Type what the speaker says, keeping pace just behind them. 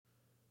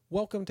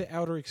Welcome to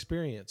Outer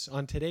Experience.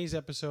 On today's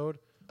episode,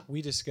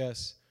 we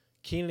discuss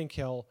Kenan and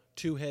Kel,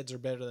 Two Heads Are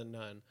Better Than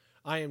None.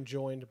 I am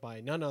joined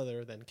by none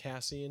other than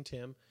Cassie and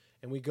Tim,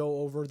 and we go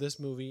over this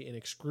movie in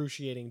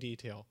excruciating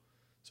detail.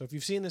 So if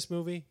you've seen this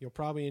movie, you'll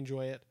probably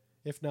enjoy it.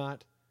 If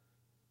not,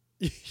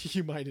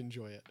 you might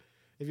enjoy it.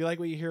 If you like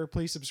what you hear,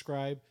 please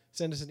subscribe.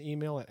 Send us an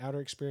email at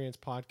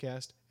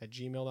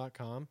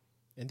outerexperiencepodcast@gmail.com.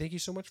 And thank you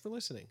so much for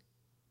listening.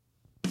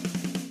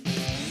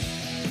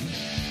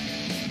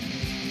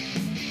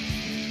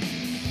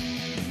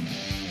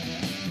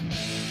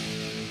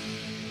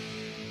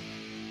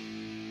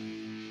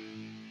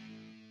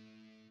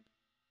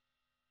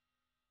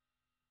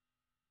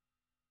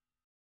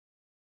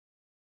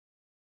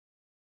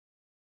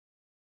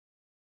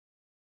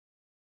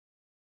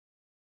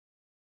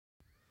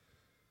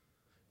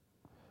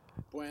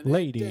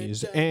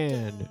 Ladies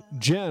and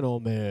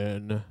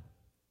gentlemen,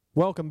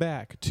 welcome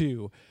back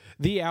to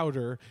the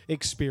Outer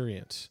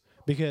Experience.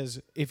 Because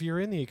if you're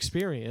in the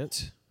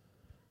experience,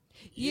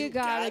 you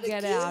gotta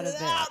get out of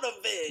it. Out of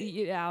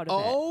it.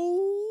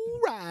 All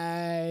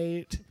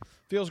right.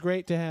 Feels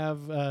great to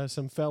have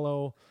some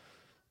fellow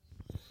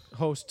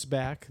hosts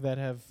back that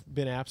have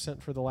been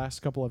absent for the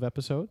last couple of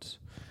episodes.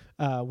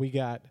 We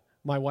got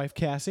my wife,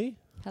 Cassie.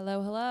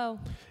 Hello, hello.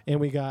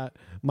 And we got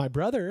my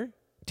brother,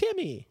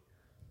 Timmy.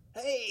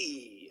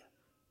 Hey,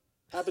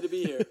 happy to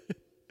be here.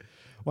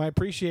 Well, I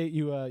appreciate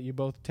you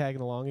both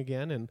tagging along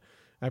again, and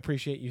I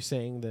appreciate you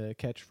saying the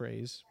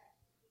catchphrase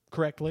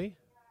correctly.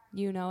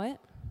 You know it.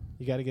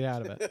 You got to get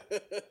out of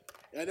it.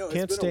 I know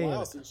Can't it's stay been a in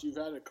while it. since you've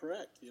had it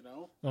correct. You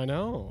know. I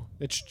know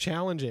it's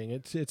challenging.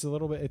 It's a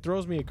little bit. It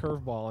throws me a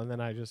curveball, and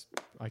then I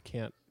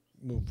can't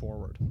move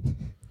forward.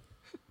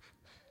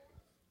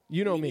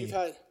 You know me. You've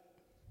had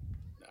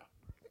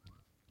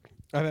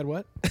I've had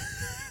what?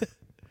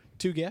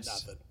 Two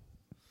guests. nothing.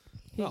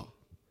 Oh,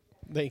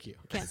 thank you.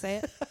 Can't say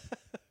it.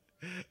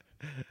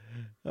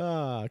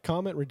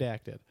 Comment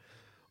redacted.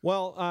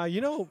 Well,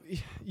 you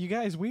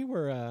guys, we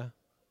were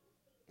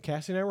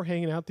Cassie and I were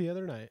hanging out the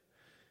other night,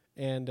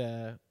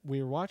 and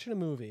we were watching a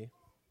movie,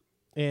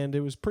 and it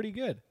was pretty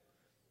good.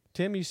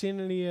 Tim, you seen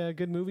any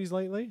good movies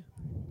lately?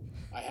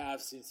 I have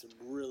seen some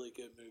really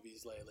good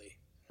movies lately.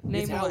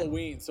 Name It's one.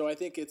 Halloween, so I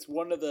think it's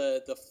one of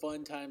the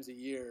fun times a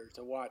year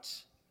to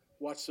watch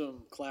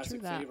some classic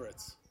True that.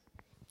 favorites.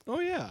 Oh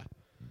yeah.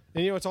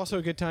 And it's also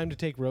a good time to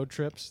take road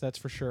trips, that's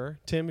for sure.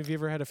 Tim, have you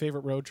ever had a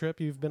favorite road trip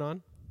you've been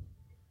on?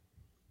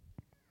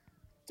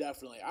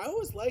 Definitely. I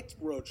always liked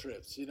road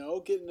trips,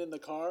 getting in the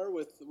car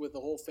with the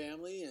whole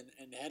family and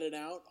heading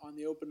out on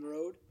the open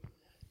road,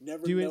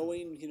 never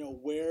knowing,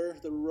 where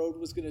the road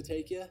was going to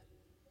take you.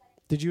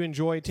 Did you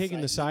enjoy taking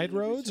the Exciting side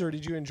movies. roads, or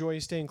did you enjoy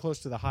staying close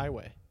to the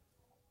highway?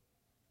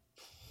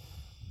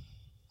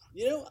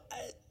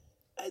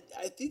 I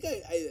think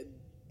I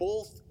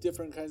both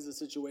different kinds of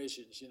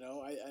situations.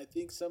 I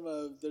think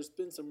there's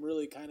been some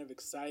really kind of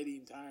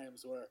exciting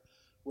times where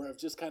I've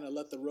just kind of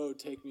let the road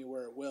take me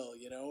where it will,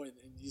 and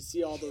you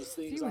see all those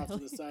things off to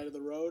the side of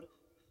the road,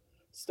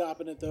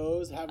 stopping at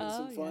those, having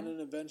some fun and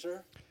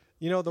adventure.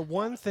 The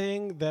one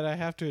thing that I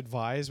have to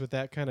advise with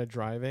that kind of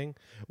driving,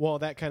 well,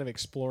 that kind of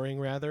exploring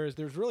rather, is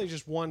there's really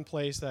just one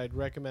place that I'd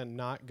recommend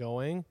not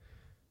going,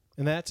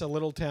 and that's a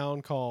little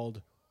town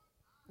called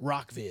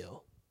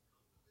Rockville.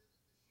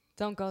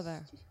 Don't go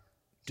there.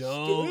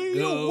 Don't Stay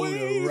go away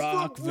to from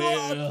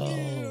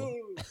Rockville.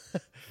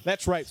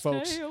 That's right,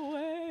 folks. Stay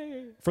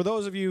away. For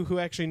those of you who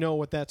actually know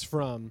what that's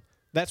from,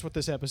 that's what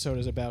this episode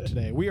is about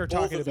today. We are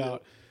talking of you.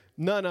 about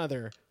none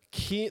other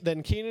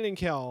than Kenan and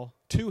Kel.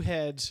 Two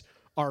heads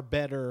are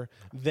better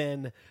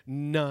than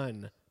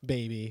none,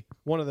 baby.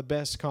 One of the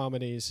best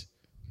comedies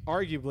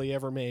arguably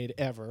ever made,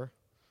 ever.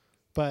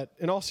 But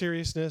in all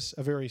seriousness,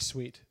 a very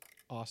sweet,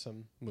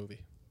 awesome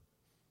movie.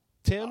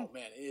 Tim? Oh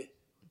man,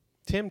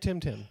 Tim.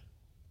 Timmy,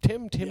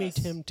 Yes.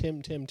 Tim.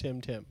 Time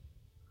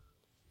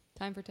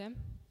for Tim.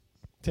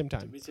 Tim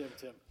time. me Tim.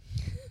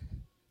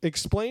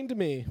 Explain to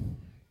me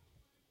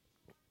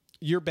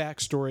your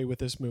backstory with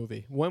this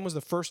movie. When was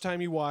the first time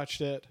you watched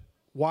it?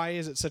 Why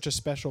is it such a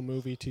special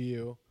movie to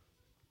you?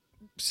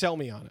 Sell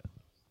me on it.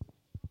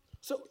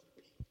 So,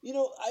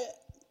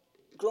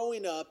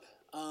 growing up,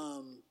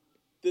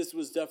 this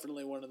was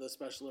definitely one of the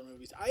specialer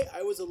movies.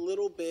 I was a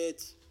little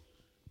bit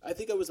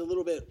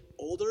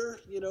older,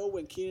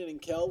 when Kenan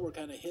and Kel were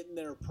kind of hitting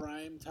their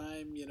prime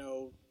time,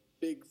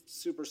 big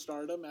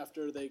superstardom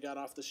after they got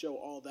off the show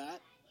All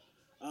That.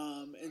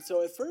 And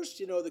so at first,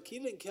 the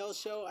Kenan and Kel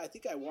show, I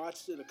think I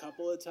watched it a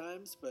couple of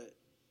times, but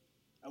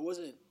I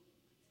wasn't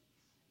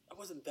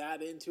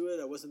that into it.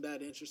 I wasn't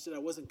that interested. I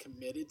wasn't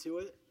committed to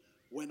it.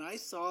 When I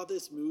saw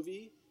this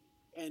movie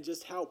and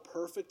just how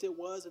perfect it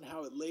was and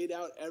how it laid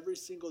out every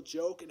single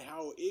joke and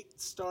how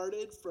it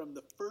started from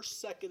the first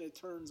second it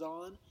turns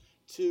on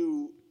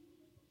to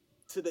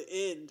the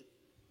end,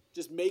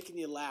 just making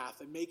you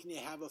laugh and making you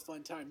have a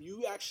fun time.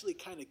 You actually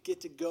kind of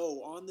get to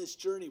go on this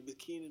journey with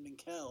Kenan and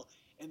Kel,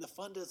 and the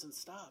fun doesn't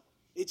stop.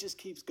 It just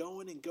keeps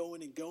going and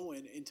going and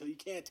going until you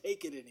can't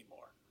take it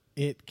anymore.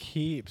 It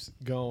keeps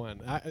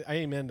going. I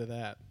amen to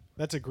that.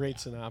 That's a great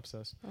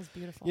synopsis. That was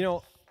beautiful. You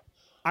know,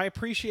 I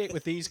appreciate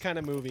with these kind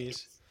of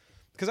movies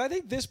because I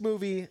think this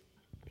movie.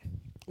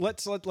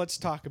 Let's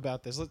talk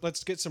about this.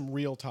 Let's get some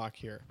real talk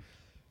here.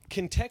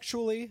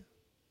 Contextually,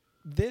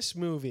 this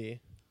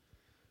movie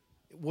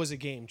was a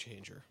game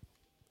changer.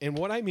 And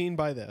what I mean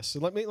by this, so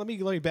let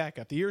me back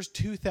up. The year's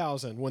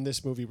 2000 when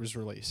this movie was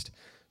released.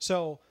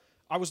 So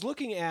I was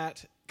looking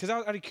at, because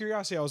out of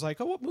curiosity, I was like,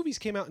 oh, what movies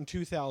came out in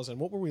 2000?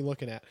 What were we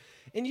looking at?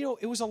 And, you know,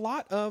 it was a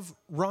lot of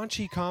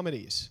raunchy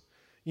comedies.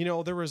 You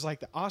know, there was like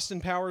the Austin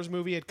Powers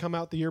movie had come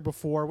out the year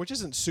before, which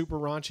isn't super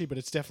raunchy, but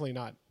it's definitely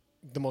not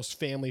the most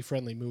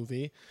family-friendly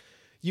movie.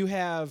 You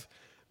have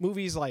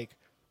movies like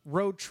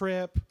Road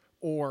Trip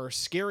or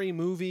Scary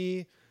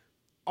Movie.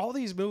 All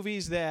these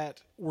movies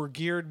that were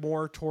geared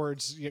more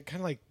towards kind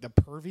of like the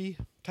pervy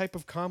type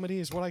of comedy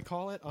is what I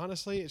call it.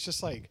 Honestly, it's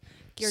just like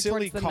Geared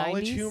silly towards the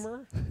college 90s?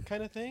 humor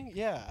kind of thing.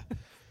 Yeah.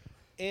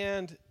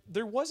 And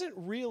there wasn't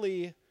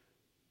really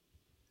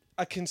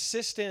a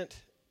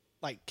consistent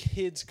like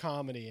kids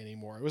comedy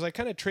anymore. It was like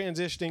kind of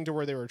transitioning to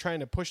where they were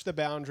trying to push the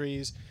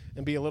boundaries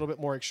and be a little bit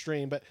more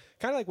extreme. But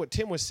kind of like what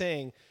Tim was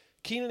saying,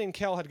 Kenan and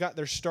Kel had got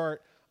their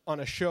start on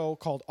a show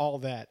called All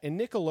That. And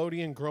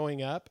Nickelodeon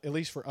growing up, at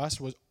least for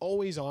us, was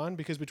always on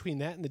because between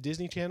that and the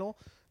Disney Channel,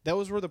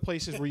 those were the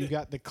places where you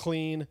got the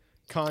clean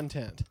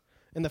content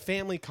and the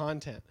family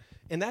content.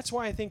 And that's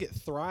why I think it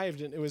thrived.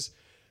 And it was,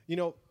 you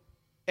know,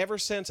 ever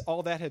since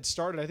All That had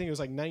started, I think it was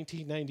like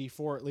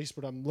 1994, at least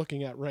what I'm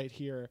looking at right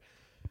here,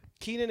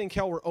 Kenan and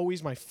Kel were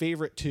always my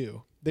favorite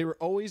too. They were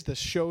always the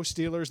show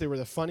stealers. They were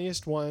the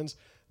funniest ones.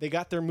 They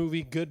got their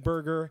movie Good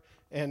Burger.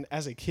 And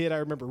as a kid, I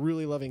remember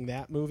really loving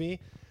that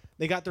movie.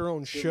 They got their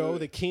own show,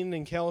 the Kenan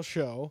and Kel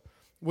Show,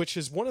 which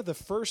is one of the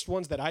first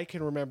ones that I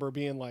can remember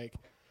being like,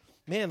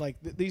 man, like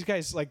these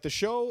guys, like the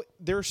show,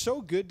 they're so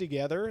good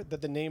together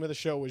that the name of the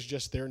show was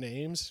just their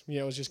names. You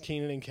know, it was just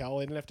Kenan and Kel.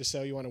 They didn't have to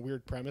sell you on a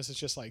weird premise. It's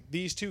just like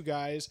these two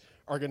guys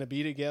are going to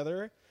be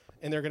together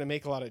and they're going to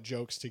make a lot of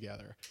jokes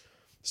together.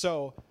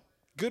 So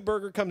Good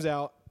Burger comes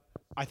out.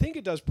 I think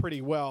it does pretty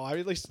well.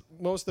 At least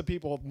most of the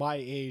people my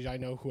age I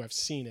know who have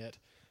seen it.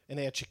 And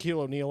they had Shaquille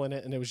O'Neal in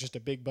it, and it was just a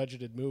big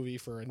budgeted movie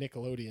for a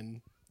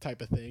Nickelodeon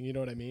type of thing. You know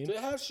what I mean? Did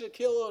it have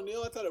Shaquille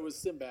O'Neal? I thought it was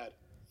Sinbad.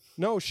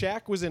 No,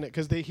 Shaq was in it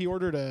because he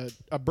ordered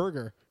a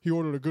burger. He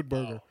ordered a good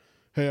burger. Oh.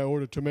 Hey, I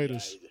ordered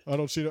tomatoes. Yeah, I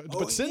don't see that. Oh,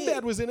 But he Sinbad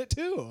did. was in it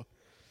too.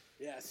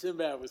 Yeah,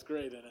 Sinbad was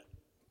great in it.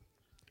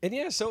 And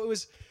yeah, so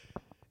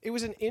it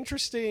was an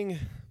interesting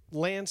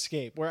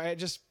landscape where I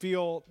just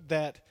feel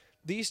that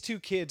these two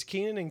kids,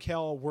 Kenan and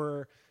Kel,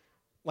 were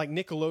like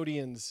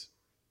Nickelodeon's.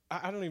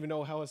 I don't even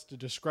know how else to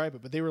describe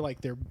it, but they were like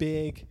their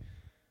big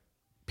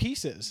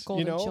pieces.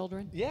 Golden you know?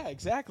 children. Yeah,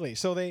 exactly.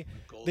 So they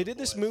did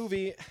this boys.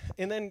 movie,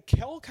 and then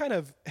Kel kind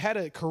of had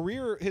a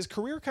career. His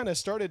career kind of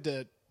started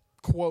to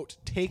quote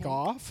take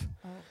off.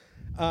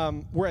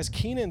 Whereas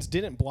Kenan's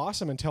didn't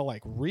blossom until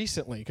like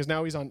recently, because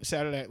now he's on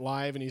Saturday Night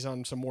Live and he's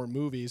on some more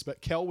movies.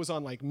 But Kel was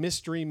on like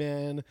Mystery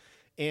Men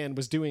and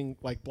was doing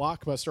like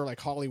blockbuster, like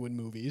Hollywood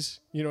movies.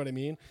 You know what I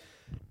mean?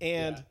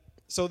 And Yeah.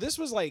 so this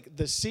was like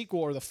the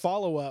sequel or the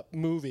follow-up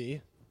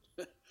movie.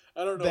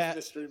 I don't know That- if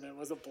Mystery Man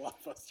was a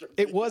blockbuster.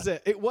 It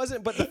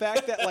wasn't, but the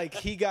fact that like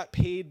he got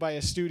paid by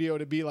a studio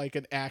to be like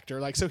an actor,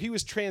 like so he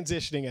was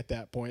transitioning at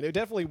that point. It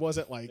definitely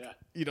wasn't like, Yeah.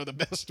 you know, the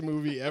best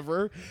movie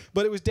ever,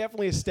 but it was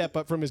definitely a step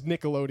up from his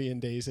Nickelodeon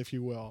days, if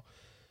you will.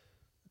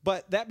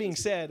 But that being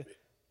said,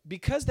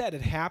 because that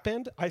had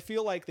happened, I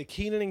feel like the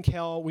Kenan and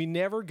Kel, we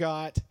never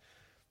got,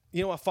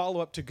 you know, a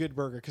follow-up to Good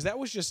Burger, because that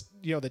was just,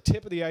 you know, the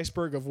tip of the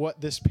iceberg of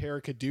what this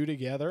pair could do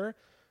together.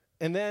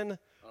 And then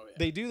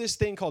they do this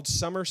thing called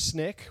Summer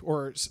Snick,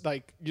 or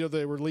like, you know,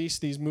 they release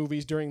these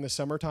movies during the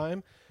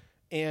summertime.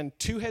 And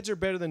Two Heads Are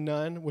Better Than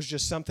None was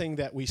just something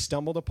that we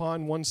stumbled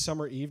upon one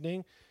summer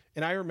evening.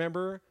 And I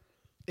remember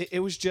it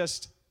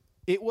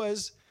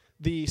was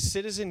the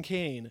Citizen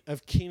Kane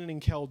of Kenan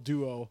and Kel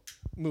duo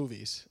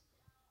movies.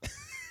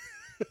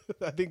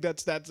 I think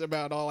that's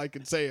about all I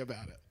can say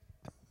about it.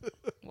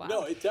 Wow.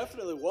 No, it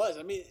definitely was.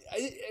 I mean,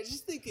 I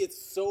just think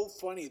it's so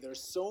funny.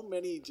 There's so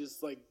many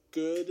just like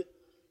good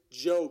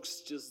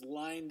jokes just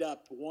lined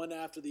up one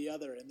after the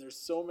other, and there's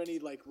so many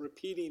like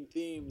repeating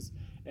themes.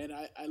 And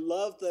I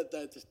love that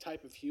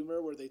type of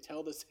humor where they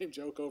tell the same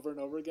joke over and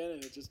over again,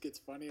 and it just gets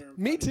funnier. And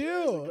Me funnier as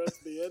it too. goes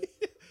to the end.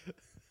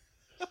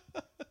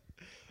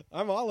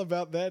 I'm all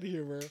about that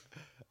humor.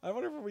 I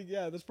wonder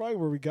if that's probably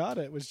where we got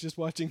it, was just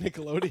watching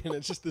Nickelodeon.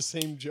 It's just the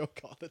same joke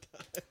all the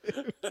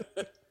time.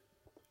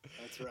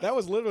 That's right. That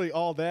was literally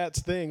all that's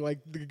thing. Like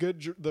the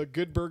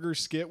Good Burger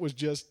skit was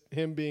just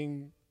him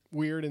being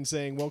weird and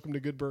saying, "Welcome to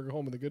Good Burger,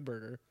 home of the Good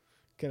Burger.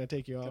 Can I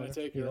take you out? Can I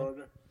take your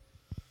order?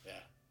 Yeah.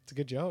 It's a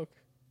good joke.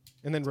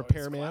 And then always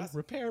Repairman,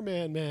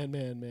 classic.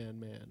 man.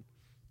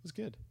 It was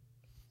good.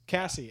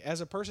 Cassie, as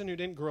a person who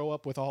didn't grow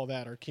up with all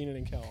that, or Kenan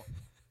and Kel,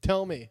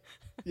 tell me.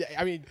 Yeah,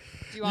 I mean,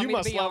 Do you want me to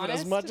must be love it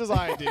as honest? much as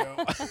I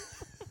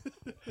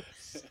do.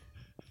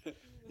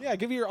 Yeah,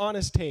 give me your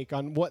honest take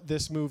on what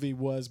this movie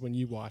was when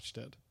you watched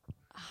it.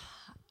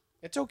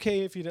 It's okay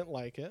if you didn't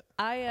like it.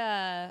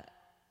 I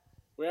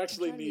We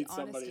actually trying to be need honest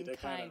somebody and to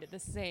kind kind of. at the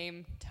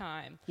same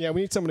time. Yeah,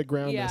 we need someone to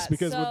ground Yeah, us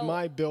because with so-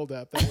 my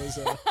build-up, that was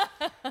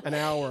an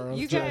hour of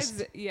You just...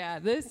 guys, yeah,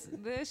 this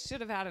should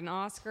have had an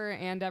Oscar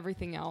and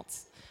everything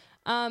else.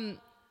 The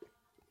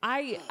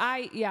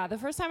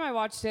first time I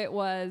watched it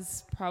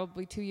was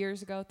probably 3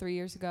 years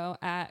ago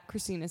at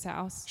Christina's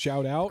house.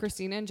 Shout out.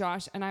 Christina and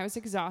Josh, and I was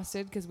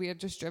exhausted because we had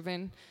just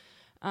driven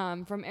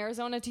from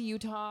Arizona to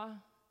Utah,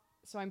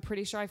 so I'm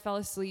pretty sure I fell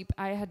asleep.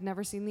 I had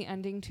never seen the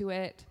ending to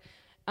it.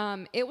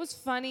 It was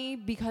funny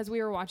because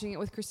we were watching it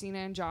with Christina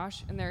and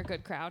Josh, and they're a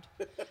good crowd.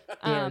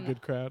 They're a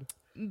good crowd.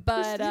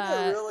 But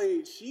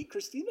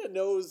Christina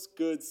knows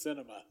good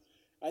cinema.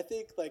 I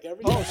think like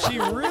every. Oh, she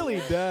really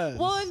does.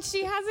 well, and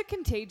she has a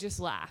contagious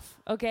laugh.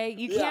 Okay,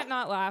 you can't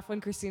not laugh when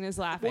Christina's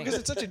laughing. Because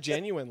it's such a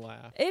genuine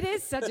laugh. It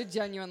is such a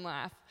genuine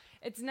laugh.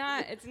 It's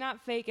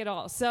not fake at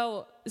all.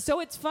 So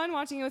it's fun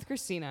watching it with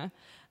Christina.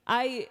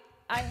 I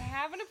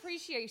have an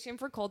appreciation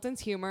for Colton's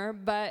humor,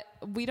 but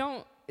we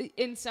don't.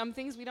 In some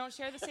things, we don't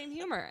share the same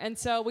humor, and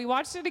so we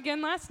watched it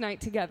again last night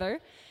together.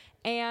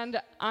 And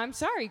I'm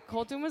sorry,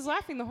 Colton was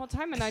laughing the whole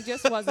time, and I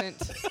just wasn't.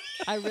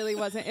 I really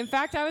wasn't. In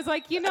fact, I was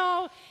like, you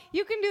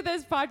can do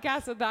this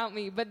podcast without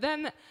me. But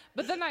then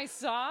I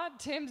saw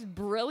Tim's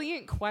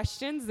brilliant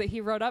questions that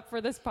he wrote up for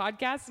this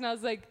podcast, and I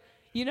was like,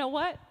 you know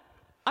what?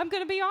 I'm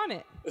going to be on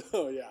it.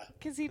 Oh, yeah.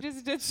 Because he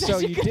just did So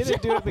such a you good didn't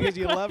job do it on because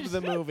you the loved the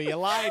question. movie. You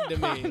lied to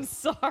me. I'm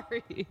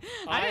sorry.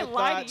 I didn't I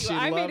lie thought to you. she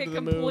I made loved it the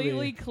completely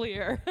movie.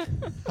 clear.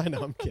 I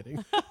know, I'm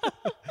kidding.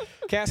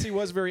 Cassie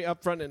was very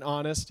upfront and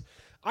honest.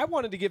 I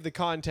wanted to give the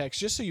context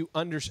just so you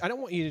understand. I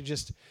don't want you to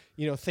just,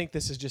 think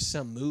this is just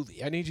some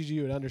movie. I need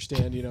you to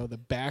understand, the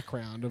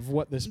background of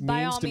what this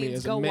By means all to me means,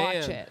 as go a man.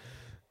 watch it.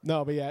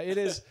 No, but yeah, it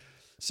is.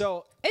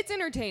 So, It's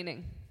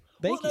entertaining.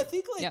 thank Well, you. I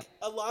think Yep.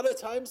 a lot of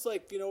times,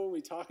 when we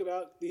talk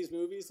about these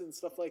movies and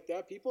stuff like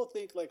that, people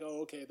think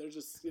oh, okay, they're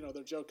just,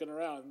 they're joking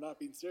around, not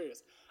being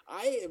serious.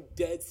 I am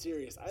dead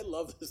serious. I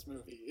love this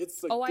movie.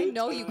 It's like, Oh, I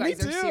know you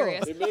guys Me are too.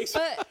 serious. It makes,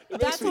 But it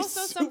makes that's me also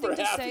something super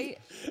to happy.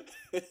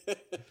 say.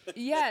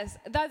 Yes,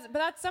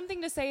 that's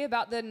something to say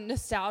about the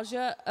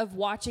nostalgia of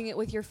watching it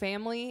with your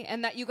family,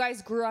 and that you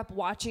guys grew up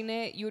watching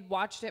it. You had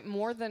watched it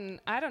more than,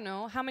 I don't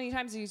know, how many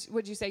times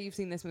would you say you've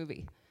seen this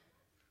movie?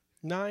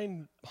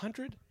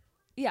 900?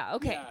 Yeah,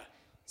 okay. Yeah.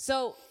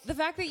 So the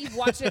fact that you've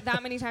watched it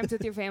that many times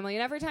with your family,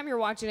 and every time you're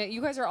watching it,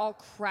 you guys are all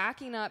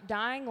cracking up,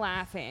 dying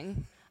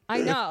laughing. I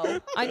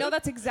know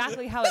that's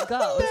exactly how it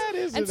goes. That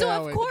isn't and so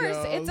how of it course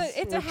goes.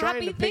 it's We're a trying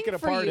happy to thing pick it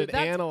for apart you. and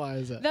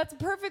analyze it. That's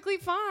perfectly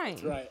fine.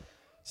 Right.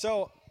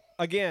 So,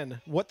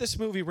 again, what this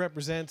movie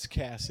represents,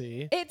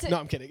 Cassie. No,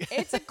 I'm kidding.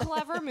 It's a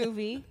clever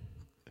movie,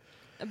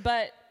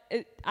 but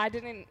I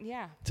didn't.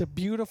 Yeah, It's a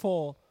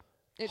beautiful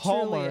it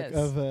hallmark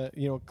truly is. of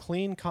a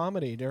clean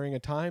comedy during a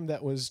time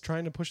that was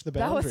trying to push the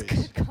That was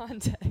boundaries. good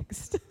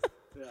context.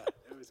 Yeah,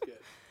 it was good.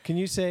 Can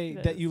you say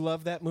It that is. you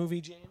love that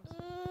movie, James?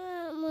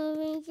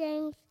 Movie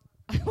James.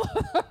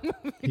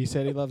 He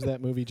said he loves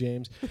that movie,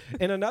 James.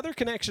 And another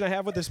connection I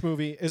have with this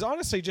movie is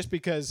honestly just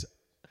because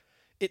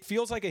it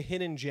feels like a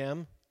hidden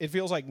gem. It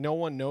feels like no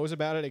one knows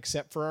about it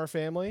except for our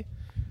family.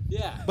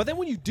 Yeah. But then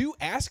when you do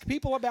ask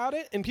people about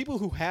it, and people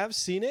who have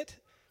seen it,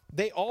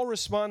 they all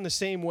respond the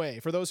same way.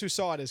 For those who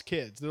saw it as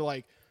kids, they're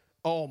like,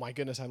 oh my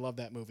goodness, I love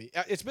that movie.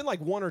 It's been like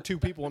one or two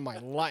people in my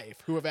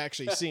life who have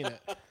actually seen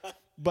it.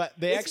 But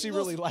they actually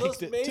really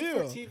liked it made too.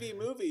 for TV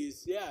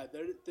movies, yeah,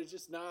 they're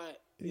just not,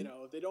 they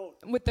don't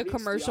With the reach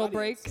commercial audience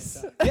breaks.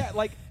 sometimes. Yeah,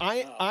 like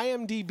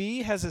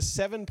IMDb has a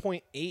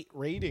 7.8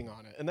 rating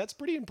on it, and that's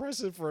pretty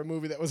impressive for a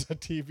movie that was a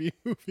TV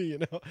movie,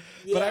 But I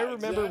Yeah,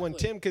 remember when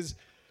exactly. because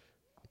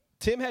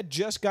Tim had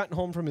just gotten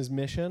home from his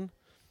mission,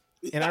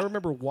 and I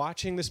remember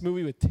watching this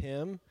movie with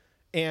Tim,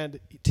 and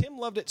Tim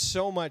loved it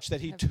so much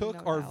that he Have took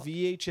no our doubt.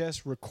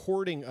 VHS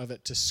recording of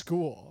it to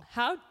school.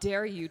 How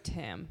dare you,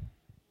 Tim?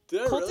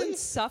 Did I Colton really?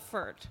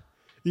 suffered.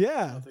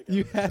 Yeah,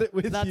 you had it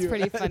with That's you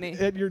pretty at, funny.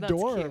 at your That's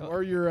dorm cute.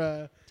 or your Do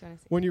you wanna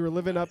see? when you were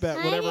living up at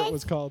whatever it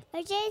was called.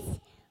 I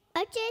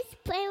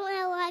just play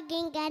my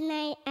logging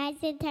and I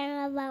said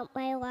tell about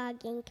my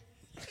logging.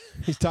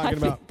 He's talking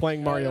about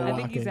playing Mario I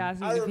Walking. think he's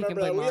asking I if he can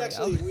remember play that.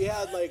 Mario. We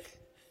had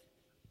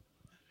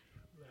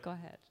Go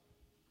ahead.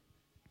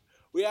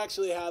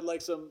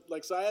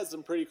 so I had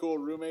some pretty cool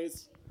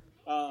roommates,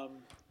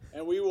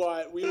 and we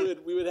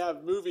would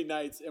have movie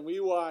nights, and we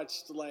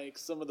watched like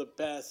some of the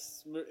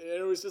best. And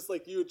it was just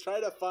like you would try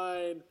to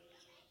find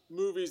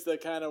movies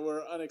that kind of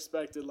were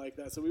unexpected like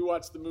that. So we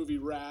watched the movie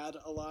Rad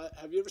a lot.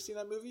 Have you ever seen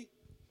that movie?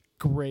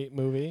 Great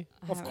movie.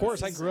 Of haven't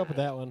course, I seen grew up with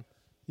that one.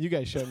 You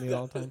guys showed me it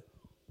all the time.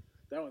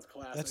 That one's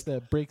classic. That's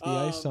the Break the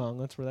Ice song.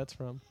 That's where that's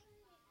from.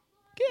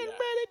 Get Yeah.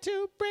 ready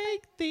to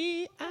break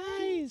the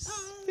ice.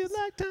 Feel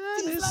like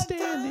time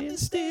is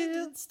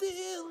standing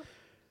still.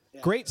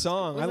 Yeah, Great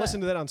song. I that-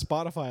 listen to that on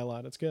Spotify a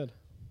lot. It's good.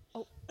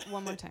 Oh,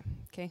 one more time.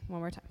 Okay, one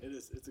more time. It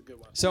is. It's a good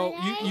one. So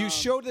When you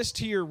showed this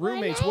to your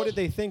roommates. What did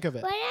they think of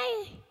it? When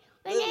I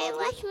loved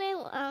watch my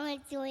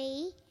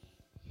Odyssey.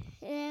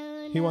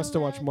 He wants to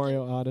watch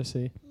Mario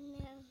Odyssey. No,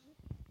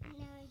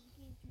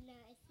 he's not.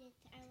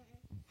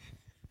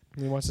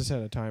 He wants to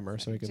set a timer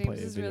so he can James play a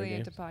is video really game.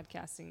 into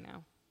podcasting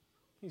now.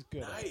 He's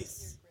good. At it.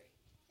 Nice.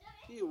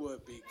 He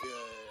would be good.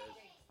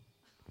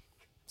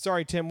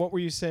 Sorry, Tim. What were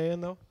you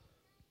saying though?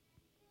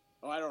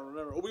 Oh, I don't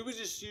remember. We would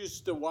just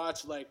used to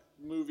watch like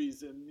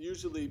movies, and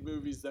usually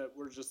movies that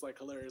were just like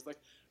hilarious. Like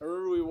I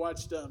remember we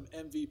watched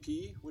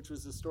MVP, which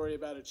was a story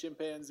about a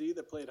chimpanzee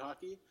that played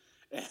hockey,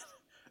 and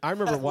I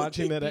remember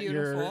watching that at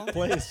your Beautiful.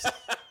 place, it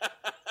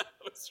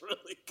was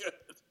really good.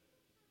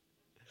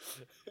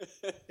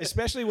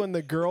 especially when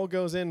the girl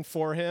goes in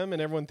for him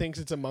and everyone thinks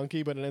it's a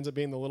monkey, but it ends up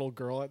being the little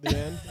girl at the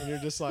end, and you're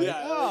just like,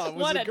 Yeah. oh, it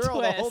was What a a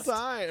girl the whole twist.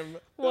 time.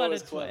 What a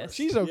was clever. twist.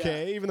 She's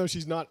okay, even though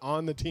she's not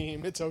on the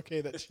team. It's okay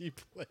that she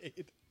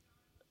played.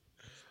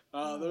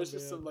 There was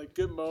just man. some like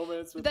good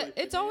moments with That- like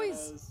it's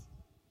always-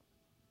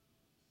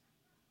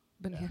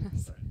 bananas.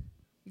 Bananas.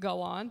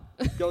 Go on.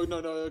 Go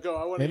go.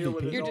 I want to hear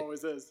what MVP. it You're ju-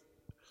 always is.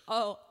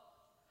 Oh.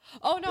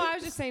 Oh no, I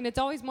was just saying it's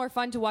always more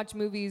fun to watch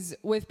movies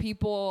with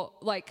people,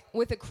 like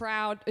with a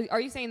crowd.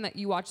 Are you saying that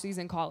you watch these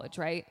in college,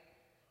 right?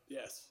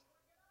 Yes.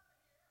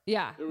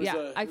 Yeah. It was yeah.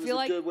 a, I it was feel a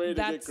like good way to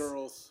that's get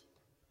girls.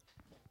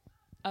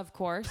 Of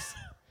course.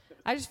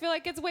 I just feel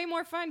like it's way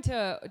more fun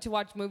to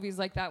watch movies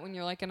like that when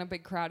you're like in a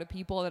big crowd of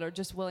people that are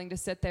just willing to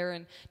sit there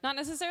and not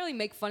necessarily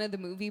make fun of the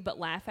movie, but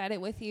laugh at it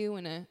with you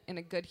in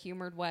a good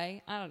humored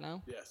way. I don't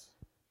know. Yes.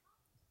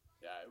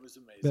 Yeah, it was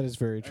amazing. That is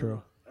very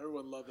true.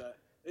 Everyone loved that.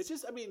 It's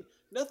just, I mean,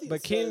 nothing.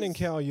 But Keenan and says-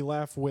 Kel, you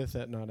laugh with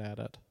it, not at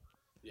it.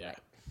 Yeah.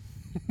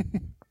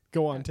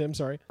 Go on, Tim.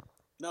 Sorry.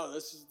 No,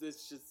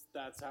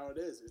 that's how it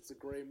is. It's a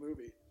great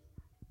movie.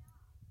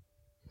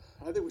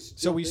 I think we should.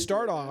 So jump we into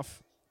start it, man.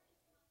 off.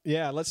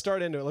 Yeah, let's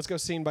start into it. Let's go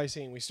scene by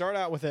scene. We start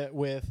out with it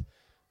with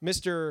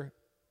Mr.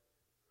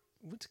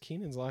 What's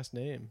Keenan's last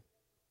name?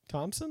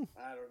 Thompson?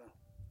 I don't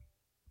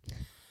know.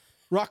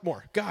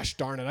 Rockmore. Gosh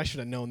darn it, I should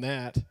have known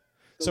that.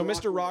 So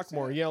Mr. Rockmores,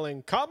 Rockmore yeah.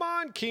 yelling, "Come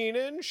on,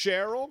 Keenan,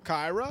 Cheryl,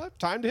 Kyra,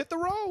 time to hit the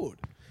road."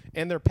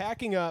 And they're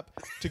packing up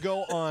to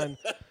go on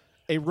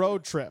a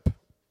road trip.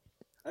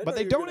 I But know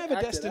they you're don't gonna have a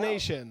act it out.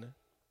 destination.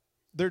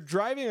 They're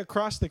driving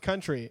across the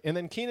country. And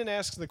then Keenan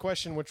asks the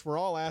question, which we're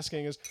all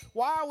asking, is,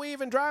 why are we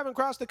even driving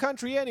across the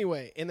country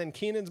anyway? And then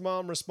Keenan's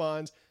mom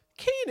responds,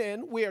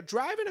 Keenan, we are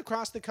driving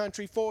across the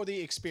country for the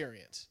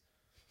experience.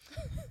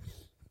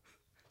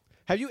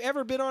 Have you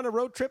ever been on a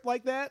road trip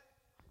like that?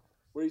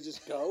 Where you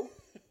just go?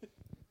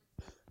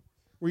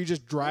 Where you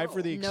just drive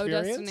for the No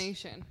experience?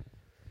 destination.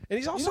 And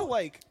he's also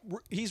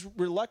he's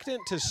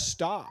reluctant to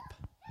stop.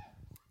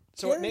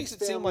 So it Carrie's makes it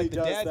seem family like the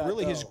does dad, that,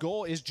 really his though.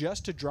 goal is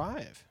just to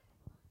drive.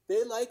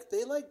 They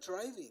like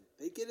driving.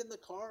 They get in the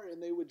car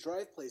and they would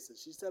drive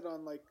places. She said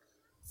on like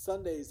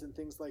Sundays and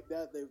things like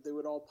that, they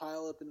would all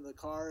pile up into the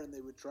car and they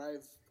would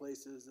drive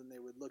places and they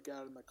would look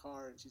out in the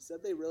car. And she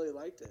said they really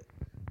liked it.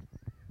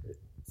 It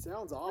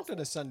sounds I've awful. done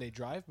a Sunday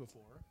drive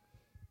before.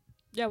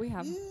 Yeah, we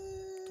have. Yeah.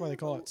 That's why they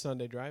call it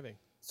Sunday driving.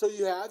 So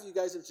you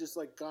guys have just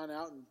like gone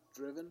out and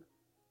driven?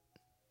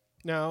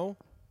 No.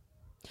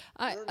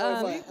 I don't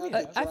know if have the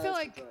I drive feel to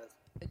like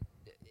drive.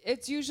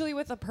 it's usually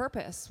with a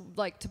purpose,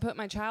 like to put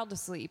my child to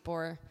sleep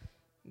or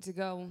to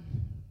go.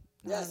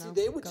 I Yeah, don't see, know,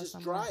 they would go just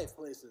somewhere. drive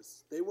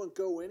places. They wouldn't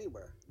go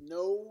anywhere.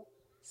 No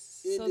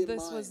So end in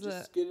this mind. was the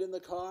Just get in the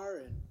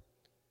car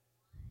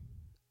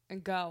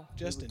and go.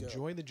 Just we go.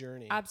 enjoy the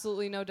journey.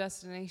 Absolutely no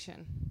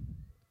destination.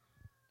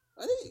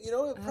 I think it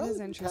That probably is be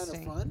kind of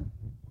interesting. fun.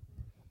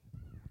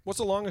 What's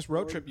the longest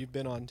road trip you've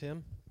been on,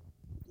 Tim?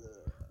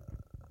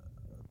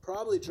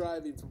 Probably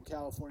driving from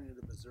California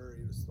to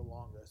Missouri was the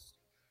longest.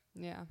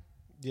 Yeah.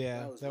 Yeah,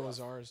 That was that was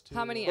rough. ours too.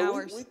 How many But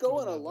hours? we go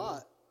on a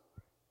lot.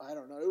 I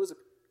don't know. It was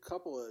a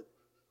couple of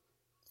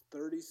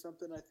 30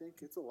 something. I think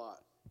it's a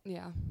lot.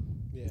 Yeah.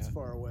 Yeah. It's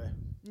far away.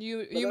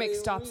 You I make mean,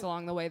 stops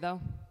along the way though.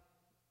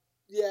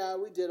 Yeah,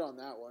 we did on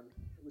that one.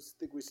 I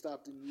think we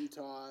stopped in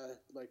Utah,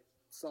 like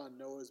saw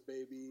Noah's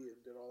baby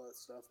and did all that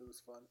stuff. It was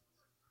fun.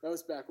 That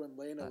was back when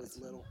Lena was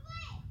little.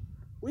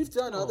 We've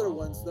done other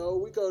ones though.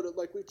 We go to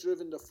we've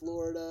driven to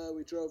Florida.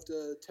 We drove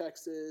to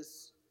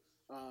Texas.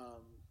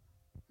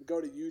 We go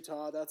to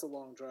Utah. That's a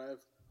long drive.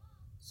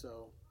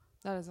 So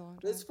That is a long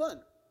time. it's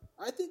fun.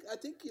 I think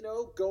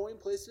going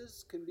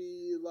places can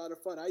be a lot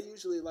of fun. I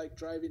usually like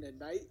driving at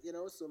night,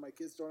 so my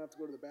kids don't have to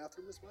go to the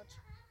bathroom as much.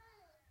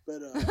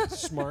 But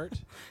Smart.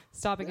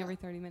 Stopping Yeah. every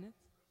 30 minutes.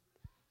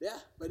 yeah,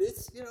 but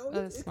it's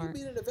That is it smart.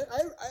 can be an event.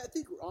 I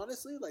think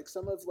honestly, like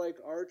some of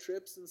our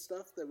trips and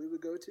stuff that we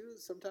would go to,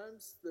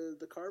 sometimes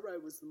the car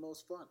ride was the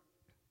most fun.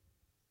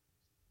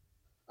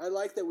 I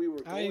like that we were.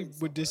 I Going would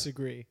somewhere.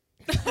 disagree.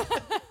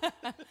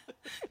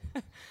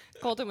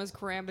 Colton was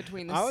crammed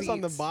between the I seats. was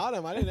on the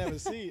bottom. I didn't have a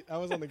seat. I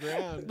was on the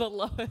ground. The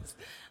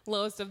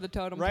lowest of the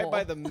totem Right pole.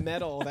 by the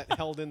metal that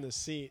held in the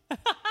seat. And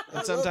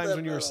love sometimes that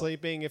when you were metal.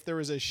 sleeping, if there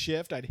was a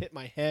shift, I'd hit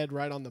my head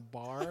right on the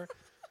bar.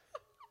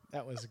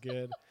 That was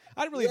good.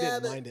 I really Yeah,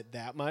 didn't the- mind it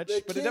that much,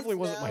 the but it definitely kids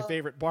wasn't my now-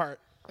 favorite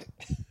part. But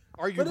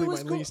Arguably it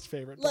was my cool. least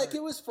favorite Like part.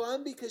 it was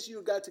fun because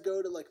you got to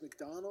go to like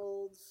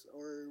McDonald's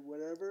or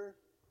whatever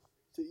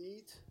to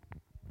eat.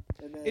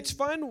 And then It's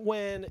fun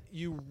when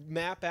you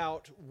map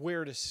out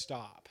where to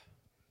stop.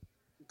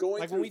 going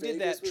Like through when we did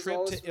Vegas that was trip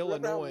always, to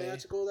remember Illinois. how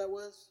magical that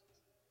was?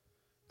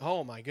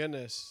 Oh my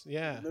goodness, In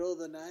yeah. the middle of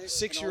the night. and all the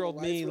 6-year-old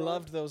lights me were on.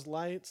 loved those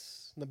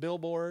lights, and the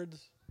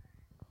billboards.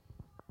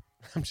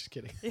 I'm just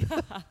kidding.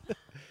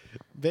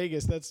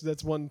 Vegas,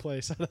 that's one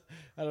place.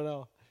 I don't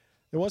know.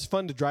 It was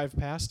fun to drive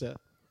past it.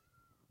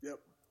 Yep.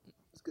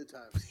 It's good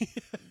times.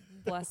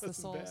 Bless the Wasn't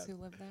souls bad. who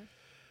live there.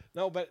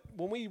 No, but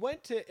when we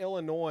went to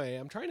Illinois,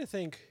 I'm trying to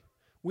think.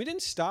 We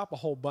didn't stop a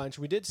whole bunch.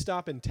 We did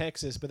stop in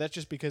Texas, but that's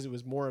just because it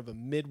was more of a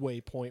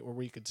midway point where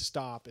we could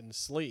stop and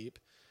sleep.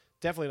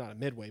 Definitely not a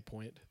midway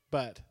point,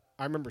 but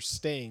I remember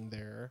staying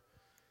there.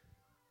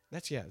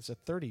 It's a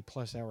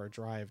 30-plus hour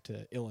drive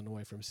to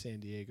Illinois from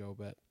San Diego,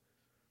 but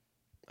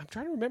I'm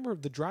trying to remember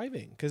the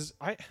driving because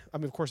I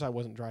mean, of course, I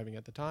wasn't driving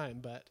at the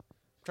time, but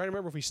I'm trying to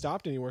remember if we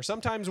stopped anywhere.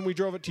 Sometimes when we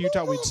drove it to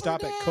Utah, we'd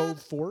stop at Cove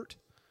Fort.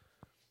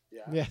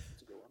 Yeah. Yeah.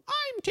 That's a good one.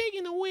 I'm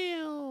taking the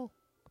wheel.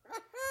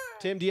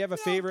 Tim, do you have a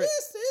favorite?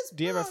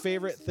 Do you have a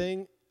favorite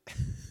thing?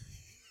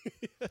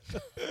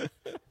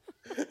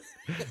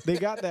 They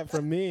got that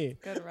from me.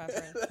 Good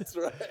reference. That's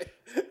right.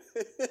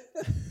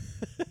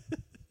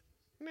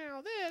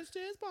 Now this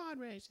is pod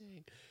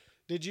racing.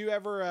 Did you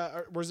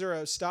ever? Was there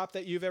a stop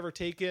that you've ever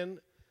taken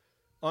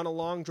on a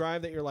long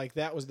drive that you're like,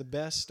 that was the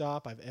best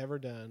stop I've ever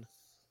done?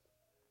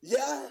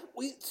 Yeah,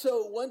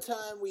 so one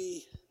time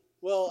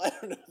well, I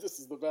don't know if this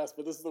is the best,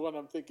 but this is the one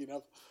I'm thinking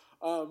of.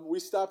 We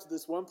stopped at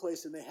this one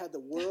place and they had the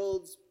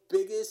world's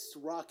biggest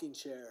rocking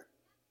chair.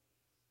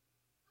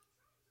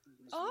 It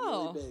was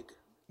Oh. really big.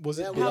 Was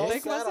it Yeah, big? we How all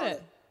big sat was on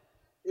it?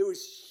 It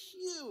was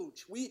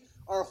huge.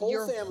 Our whole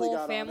Your family whole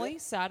got family on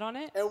it, sat on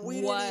it? and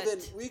we What?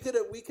 didn't even.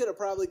 We could have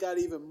probably got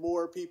even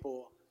more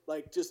people,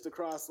 like just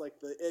across like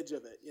the edge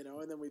of it, you know.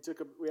 And then we took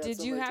a. We had Did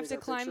you somebody have take to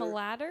our climb a picture.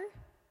 ladder?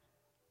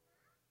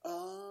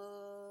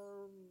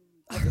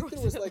 I think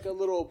there was like a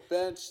little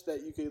bench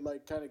that you could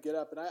like kind of get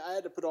up, and I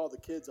had to put all the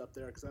kids up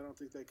there because I don't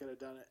think they could have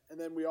done it. And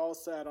then we all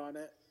sat on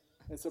it,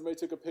 and somebody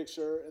took a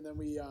picture, and then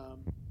we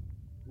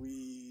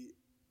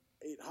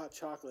ate hot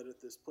chocolate at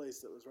this place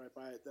that was right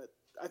by it. That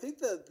I think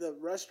the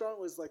restaurant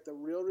was like the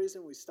real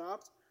reason we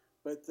stopped,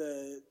 but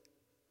the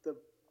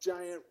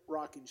giant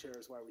rocking chair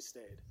is why we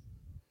stayed.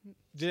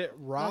 Did it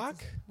rock?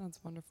 That's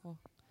wonderful.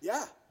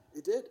 Yeah,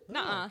 it did.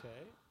 Nuh-uh. Okay.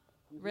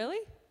 Really?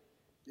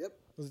 Yep.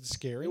 Was it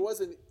scary? It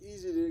wasn't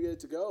easy to get it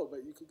to go,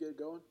 but you could get it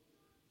going.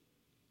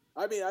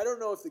 I mean, I don't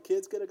know if the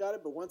kids could have got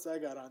it, but once I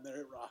got on there,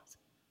 it rocked.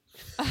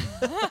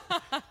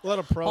 Let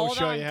a pro Hold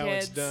show on, you how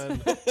kids. it's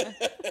done.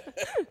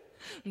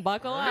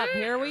 Buckle up.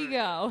 Here we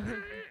go.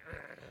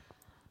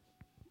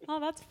 Oh,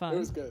 that's It fun.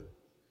 was good.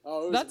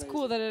 Oh, it was That's amazing.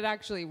 cool that it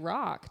actually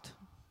rocked.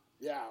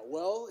 Yeah,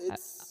 well, I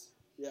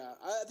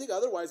think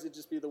otherwise it'd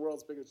just be the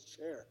world's biggest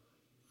chair.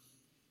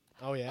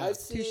 Oh yeah. I've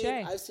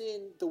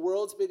seen the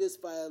world's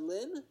biggest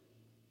violin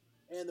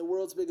and the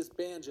world's biggest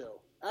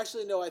banjo.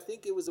 Actually, no, I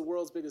think it was the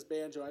world's biggest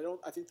banjo.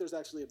 I think there's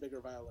actually a bigger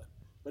violin,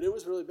 but it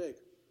was really big.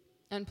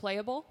 And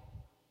playable?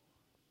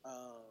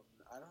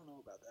 I don't know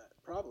about that.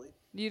 Probably.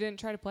 You didn't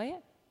try to play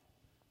it?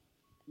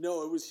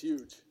 No, it was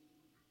huge.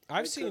 I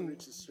I've couldn't seen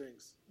reach the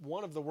strings.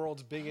 one of the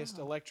world's biggest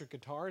electric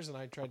guitars, and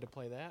I tried to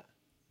play that.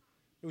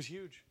 It was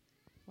huge.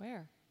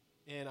 Where?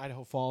 In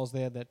Idaho Falls,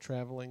 they had that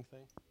traveling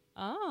thing.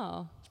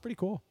 Oh. It's pretty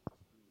cool.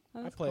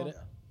 That's I played cool. it.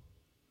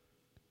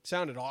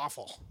 Sounded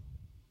awful.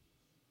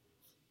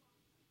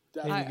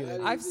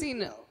 I've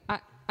seen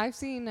I've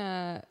seen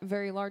a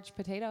very large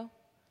potato.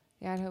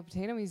 The Idaho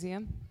Potato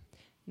Museum.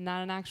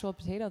 Not an actual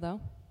potato though.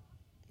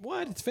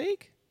 What? It's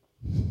fake?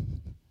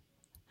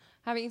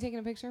 Haven't you taken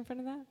a picture in front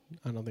of that?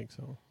 I don't think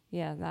so.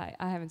 Yeah,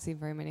 I haven't seen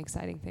very many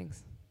exciting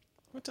things.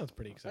 That sounds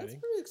pretty That's exciting.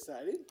 pretty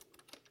exciting.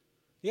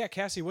 Yeah,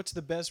 Cassie, what's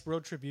the best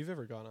road trip you've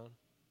ever gone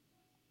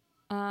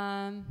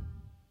on?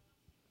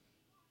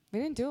 We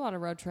didn't do a lot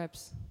of road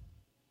trips.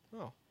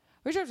 Oh.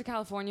 We drove to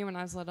California when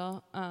I was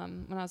little.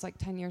 When I was like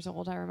 10 years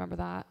old, I remember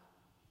that.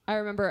 I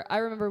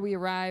remember we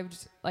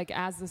arrived like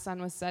as the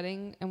sun was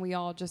setting, and we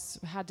all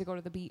just had to go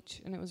to the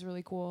beach, and it was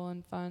really cool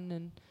and fun.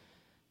 And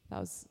that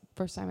was the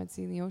first time I'd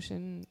seen the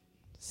ocean.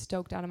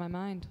 Stoked out of my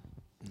mind.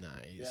 Nice.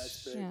 Yeah,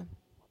 it's big. Yeah,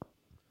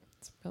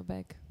 it's real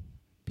big. So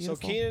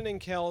Beautiful. Keenan and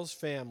Kel's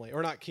family,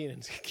 or not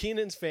Keenan's,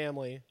 Keenan's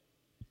family,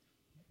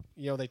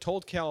 they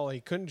told Kel he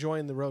couldn't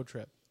join the road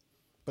trip.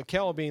 But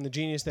Kel, being the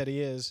genius that he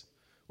is,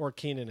 or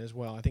Keenan as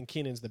well, I think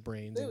Keenan's the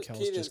brains It and was Kel's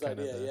Keenan's just kind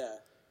idea, of the... yeah.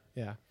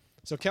 Yeah.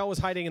 So Kel was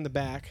hiding in the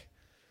back.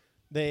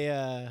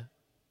 They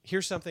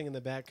hear something in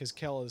the back because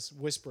Kel is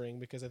whispering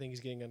because I think he's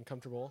getting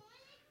uncomfortable.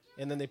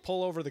 And then they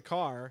pull over the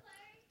car,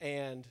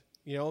 and,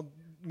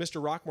 Mr.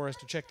 Rockmore has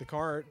to check the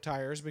car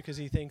tires because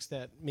he thinks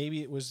that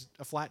maybe it was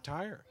a flat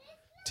tire.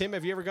 Tim,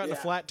 have you ever gotten a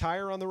Yeah. flat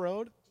tire on the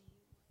road?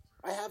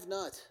 I have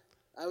not.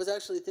 I was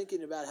actually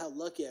thinking about how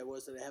lucky I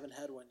was that I haven't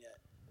had one yet.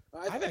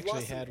 I've actually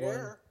lost some had one.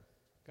 air.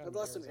 Got I've in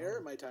lost some air Arizona.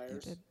 in my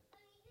tires. did.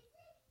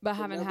 But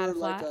haven't Never had a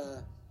flat.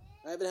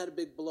 I haven't had a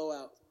big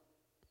blowout.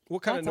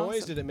 What kind of That's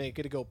noise awesome. did it make?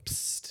 Did it go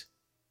psst?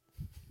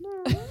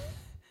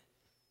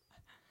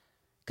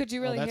 Could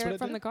you really that's hear what it it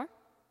from did? the car?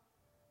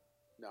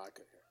 No, I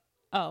couldn't hear.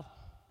 Oh,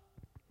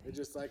 It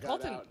just got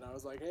Colton. out, and I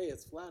was like, "Hey,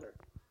 it's flatter."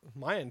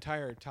 My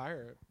entire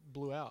tire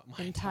blew out.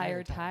 My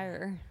Entire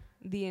tire.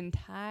 The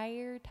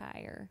entire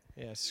tire.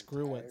 Yeah,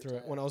 screw went through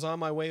it. When I was on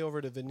my way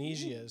over to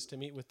Venetia's to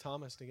meet with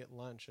Thomas to get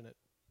lunch, and it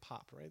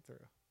popped right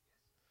through.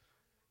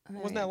 And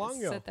Wasn't I that had to long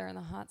ago? Sit there in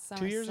the hot summer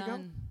 2 years sun,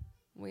 ago?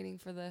 waiting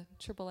for the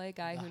AAA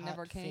guy The who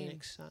never hot came.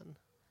 Phoenix sun.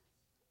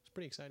 It's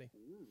pretty exciting.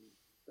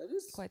 That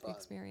is Quite the fun.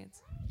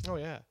 experience. Oh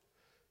yeah.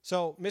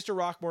 So Mr.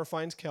 Rockmore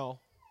finds Kel,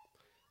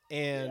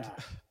 and Yeah.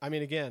 I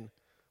mean, again,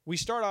 we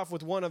start off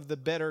with one of the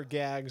better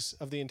gags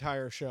of the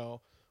entire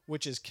show,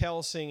 which is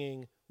Kel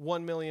singing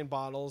 1 million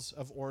bottles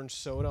of orange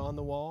soda on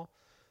the wall.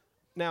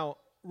 Now,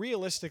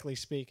 realistically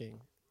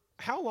speaking,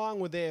 how long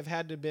would they have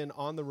had to have been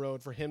on the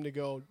road for him to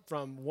go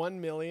from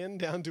 1 million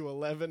down to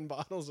 11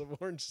 bottles of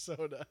orange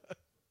soda?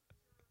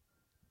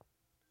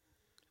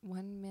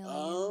 1 million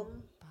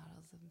bottles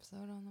of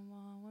soda on the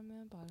wall. 1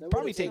 million bottles. That of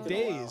Probably would've take soda.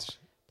 taken a while. days.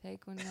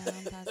 Take one down,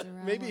 pass it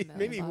around. Maybe 1 million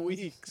maybe bottles of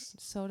weeks.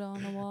 Soda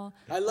on the wall.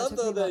 I love took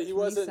me though about that he 3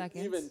 wasn't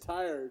seconds. even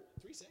tired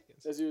 3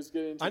 seconds. as he was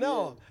getting. To I the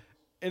know. end.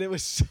 And it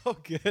was so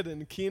good,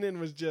 and Keenan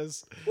was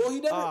just Well, he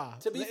never.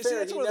 To be See, fair,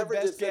 that's he one of never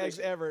the best did gags finish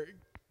it. ever.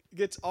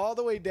 Gets all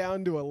the way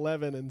down to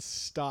 11 and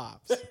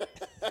stops.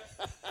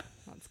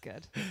 That's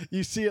good.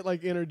 You see it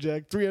like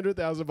interject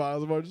 300,000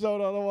 bottles of orange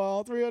soda on the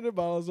wall, 300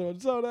 bottles of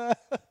orange soda,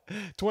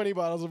 20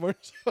 bottles of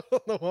orange soda on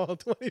the wall,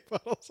 20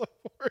 bottles of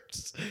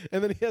orange.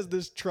 And then he has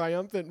this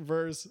triumphant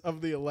verse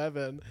of the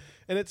 11.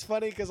 And it's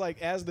funny because,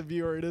 like, as the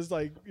viewer, it is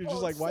like, you're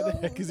just like, why the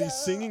heck is he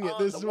singing it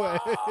this way?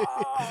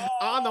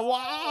 On the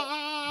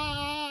wall!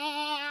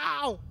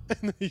 And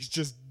then he's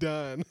just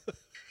done.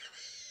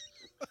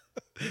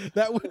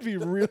 That would be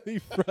really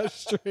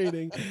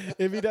frustrating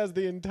if he does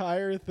the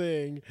entire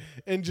thing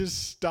and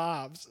just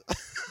stops.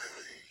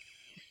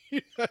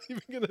 You're not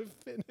even going to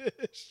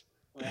finish.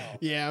 Wow.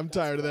 Yeah, I'm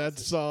tired of that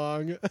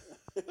song.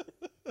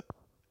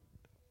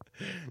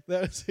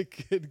 That was a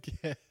good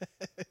gag.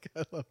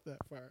 I love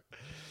that part.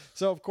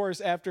 So, of course,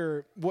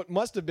 after what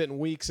must have been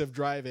weeks of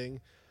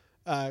driving,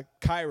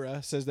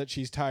 Kyra says that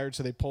she's tired,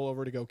 so they pull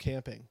over to go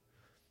camping.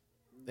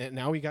 And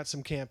now we got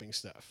some camping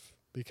stuff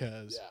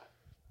because Yeah.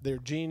 they're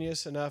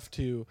genius enough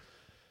to.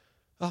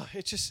 Oh,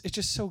 it's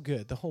just so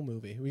good. The whole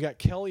movie. We got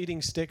Kel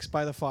eating sticks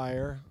by the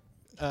fire.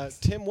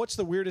 Tim, what's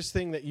the weirdest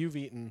thing that you've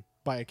eaten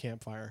by a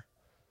campfire?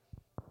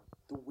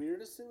 The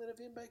weirdest thing that I've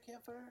eaten by a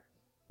campfire?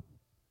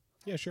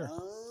 Yeah, sure.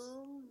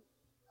 Um,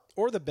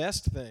 Or the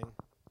best thing.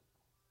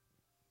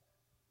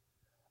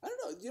 I don't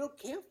know. You know,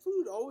 camp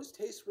food always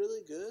tastes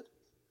really good,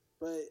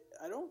 but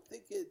I don't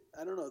think it.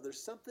 I don't know.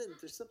 There's something.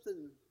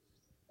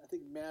 I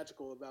think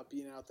magical about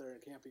being out there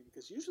and camping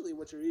because usually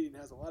what you're eating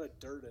has a lot of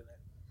dirt in it.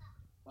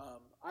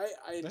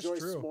 I enjoy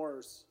true.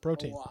 s'mores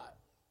Protein. a lot.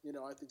 You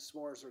know, I think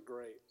s'mores are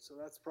great. So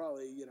that's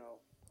probably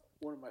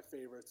one of my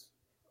favorites.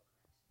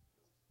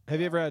 Have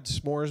you ever had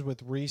s'mores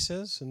with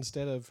Reese's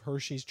instead of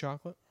Hershey's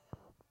chocolate?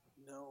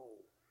 No,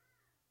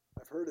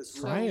 I've heard it's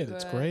Try really it.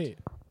 It's good. great.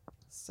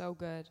 So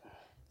good.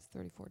 It's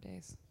 34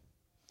 days.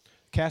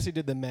 Cassie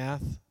did the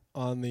math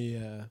on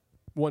the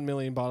 1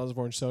 million bottles of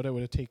orange soda. It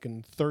would have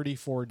taken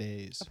 34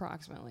 days.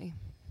 Approximately.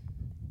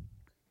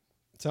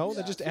 So Yeah,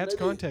 that just so adds maybe-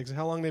 context of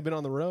how long they've been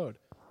on the road.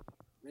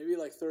 maybe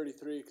like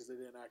 33 because they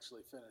didn't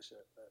actually finish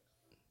it. But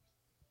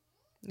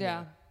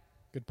Yeah.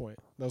 Good point.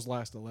 Those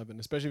last 11,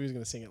 especially if he's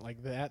going to sing it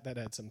like that, that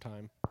had some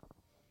time.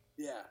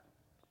 yeah,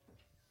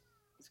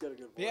 he's got a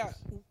good voice. Yeah,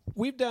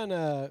 we've done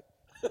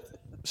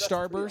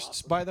Starbursts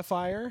awesome. by the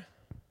fire.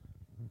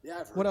 Yeah.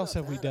 I've heard What else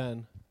about have we that.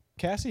 done?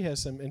 Cassie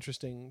has some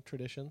interesting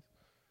traditions.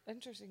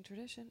 Interesting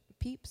tradition.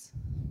 Peeps.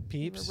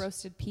 Peeps.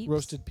 Roasted peeps.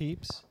 Roasted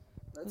peeps.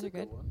 That's Those a are good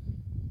good. one.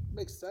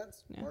 Makes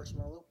sense. Yeah.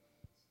 Marshmallow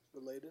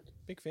related.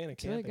 Big fan of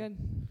It's really camping.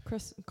 good.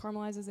 Chris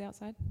caramelizes the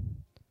outside.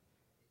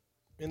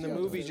 In the Yeah,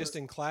 movie, those just are-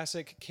 in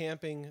classic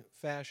camping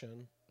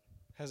fashion,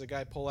 has a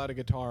guy pull out a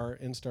guitar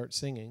and start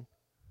singing.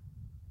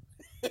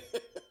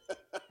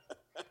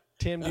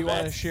 Tim, do you want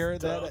to That's share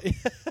that?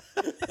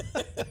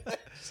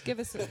 Just give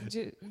us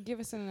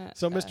an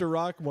So, Mr.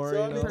 Rockmore,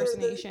 So, I you mean, know, there-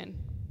 impersonation.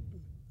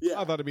 Yeah.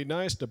 I thought it'd be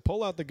nice to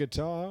pull out the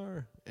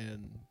guitar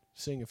and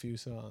sing a few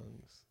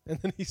songs. And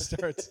then he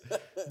starts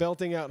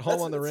belting out Home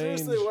That's on the Range.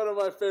 seriously one of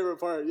my favorite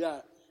parts.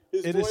 Yeah.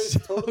 His It is voice so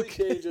totally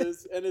good.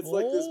 changes, and it's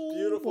like this Home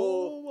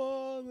beautiful.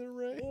 on the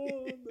range.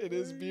 on the It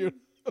is range.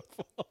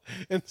 beautiful.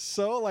 And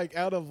so, like,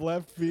 out of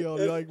left field.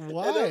 You're like, and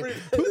why? every-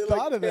 Who it,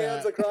 thought like, of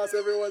pans that? across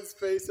everyone's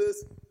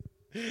faces.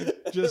 Just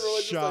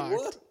everyone's shocked.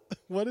 just like,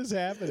 What is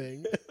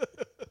happening?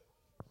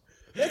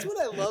 That's what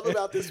I love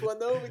about this one,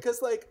 though,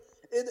 because like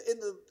in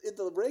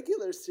the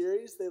regular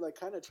series, they like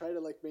kind of try to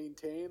like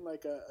maintain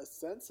like a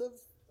sense of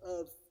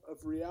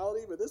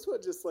reality, but this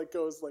one just like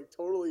goes like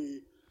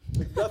totally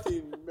like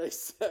nothing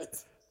makes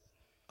sense.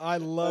 I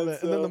love And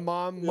it. And then the so,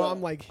 mom yeah.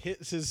 like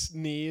hits his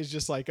knee, is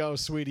just like, oh,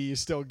 sweetie, you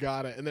still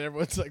got it. And then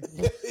everyone's like,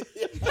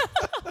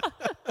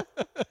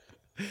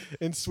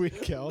 and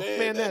sweet Kel,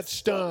 man, that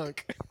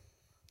stunk.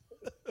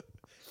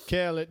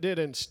 Kel, it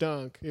didn't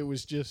stunk. It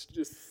was just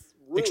Just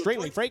rude.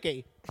 extremely Like,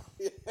 freaky.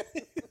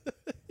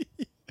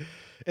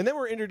 And then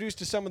we're introduced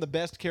to some of the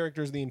best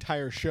characters of the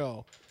entire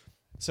show.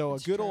 So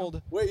That's a good true.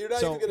 old. Wait, you're not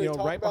so, even going to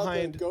talk right about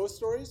behind. the ghost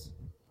stories?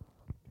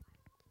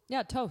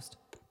 Yeah, toast.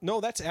 No,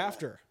 that's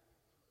after.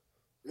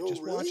 Oh,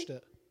 Just really? watched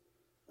it.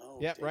 Oh,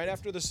 Yep, dang right it.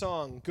 after the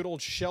song, good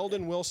old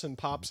Sheldon Wilson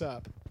pops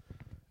up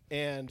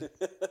and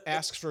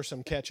asks for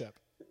some ketchup.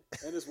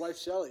 And his wife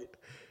Shelley.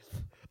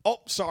 Oh,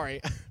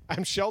 sorry.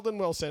 I'm Sheldon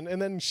Wilson. And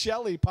then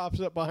Shelley pops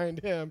up behind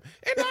him.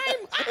 And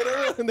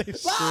I'm... and they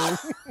scream.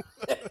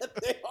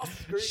 They all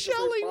scream as they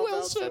Shelley pop out,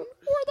 Wilson. so-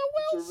 We're the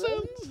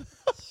Wilsons.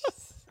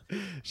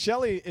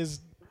 Shelley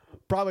is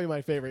probably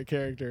my favorite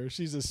character.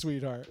 She's a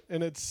sweetheart.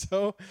 And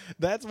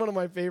that's one of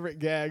my favorite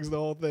gags, the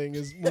whole thing,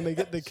 is when they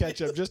get the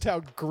ketchup, just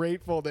how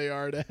grateful they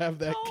are to have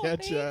that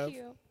ketchup. Thank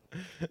you.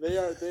 They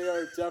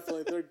are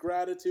definitely, they're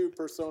gratitude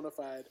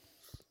personified.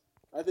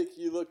 I think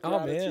you look Oh,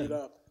 gratitude man.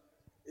 up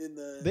in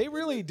the. They in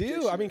really the do. I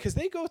mean, dictionary. because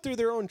they go through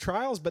their own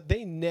trials, but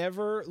they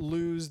never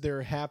lose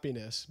their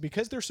happiness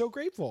because they're so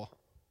grateful.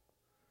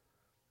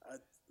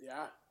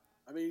 Yeah.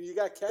 I mean, you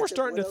got ketchup. We're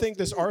starting what to else think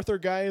do this you need? Arthur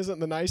guy isn't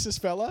the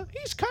nicest fella.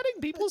 He's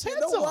cutting people's You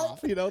heads know what? off.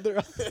 You know,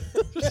 they're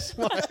just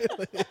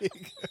smiling.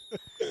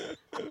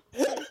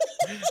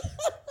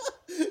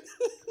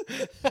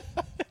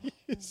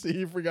 See,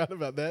 you forgot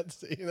about that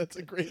scene. That's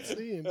a great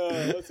scene. Oh,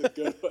 that's a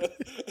good one.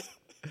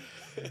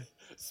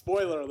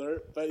 Spoiler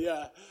alert, but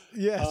yeah.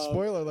 Yeah,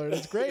 spoiler alert.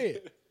 It's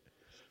great.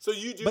 So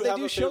you do But they have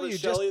do a show favorite you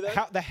Shelley just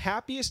then? the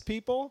happiest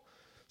people.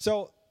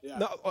 So Yeah.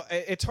 no,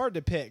 it's hard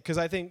to pick because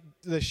I think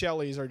the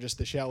Shelleys are just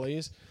the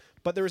Shelleys.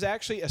 But there was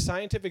actually a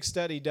scientific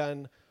study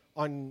done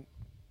on,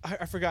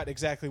 I forgot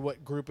exactly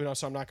what group,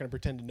 so I'm not going to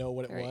pretend to know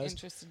what Very it was.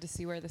 interested to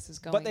see where this is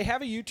going. But they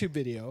have a YouTube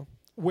video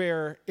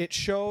where it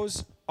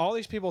shows all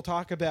these people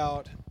talk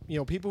about,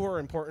 people who are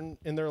important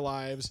in their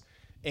lives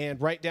and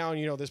write down,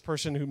 this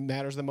person who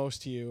matters the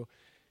most to you.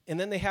 And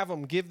then they have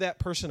them give that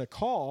person a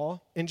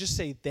call and just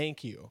say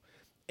thank you.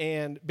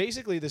 And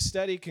basically the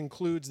study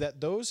concludes that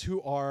those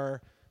who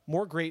are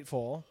more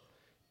grateful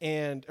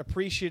and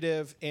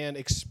appreciative and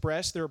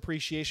express their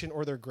appreciation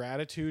or their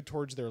gratitude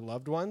towards their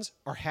loved ones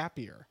are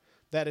happier.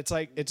 That it's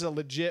a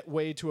legit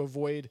way to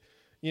avoid,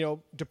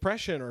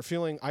 depression or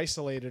feeling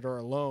isolated or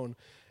alone.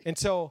 And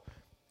so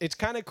it's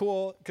kind of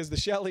cool because the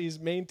Shelleys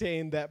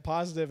maintain that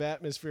positive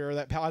atmosphere, or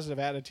that positive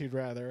attitude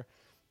rather,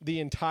 the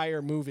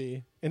entire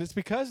movie. And it's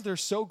because they're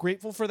so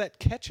grateful for that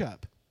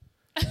ketchup.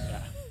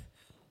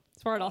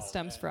 That's where it all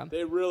stems from.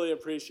 They really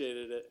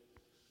appreciated it.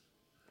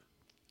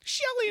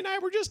 Shelley and I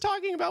were just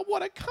talking about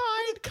what a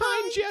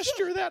kind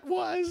gesture that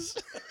was.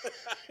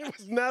 It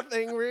was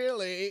nothing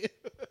really.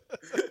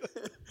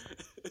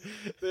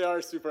 They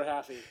are super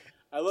happy.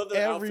 I love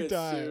their Every outfits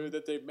time. too,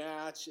 that they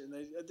match, and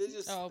they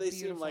just Oh, they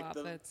seem beautiful like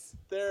outfits.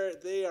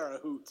 they are a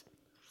hoot.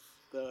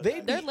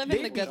 They're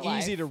living the good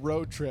life. Easy to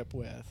road trip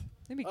with.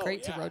 It'd be Oh,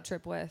 great yeah. to road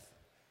trip with.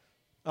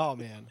 Oh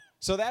man!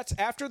 So that's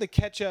after the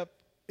ketchup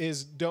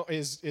is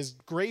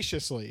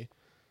graciously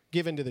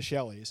given to the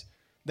Shelleys.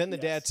 Then the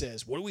dad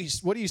says, "What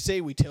do you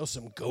say we tell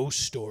some ghost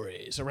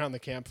stories around the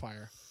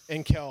campfire?"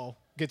 And Kel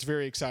gets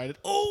very excited.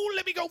 Oh,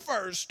 let me go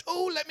first.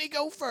 Oh, let me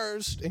go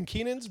first. And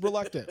Keenan's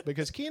reluctant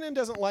because Keenan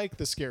doesn't like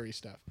the scary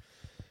stuff.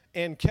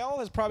 And Kel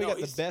has probably got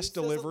the best he doesn't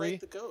delivery. like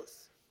the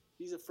ghosts.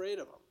 He's afraid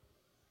of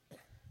them.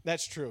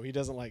 That's true. He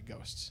doesn't like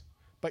ghosts.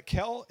 But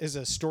Kel is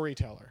a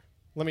storyteller.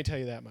 Let me tell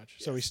you that much.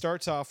 So he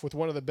starts off with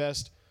one of the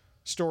best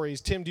stories.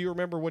 Tim, do you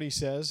remember what he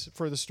says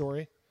for the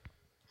story?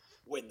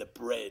 When the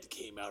bread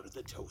came out of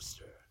the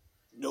toaster,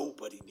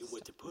 nobody knew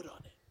what to put on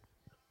it.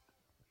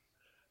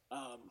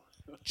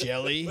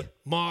 Jelly,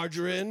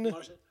 margarine,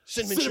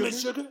 cinnamon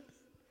sugar.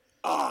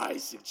 I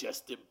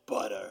suggested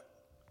butter.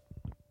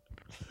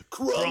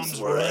 Crumbs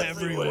were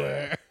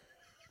everywhere.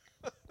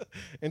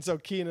 And so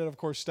Keenan, of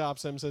course,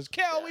 stops him and says,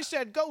 Kel, we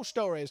said ghost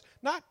stories,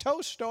 not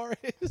toast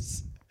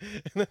stories.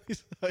 And then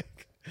he's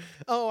like,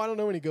 oh, I don't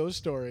know any ghost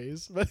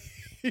stories. But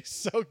he's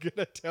so good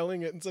at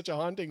telling it in such a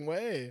haunting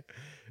way.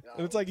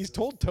 And it's like he's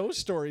told toast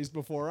stories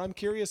before. I'm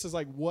curious as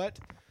like what,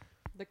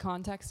 The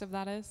context of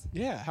that is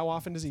how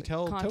often does he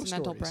tell toast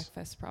continental stories?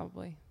 breakfast,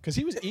 probably. Because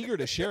he was eager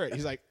to share it.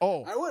 He's like,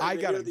 oh, wanted I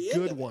to got hear a the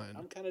end good of it. one.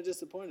 I'm kind of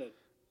disappointed.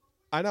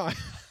 I know.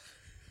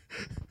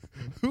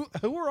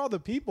 Who are all the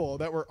people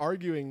that were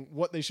arguing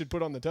what they should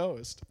put on the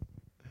toast?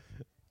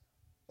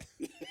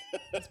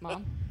 His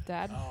mom,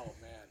 dad, Oh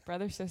man,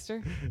 brother,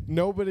 sister.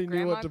 Nobody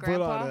knew Grandma, what to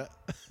put on grandpa?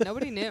 it.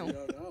 Nobody I knew.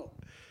 don't know.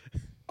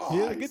 He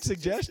had a good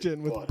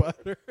suggestion with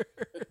butter.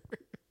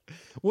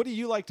 What do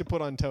you like to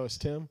put on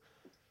toast, Tim?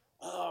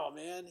 Oh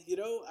man,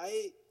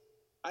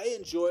 I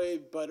enjoy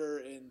butter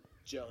and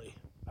jelly.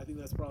 I think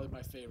that's probably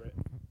my favorite.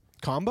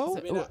 Combo?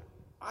 I mean,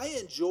 I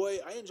enjoy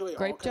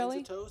Grape all jelly?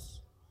 kinds of toast.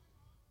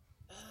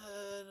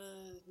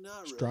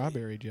 Not really.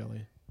 Strawberry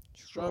jelly.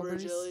 Strawberry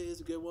Strawberries. jelly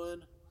is a good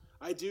one.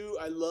 I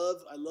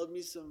love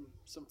me some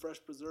fresh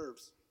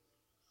preserves.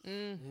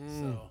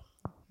 So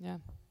Yeah.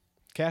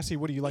 Cassie,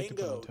 what do you like to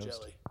mango put on toast?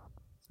 jelly.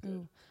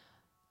 Ooh.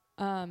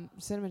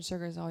 Cinnamon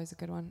sugar is always a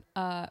good one.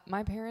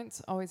 My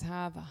parents always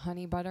have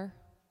honey butter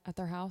at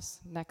their house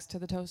next to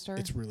the toaster.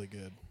 It's really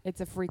good.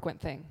 It's a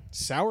frequent thing.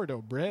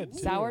 Sourdough bread. too.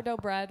 Sourdough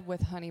bread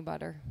with honey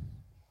butter.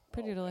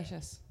 Pretty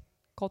delicious.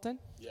 Colton?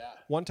 Yeah.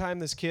 One time,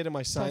 this kid in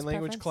my sign Toast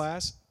language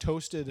preference?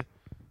 class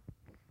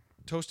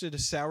toasted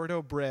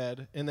sourdough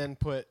bread and then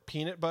put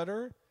peanut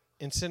butter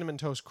and cinnamon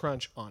toast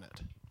crunch on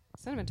it,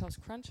 Cinnamon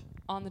Toast Crunch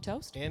on the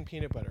toast? and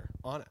peanut butter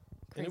on it,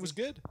 and it was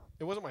Crazy. good.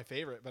 It wasn't my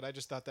favorite, but I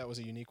just thought that was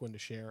a unique one to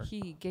share.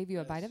 He gave you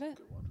a bite of it?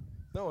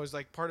 No, it was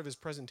like part of his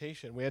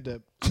presentation. We had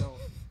to.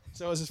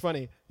 So it was just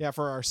funny. Yeah,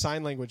 for our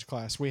sign language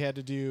class, we had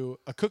to do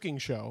a cooking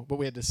show, but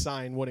we had to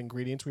sign what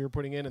ingredients we were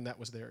putting in, and that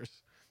was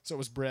theirs. So it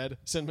was bread,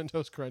 cinnamon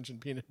toast crunch, and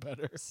peanut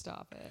butter.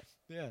 Stop it.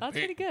 Yeah, That's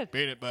pretty good.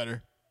 Peanut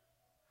butter.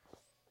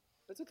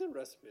 That's a good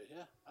recipe.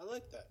 Yeah, I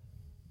like that.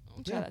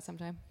 I'll try that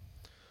sometime.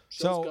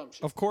 Shows So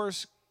gumption. of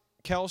course,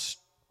 Kel's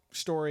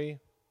story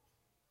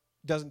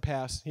doesn't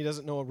pass. He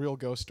doesn't know a real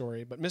ghost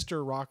story, but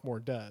Mr.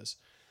 Rockmore does.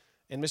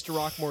 And Mr.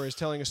 Rockmore is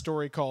telling a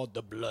story called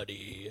The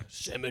Bloody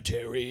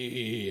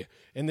Cemetery.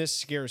 And this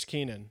scares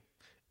Keenan.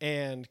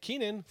 And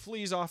Keenan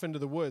flees off into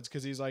the woods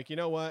because he's like, you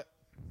know what?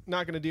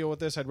 Not going to deal with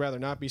this. I'd rather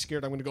not be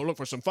scared. I'm going to go look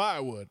for some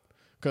firewood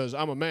because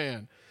I'm a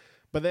man.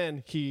 But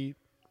then he,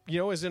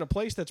 is in a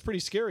place that's pretty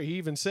scary. He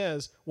even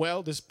says,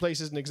 well, this place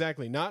isn't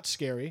exactly not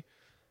scary.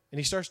 And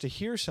he starts to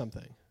hear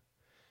something.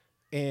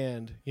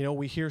 And,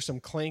 we hear some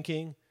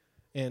clanking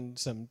and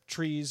some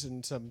trees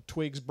and some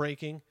twigs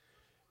breaking.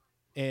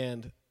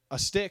 And a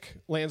stick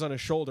lands on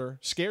his shoulder,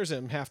 scares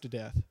him half to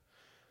death.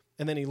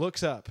 And then he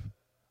looks up,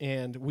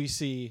 and we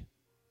see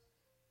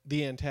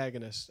the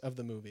antagonist of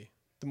the movie,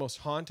 the most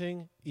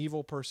haunting,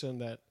 evil person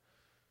that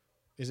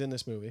is in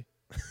this movie.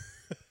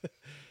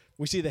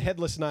 We see the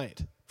Headless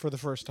Knight for the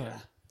first time.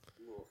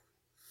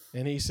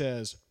 And he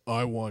says,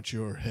 I want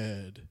your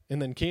head.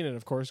 And then Keenan,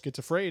 of course, gets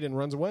afraid and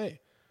runs away.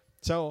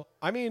 So,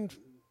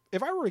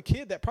 if I were a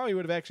kid, that probably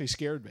would have actually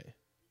scared me.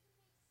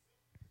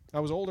 I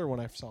was older when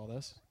I saw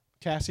this.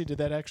 Cassie, did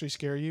that actually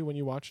scare you when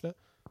you watched it?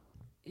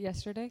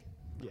 Yesterday?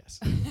 Yes.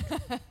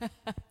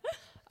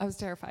 I was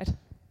terrified.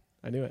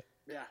 I knew it.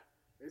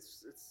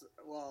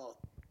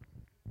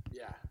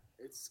 Yeah,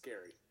 it's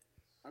scary.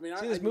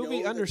 See, this movie know that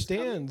it's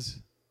understands.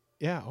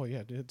 Yeah, oh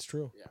yeah, it's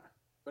true. coming. Yeah,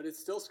 but it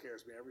still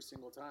scares me every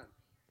single time.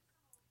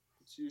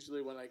 It's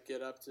usually when I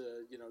get up to,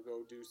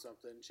 go do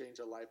something, change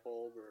a light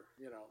bulb or,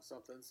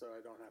 something so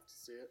I don't have to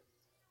see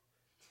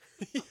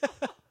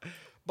it.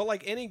 But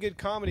like any good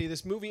comedy,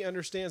 this movie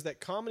understands that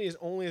comedy is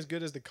only as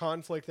good as the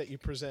conflict that you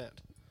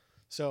present.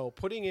 So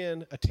putting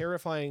in a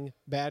terrifying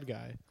bad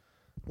guy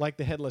like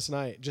the Headless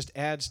Knight just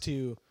adds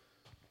to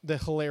the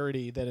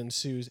hilarity that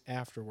ensues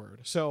afterward.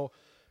 So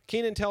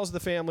Keenan tells the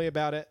family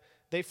about it.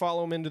 They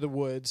follow him into the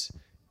woods,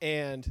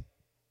 and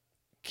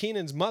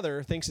Keenan's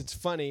mother thinks it's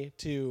funny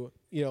to,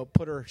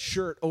 put her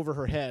shirt over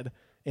her head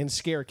and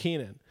scare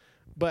Keenan.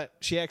 But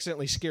she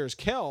accidentally scares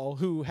Kel,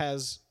 who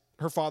has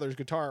her father's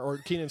guitar, or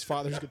Keenan's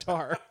father's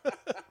guitar.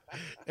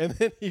 And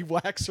then he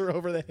whacks her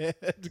over the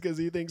head because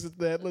he thinks it's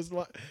the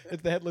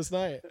Headless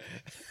Knight.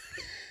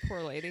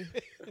 Poor lady.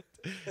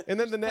 And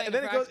then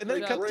it cuts to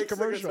Breaks the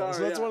commercial. guitar,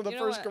 So that's yeah. one of the You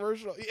know first what?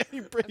 commercials. Yeah,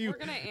 If we're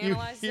going to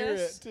analyze hear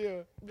this, it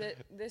too.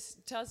 this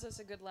tells us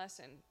a good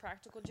lesson.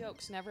 Practical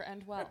jokes never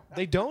end well.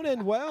 They don't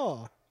end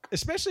well,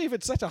 especially if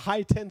it's such a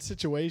high tense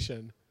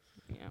situation,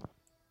 Yeah.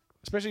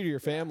 especially to your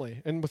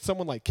family and with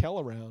someone like Kel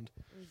around.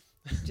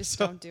 Just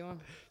don't do them.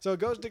 So it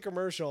goes to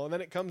commercial, and then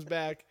it comes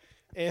back,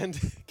 and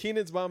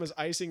Keenan's mom is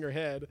icing her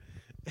head,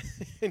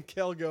 and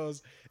Kel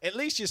goes, "At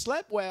least you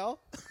slept well."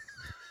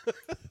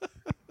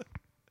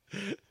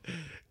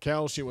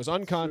 Kel, she was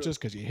unconscious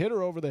because you hit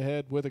her over the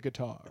head with a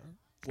guitar.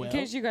 Well, In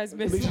case you guys at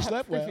missed least you that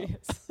slept well.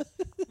 previous.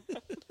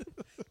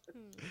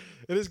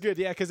 It is good,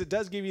 yeah, because it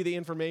does give you the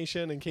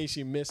information in case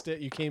you missed it.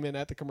 You came in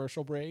at the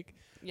commercial break.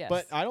 Yes.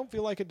 But I don't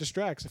feel like it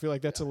distracts. I feel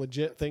like that's a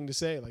legit thing to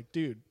say. Like,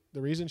 dude,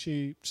 the reason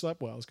she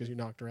slept well is because you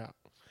knocked her out.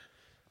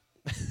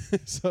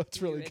 So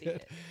it's really good.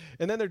 idiot.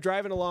 And then they're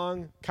driving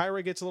along.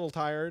 Kyra gets a little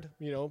tired,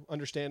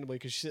 understandably,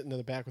 because she's sitting in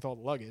the back with all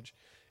the luggage.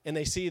 And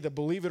they see the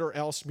Believe It or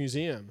Else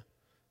Museum.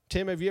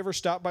 Tim, have you ever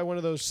stopped by one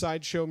of those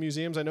sideshow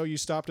museums? I know you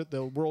stopped at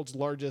the world's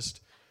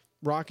largest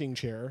rocking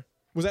chair.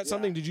 Was that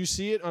something? Did you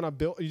see it on a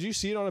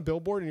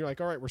billboard and you're like,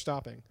 all right, we're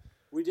stopping?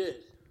 We did.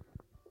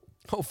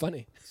 Oh,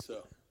 funny.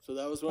 So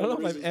that was I one don't of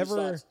the know if reasons I've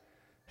we ever. stopped.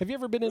 Have you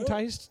ever been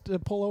enticed to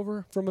pull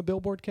over from a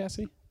billboard,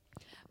 Cassie?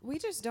 We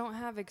just don't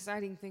have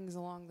exciting things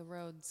along the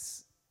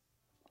roads.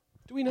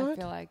 Do we I not?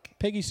 feel like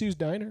Peggy Sue's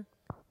Diner.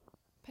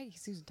 Peggy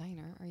Sue's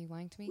Diner. Are you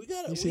lying to me?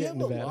 You see We it have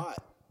in a Nevada.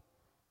 lot.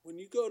 When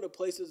you go to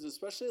places,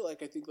 especially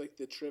like I think like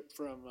the trip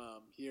from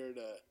here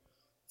to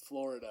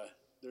Florida,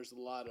 there's a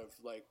lot of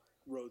like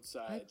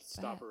roadside bet.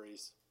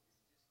 stopperies.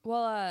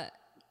 Well,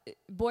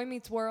 Boy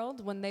Meets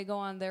World, when they go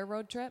on their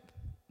road trip,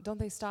 don't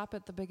they stop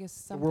at the biggest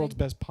The something? world's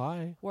best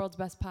pie. World's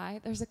Best Pie.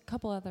 There's a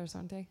couple others,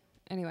 aren't they?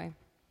 Anyway.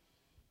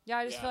 Yeah,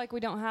 I just Yeah. feel like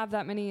we don't have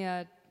that many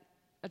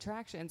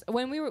attractions.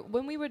 When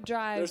we would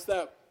drive There's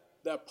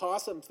that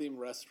possum themed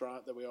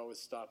restaurant that we always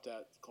stopped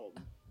at,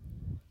 Colton.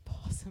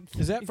 possum.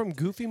 Is that from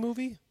Goofy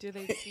Movie? Do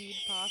they feed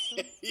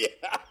possum? Yeah.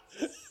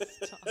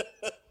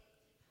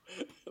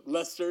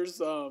 Lester's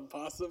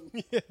possum.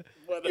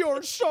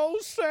 You're so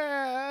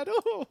sad.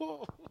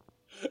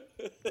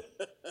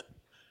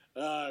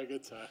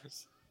 Good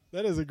times.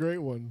 That is a great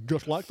one.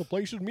 Just like the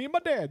places me and my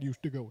dad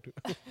used to go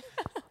to.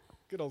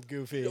 Good old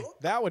Goofy.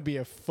 That would be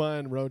a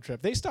fun road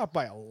trip. They stopped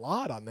by a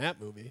lot on that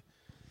movie.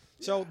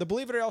 So the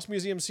Believe It or Else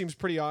Museum seems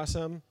pretty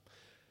awesome.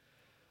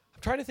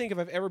 I'm trying to think if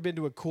I've ever been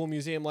to a cool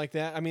museum like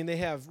that. I mean, they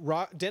have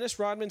Dennis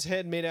Rodman's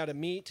head made out of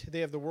meat. They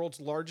have the world's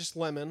largest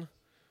lemon.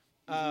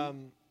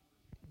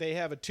 They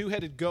have a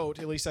two-headed goat.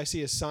 At least I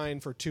see a sign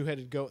for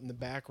two-headed goat in the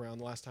background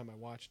the last time I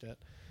watched it.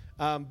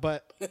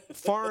 But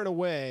far and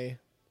away,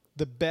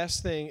 the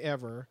best thing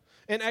ever.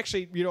 And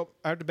actually,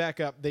 I have to back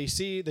up. They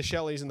see the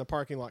Shelleys in the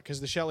parking lot because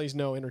the Shelleys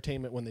know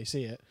entertainment when they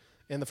see it.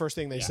 And the first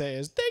thing they say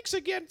is, "Thanks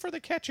again for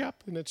the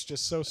ketchup." And it's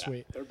just so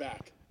sweet. They're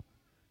back.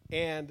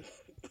 And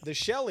the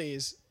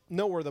Shelleys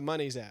know where the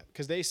money's at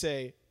because they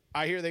say,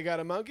 "I hear they got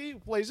a monkey who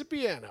plays a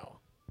piano."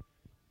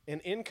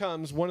 And in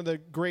comes one of the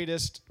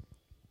greatest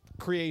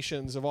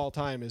creations of all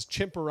time is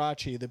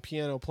Chimperachi, the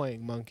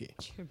piano-playing monkey.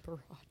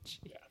 Chimperachi.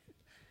 Yeah.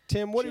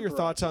 Tim, what are your Chimperachi.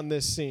 thoughts on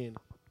this scene?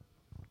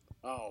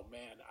 Oh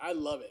man, I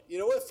love it.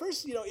 At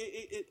first,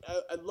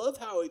 I love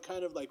how it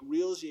kind of like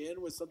reels you in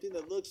with something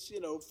that looks,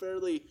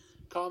 fairly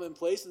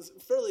commonplace and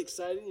fairly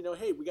exciting.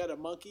 Hey, we got a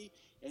monkey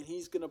and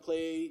he's gonna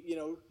play,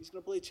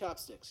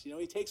 chopsticks.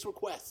 He takes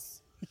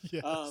requests.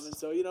 Yes. And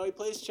so, he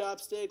plays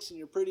chopsticks and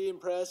you're pretty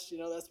impressed.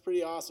 That's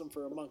pretty awesome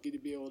for a monkey to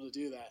be able to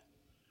do that.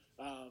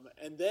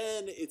 And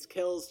then it's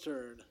Kel's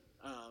turn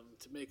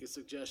to make a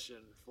suggestion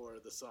for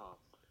the song.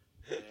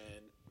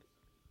 And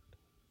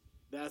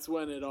that's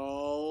when it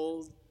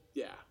all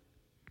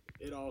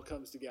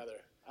comes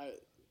together.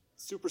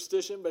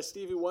 Superstition by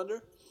Stevie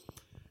Wonder.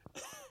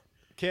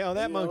 Kel,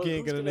 that monkey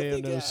ain't who's gonna gonna name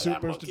think, no that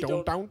superstition.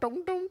 monkey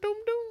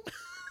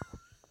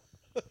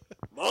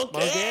Monkey!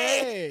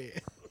 Monkey.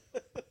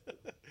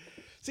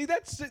 See,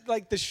 that's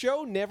like the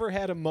show never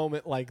had a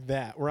moment like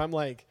that where I'm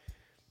like,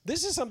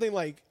 this is something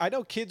like I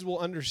know kids will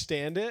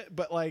understand it,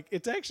 but like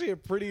it's actually a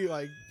pretty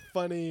like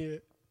funny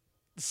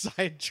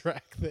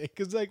sidetrack thing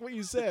because like what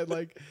you said,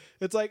 like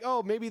it's like,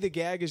 oh, maybe the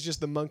gag is just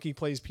the monkey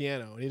plays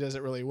piano and he does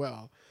it really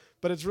well.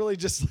 But it's really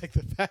just like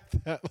the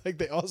fact that like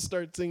they all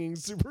start singing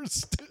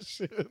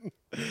Superstition,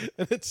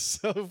 and it's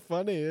so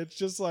funny. It's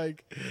just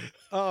like,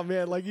 oh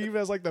man, like he even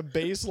has like the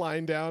bass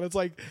line down. It's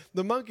like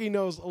the monkey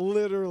knows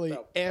literally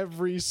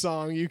every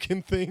song you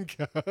can think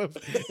of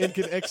and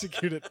can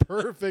execute it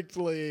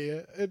perfectly.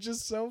 It's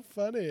just so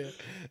funny.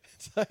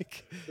 It's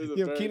like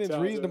Keenan's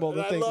reasonable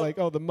to think like,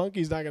 oh, the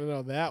monkey's not gonna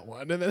know that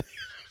one, and then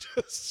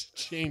just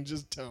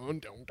changes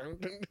tone.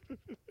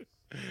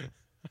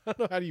 I don't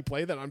know how do you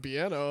play that on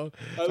piano.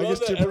 I love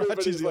that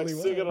everybody's like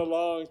singing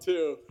along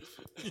too.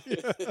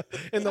 Yeah.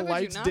 And the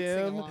lights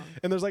dim,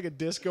 and there's like a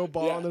disco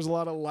ball, and there's a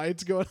lot of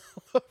lights going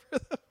all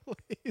over the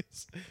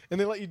place. And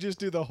they let you just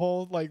do the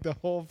whole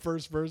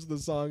first verse of the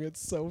song.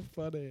 It's so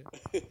funny.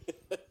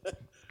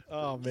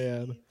 Oh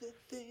man.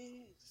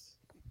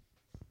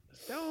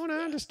 Don't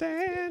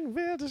understand,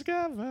 we'll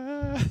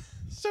discover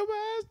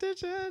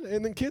superstition.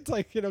 And then kids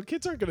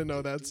kids aren't gonna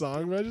know that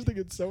song, but I just think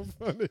it's so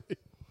funny.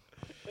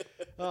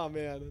 Oh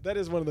man, that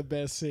is one of the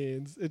best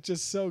scenes. It's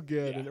just so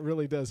good, and it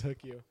really does hook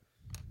you.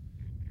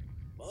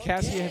 Okay.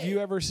 Cassie, have you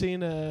ever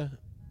seen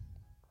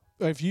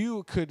if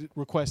you could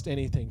request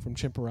anything from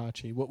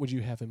Chimperachi, what would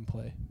you have him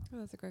play? Oh,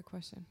 that's a great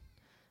question.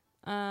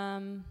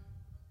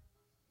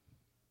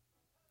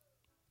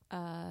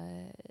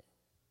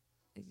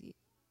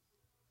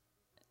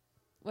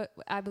 What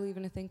I Believe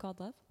in a Thing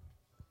Called Love.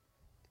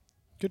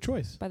 Good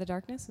choice. By The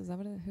Darkness, is that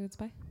who it's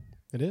by?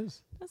 It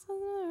is.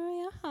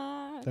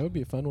 That would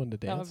be a fun one to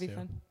dance to. That would be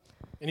fun.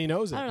 And he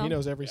knows it. He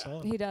knows every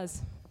song. He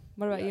does.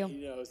 What about you?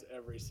 He knows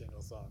every single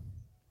song.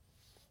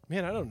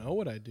 Man, I don't know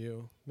what I'd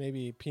do.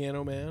 Maybe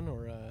Piano Man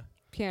or...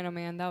 Piano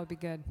Man, that would be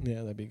good.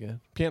 Yeah, that'd be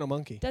good. Piano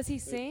Monkey. Does he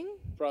sing?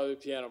 Probably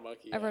Piano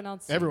Monkey. Yeah.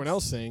 Everyone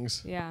else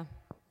sings. Yeah.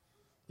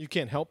 You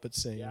can't help but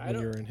sing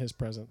when you're in his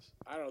presence.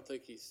 I don't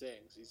think he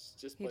sings. He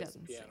just plays the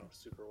piano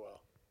super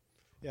well.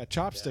 Yeah,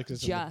 Chopsticks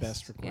isn't the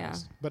best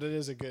request. Yeah. But it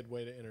is a good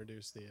way to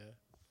introduce the...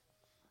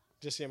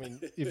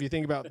 if you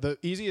think about the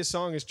easiest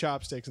song is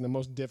Chopsticks and the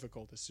most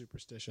difficult is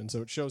Superstition.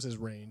 So it shows his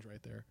range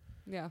right there.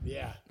 Yeah.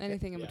 Yeah.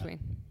 Anything in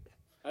between.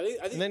 I think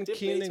and then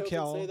Keenan and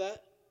Kel say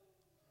that.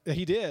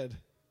 He did.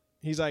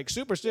 He's like,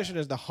 Superstition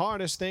is the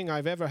hardest thing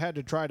I've ever had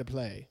to try to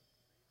play.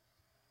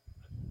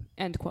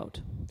 End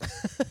quote.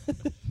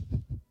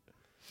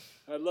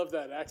 I love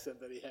that accent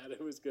that he had.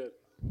 It was good.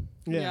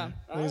 Yeah.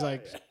 And he's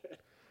like,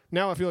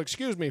 now if you'll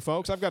excuse me,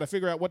 folks, I've got to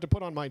figure out what to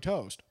put on my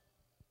toast.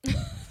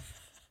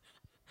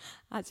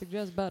 I'd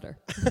suggest butter.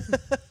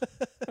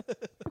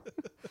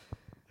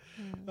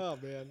 Oh,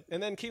 man.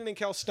 And then Keenan and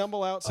Kel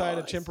stumble outside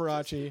of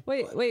Chimperachi.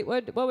 Wait,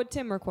 what would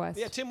Tim request?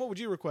 Yeah, Tim, what would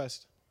you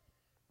request?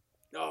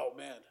 Oh,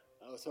 man.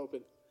 I was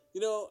hoping.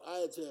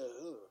 I'd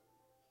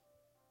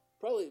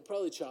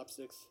probably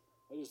Chopsticks.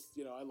 I just,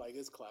 I like it.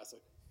 It's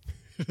classic.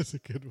 It's a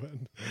good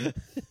one.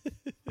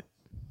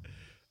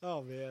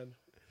 Oh, man.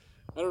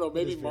 I don't know.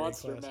 Maybe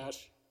Monster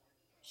Mash.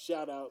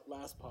 Shout out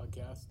last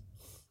podcast.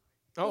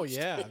 Oh,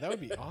 yeah. That would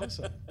be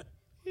awesome.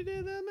 You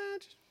did that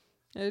match?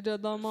 He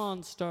did the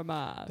Monster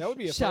Mash. That would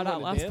be a Shout fun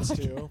out one to last dance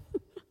podcast. to.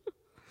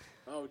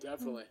 Oh,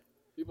 definitely.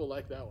 People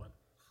like that one.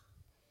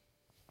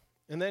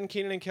 And then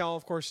Keenan and Kel,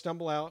 of course,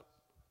 stumble out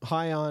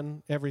high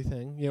on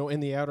everything, in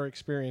the outer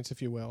experience,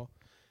 if you will.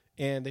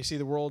 And they see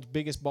the world's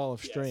biggest ball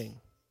of string.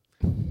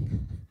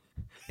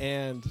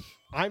 And,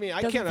 I mean,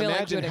 I Doesn't can't feel like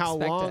imagine you would how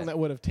expect long it. that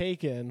would have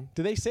taken.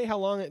 Do they say how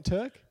long it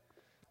took?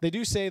 They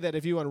do say that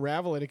if you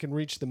unravel it, it can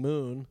reach the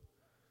moon.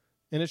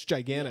 And it's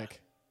gigantic.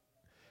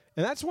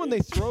 And that's when they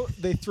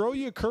throw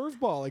you a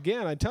curveball.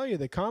 Again, I tell you,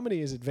 the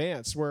comedy is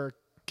advanced, where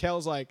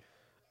Kel's like,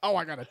 oh,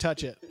 I got to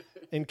touch it.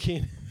 And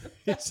Keenan,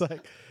 it's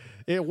like,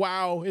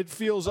 wow, it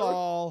feels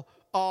all.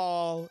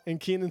 And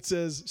Keenan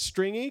says,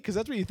 stringy? Because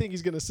that's what you think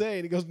he's going to say.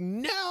 And he goes,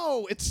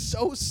 no, it's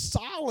so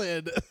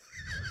solid.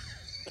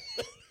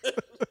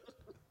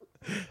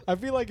 I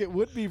feel like it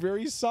would be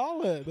very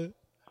solid.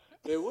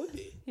 It would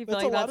be. You feel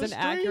That's like a lot that's of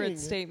an accurate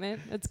string.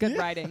 statement? It's good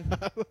writing.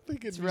 I don't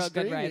think it's real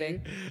good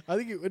writing. I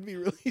think it would be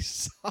really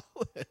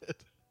solid.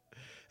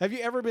 Have you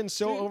ever been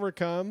so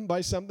overcome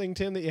by something,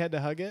 Tim, that you had to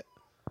hug it?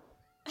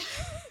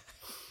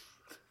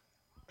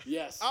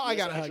 Yes. Oh, I yes,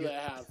 gotta hug actually,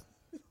 it.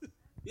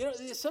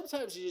 I have.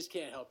 Sometimes you just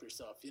can't help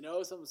yourself.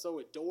 Something so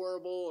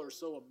adorable or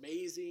so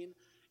amazing,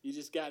 you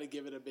just got to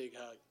give it a big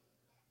hug.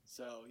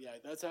 So yeah,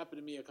 that's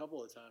happened to me a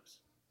couple of times.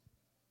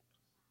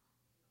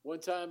 One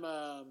time,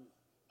 I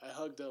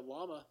hugged a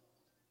llama.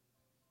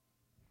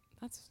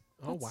 That's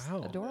Oh,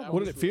 wow. adorable. What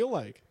did it feel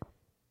like?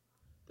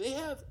 They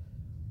have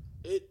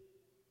it.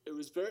 It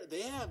was very.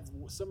 They have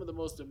some of the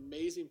most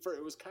amazing fur.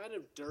 It was kind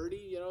of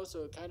dirty,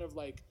 so it kind of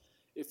like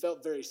it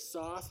felt very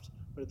soft,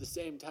 but at the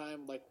same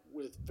time, like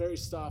with very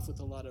soft with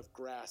a lot of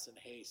grass and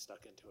hay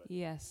stuck into it.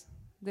 Yes.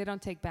 They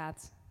don't take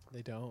baths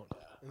They don't.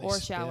 And they or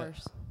spit.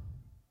 showers.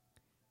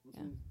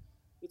 Yeah.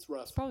 It's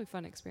rough. It's probably a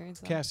fun experience,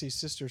 though. Cassie's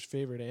sister's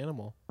favorite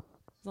animal.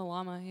 The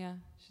llama, yeah.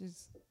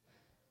 She's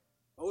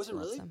Oh, is it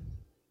loves really? them.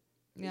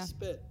 They Yeah,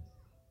 spit.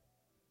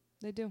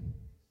 they do.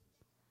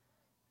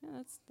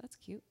 Yeah, that's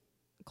cute.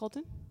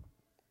 Colton,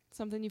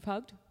 something you've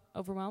hugged,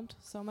 overwhelmed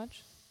so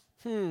much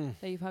that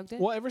you've hugged it?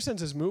 Well, ever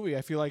since this movie,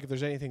 I feel like if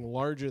there's anything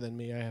larger than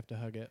me, I have to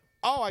hug it.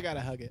 Oh, I got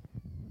to hug it.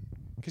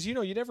 Because, you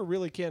never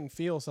really can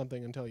feel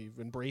something until you've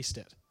embraced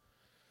it.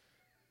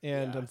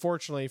 And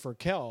unfortunately for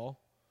Kel,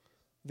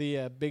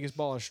 the biggest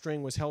ball of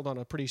string was held on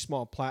a pretty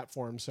small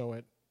platform, so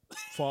it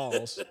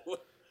falls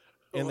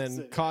and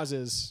then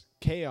causes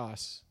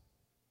chaos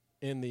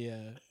in the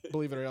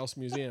Believe It or Else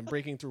Museum,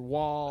 breaking through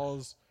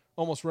walls,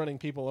 almost running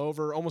people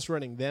over, almost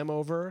running them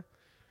over.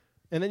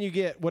 And then you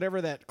get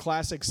whatever that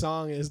classic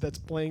song is that's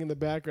playing in the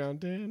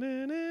background.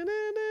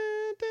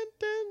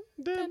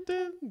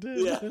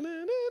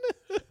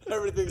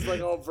 Everything's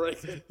like all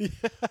breaking.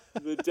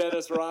 The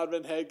Dennis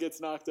Rodman head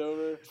gets knocked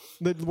over.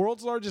 The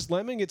world's largest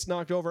lemming gets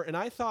knocked over. And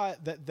I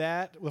thought that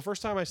the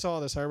first time I saw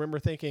this, I remember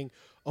thinking,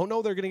 oh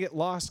no, they're going to get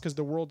lost because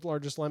the world's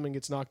largest lemming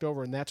gets knocked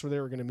over. And that's where they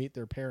were going to meet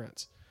their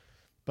parents.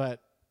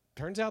 But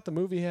turns out the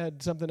movie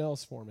had something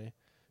else for me.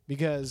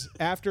 Because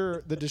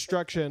after the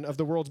destruction of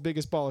the world's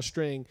biggest ball of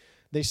string,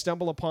 they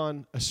stumble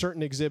upon a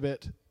certain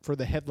exhibit for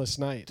the Headless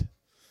Knight.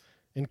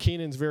 And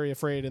Keenan's very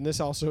afraid, and this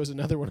also is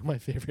another one of my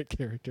favorite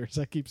characters.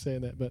 I keep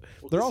saying that, but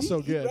they're all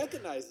so good. He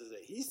recognizes it.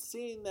 He's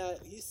seen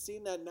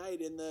that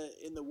night in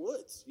the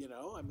woods.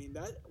 I mean,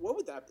 what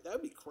would that? That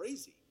would be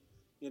crazy.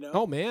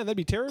 Oh man, that'd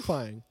be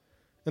terrifying.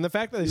 And the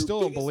fact that they still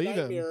don't believe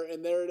him.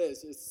 And there it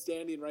is. It's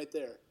standing right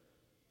there.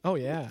 Oh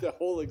yeah. The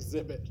whole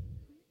exhibit.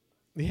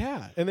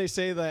 Yeah, and they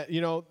say that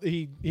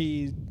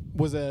he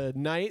was a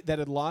knight that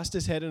had lost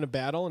his head in a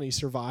battle, and he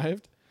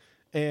survived.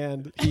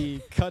 And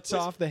he cuts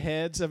off the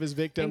heads of his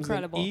victims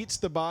Incredible. and eats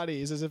the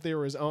bodies as if they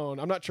were his own.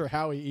 I'm not sure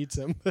how he eats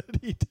them, but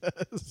he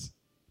does.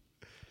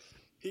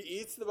 He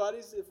eats the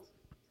bodies.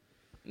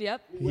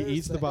 Yep. He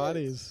eats the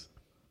bodies.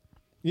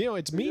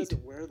 It's He meat.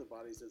 doesn't wear the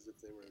bodies as if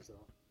they were his own.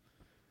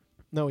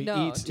 No, he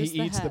No, eats just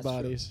the the head.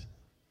 bodies.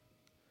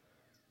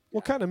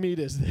 What kind of meat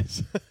is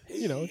this?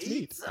 It's meat.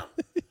 Eats them.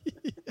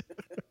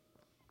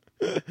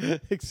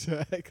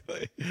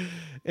 Exactly.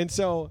 And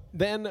so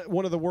then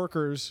one of the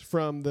workers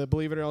from the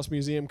Believe It or Else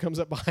Museum comes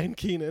up behind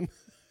Keenan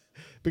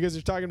because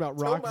they're talking about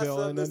Tell my Rockville.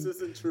 son And this then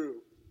isn't true.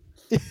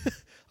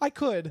 I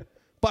could,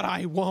 but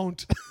I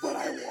won't. But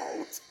I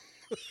won't.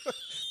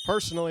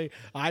 Personally,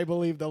 I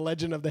believe the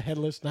legend of the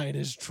Headless Knight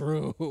is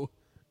true. Well,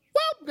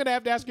 I'm going to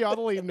have to ask you all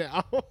to leave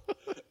now.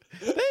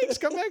 Thanks,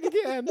 come back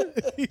again.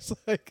 He's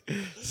like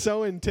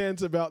so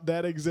intense about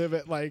that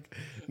exhibit. Like,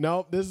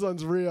 nope, this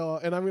one's real.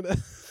 And I'm going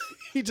to...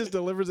 He just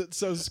delivers it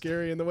so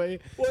scary in the way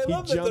he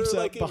jumps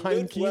up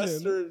behind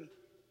Keenan.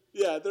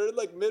 Yeah, they're in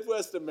like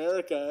Midwest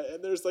America,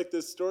 and there's like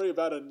this story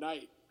about a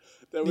knight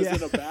that was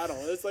in a battle.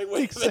 It's like, wait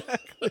a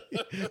Exactly.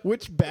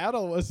 Which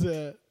battle was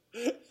it?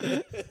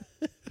 minute.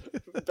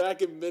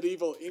 Back in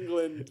medieval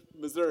England,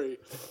 Missouri.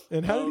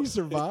 And how did he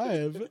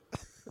survive?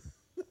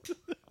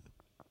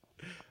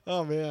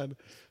 Oh, man.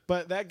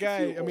 But that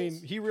guy, I mean,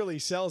 he really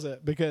sells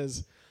it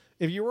because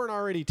if you weren't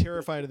already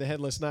terrified of the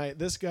Headless Knight,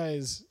 this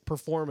guy's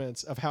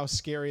performance of how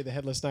scary the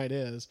Headless Knight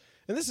is,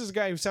 and this is a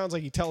guy who sounds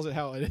like he tells it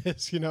how it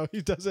is. You know,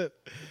 he doesn't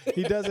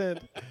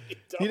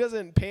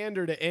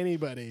pander to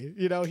anybody.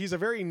 You know, he's a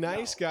very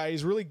nice guy.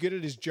 He's really good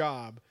at his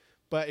job.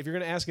 But if you're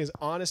going to ask his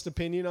honest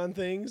opinion on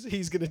things,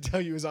 he's going to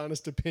tell you his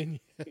honest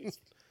opinion.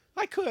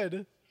 I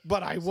could,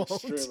 but I won't.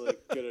 Extremely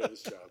good at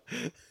his job.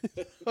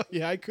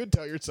 Yeah, I could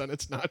tell your son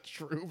it's not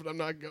true, but I'm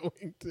not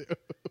going to.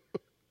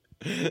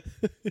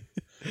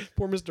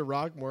 Poor Mr.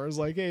 Rockmore is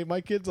like, hey,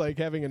 my kid's like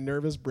having a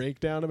nervous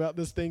breakdown about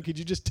this thing. Could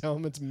you just tell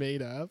him it's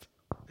made up?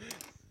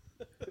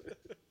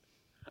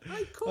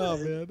 I could, Oh,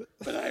 man.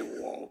 but I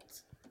won't.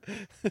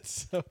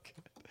 It's so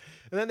good.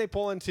 And then they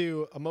pull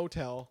into a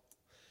motel,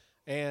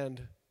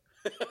 and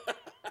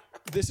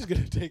this is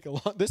going to take a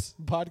lot. This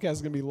podcast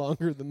is going to be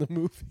longer than the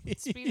movie.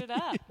 Speed it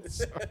up.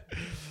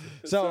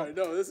 Sorry,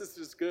 no, this is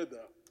just good,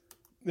 though.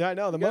 Yeah, I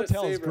know. The You gotta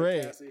motel is savor it,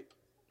 great. Cassie.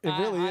 It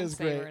really I'm is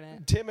great. savoring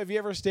it. Tim, have you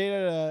ever stayed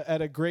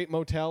at a great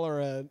motel or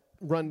a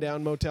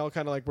rundown motel,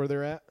 kind of like where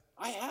they're at?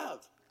 I have.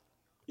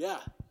 Yeah.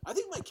 I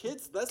think my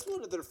kids, that's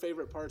one of their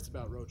favorite parts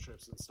about road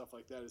trips and stuff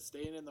like that is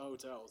staying in the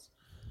hotels.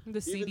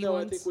 The seedy Even though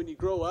ones. I think when you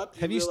grow up,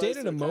 Have you realize stayed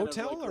at a they're kind of,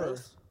 motel like, or?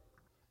 gross.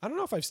 I don't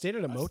know if I've stayed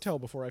at a motel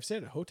before. I've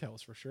stayed at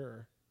hotels for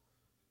sure.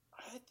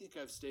 I think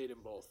I've stayed in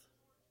both.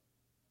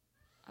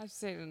 I've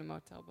stayed in a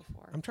motel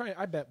before. I'm trying.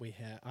 I bet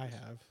I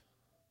have.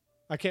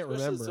 I can't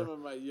Especially remember. some of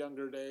my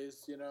younger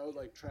days, you know,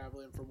 like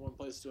traveling from one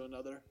place to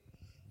another.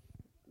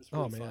 It's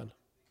Oh, pretty man. fun.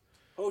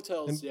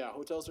 Hotels,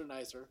 hotels are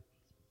nicer,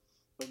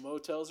 but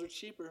motels are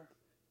cheaper.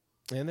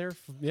 And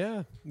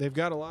they've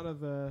got a lot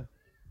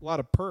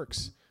of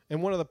perks.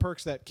 And one of the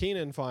perks that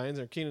Keenan finds,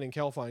 or Keenan and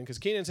Kel find, because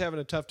Keenan's having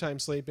a tough time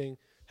sleeping,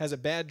 has a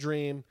bad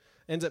dream,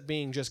 ends up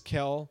being just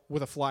Kel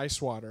with a fly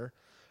swatter.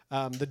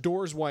 The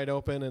door's wide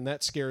open, and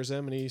that scares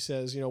him. And he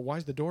says,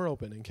 why's the door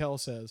open? And Kel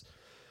says,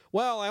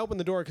 well, I opened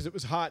the door because it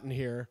was hot in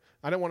here.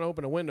 I didn't want to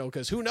open a window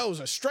because who knows,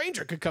 a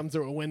stranger could come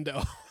through a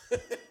window.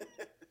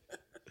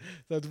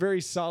 So it's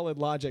very solid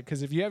logic,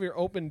 because if you have your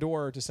open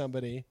door to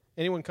somebody,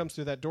 anyone comes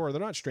through that door,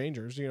 they're not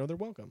strangers. They're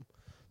welcome.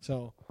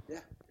 So, Yeah,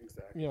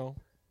 exactly.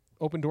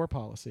 open door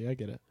policy. I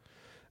get it.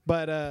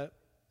 But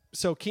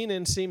so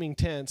Keenan seeming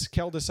tense,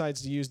 Kel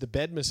decides to use the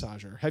bed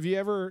massager. Have you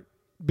ever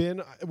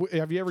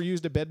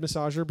used a bed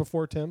massager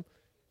before, Tim?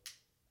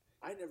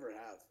 I never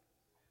have.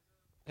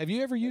 Have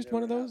you ever used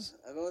one of Never those?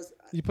 have. I've always,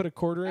 You put a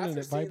quarter in after and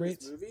it seeing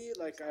vibrates? This movie,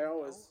 like I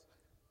always.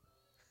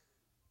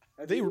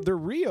 Have They're you?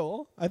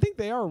 real. I think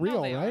they are real,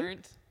 no, they right?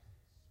 aren't.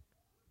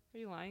 Are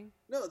you lying?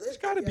 No, There's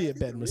got to be a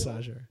bed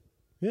massager.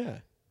 Yeah.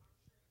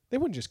 They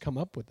wouldn't just come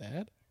up with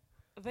that.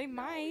 They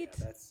might.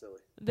 Yeah, that's silly.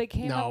 They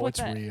came up No, with it's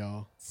that.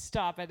 real.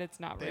 Stop it. It's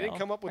not They real. didn't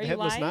come up with Are you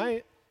Headless lying?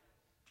 Night.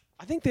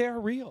 I think they are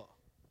real.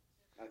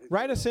 I think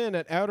Write they us will. in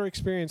at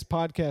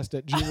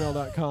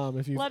outerexperiencepodcast@gmail.com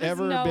if you've Let us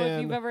ever know been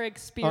if you've ever on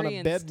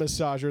experienced. a bed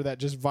massager that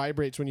just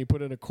vibrates when you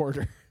put in a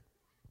quarter.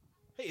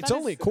 Hey, it's That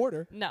only is- a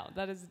quarter. No,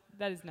 that is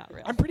not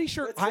real. I'm pretty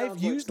sure That I've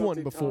sounds like used one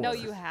something before. No,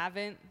 you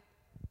haven't.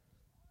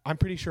 I'm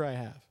pretty sure I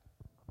have.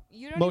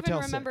 You don't Motel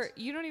even remember. 6.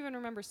 You don't even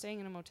remember staying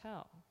in a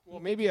motel. Well,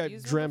 maybe I've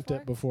used one dreamt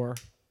it before.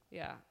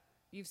 Yeah,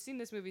 you've seen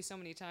this movie so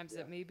many times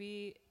that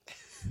maybe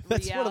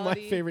That's one of my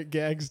reality- favorite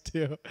gags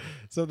too.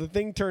 So the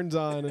thing turns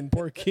on, and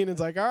poor Keenan's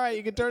like, "All right,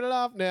 you can turn it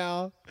off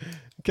now."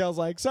 Kel's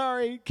like,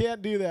 "Sorry,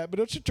 can't do that, but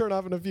it should turn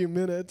off in a few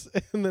minutes."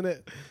 And then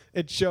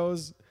it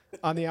shows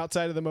on the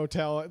outside of the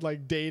motel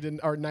like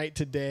or night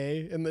to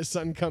day, and the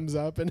sun comes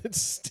up, and it's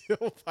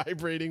still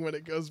vibrating when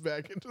it goes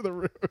back into the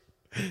room.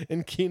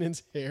 And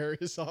Keenan's hair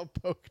is all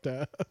poked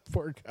up.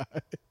 Poor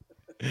guy.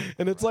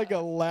 And it's like a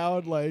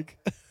loud like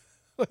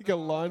a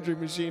laundry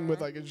machine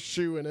with like a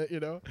shoe in it,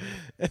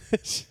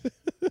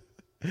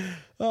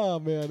 Oh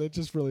man, it's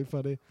just really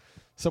funny.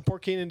 So poor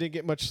Keenan didn't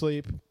get much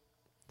sleep.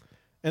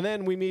 And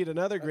then we meet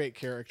another great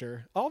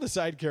character. All the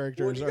side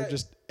characters you are got-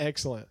 just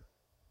excellent.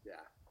 Yeah.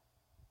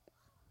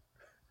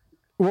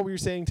 What were you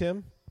saying,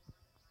 Tim?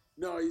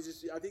 No, I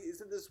think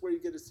isn't this where you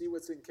get to see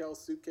what's in Kel's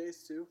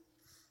suitcase too?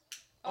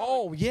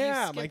 Oh, you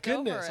yeah, my skipped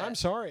over goodness. it. I'm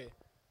sorry.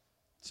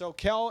 So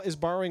Kel is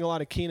borrowing a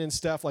lot of Keenan's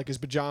stuff, like his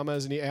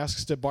pajamas, and he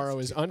asks to borrow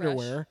his toothbrush.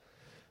 underwear.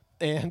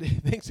 And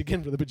thanks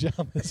again for the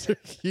pajamas. They're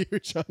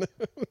huge on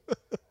him.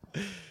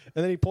 And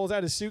then he pulls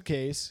out his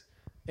suitcase,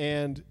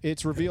 and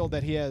it's revealed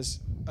that he has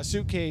a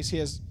suitcase. He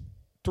has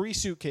 3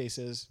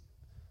 suitcases,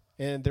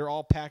 and they're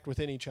all packed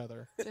within each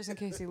other. just in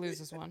case he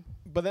loses one.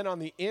 But then on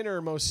the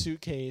innermost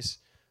suitcase,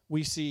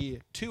 we see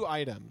 2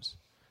 items.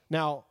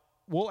 Now,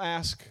 we'll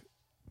ask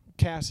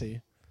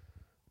Cassie,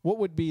 what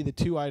would be the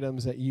 2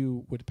 items that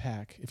you would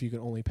pack if you could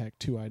only pack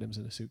 2 items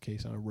in a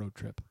suitcase on a road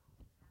trip?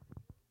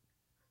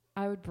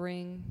 I would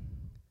bring.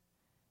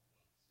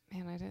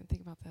 Man, I didn't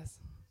think about this.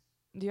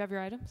 Do you have your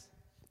items?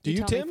 Do you,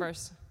 tell Tim? me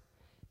first.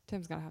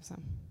 Tim's gotta have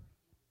some.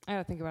 I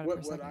gotta think about it What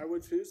for a what second. I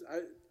would choose? I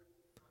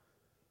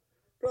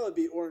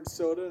probably be orange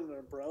soda and an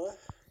umbrella.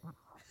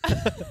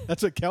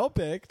 That's what Kel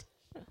picked.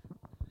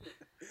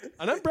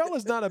 An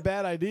umbrella's not a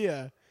bad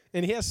idea.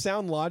 And he has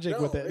sound logic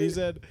No, with it. He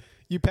said,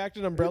 you packed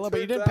an umbrella, but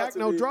you turns didn't out pack to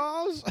no be-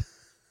 drawers?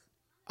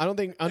 I don't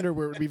think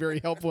underwear would be very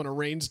helpful in a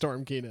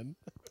rainstorm, Keenan.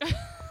 It's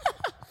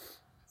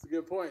a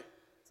good point.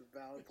 It's a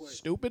valid point.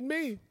 Stupid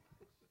me.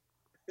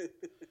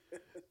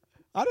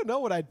 I don't know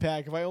what I'd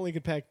pack if I only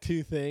could pack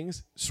 2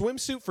 things.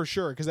 Swimsuit for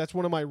sure, because that's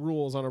one of my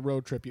rules on a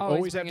road trip. You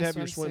always have bring to a have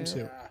your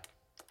swimsuit. swimsuit. Yeah.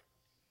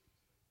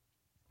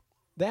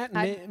 That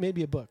and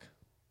maybe a book.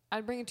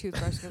 I'd bring a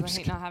toothbrush because I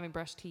hate not having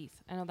brushed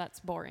teeth. I know that's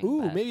boring.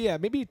 Ooh, but maybe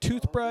a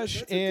toothbrush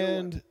that's a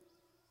good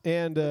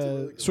and a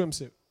really good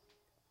swimsuit.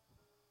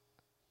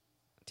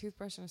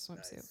 toothbrush and a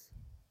swimsuit. Nice.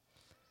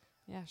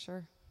 Yeah,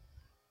 sure.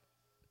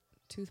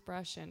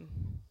 Toothbrush and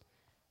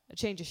a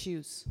change of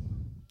shoes,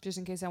 just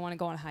in case I want to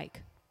go on a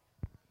hike.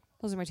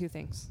 Those are my 2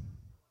 things.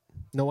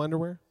 No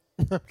underwear?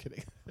 I'm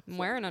kidding. I'm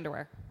wearing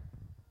underwear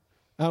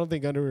I don't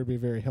think underwear would be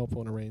very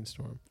helpful in a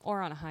rainstorm.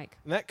 or on a hike.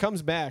 And that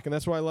comes back, and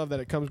that's why I love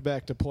that it comes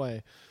back to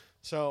play.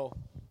 So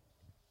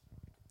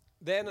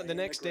then the Laying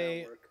next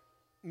day, groundwork.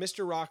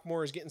 Mr.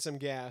 Rockmore is getting some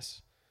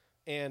gas,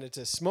 and it's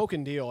a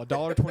smoking deal,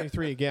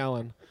 $1.23 a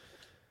gallon.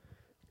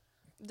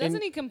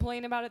 Doesn't he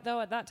complain about it though?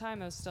 At that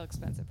time, it was still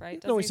expensive,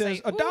 right? No, he Doesn't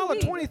says say, "Ooh,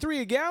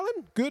 $1.23 a gallon.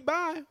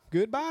 Goodbye.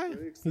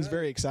 He's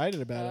very excited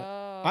about it.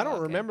 Oh, I don't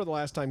okay. remember the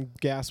last time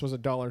gas was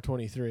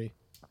 $1.23.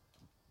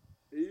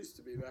 It used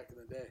to be back in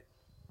the day.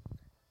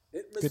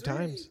 Missouri, Good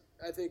times.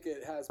 I think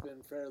it has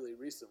been fairly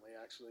recently,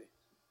 actually.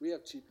 We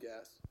have cheap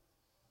gas.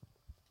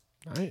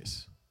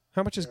 Nice.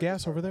 How much is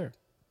gas over there?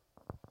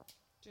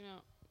 Do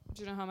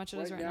you know how much it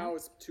is Right right now, now?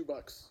 it's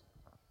 $2.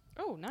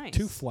 Oh, nice.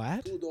 2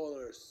 flat? $2.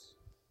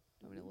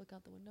 Want me to look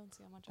out the window and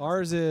see how much?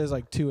 Ours is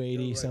like You're 280 in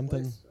the right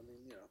something, place. I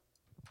mean,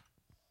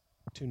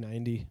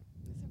 290. Is it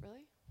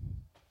really?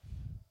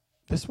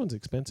 This one's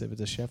expensive. It's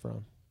a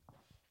Chevron.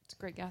 It's a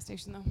great gas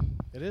station though.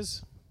 It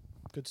is.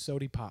 Good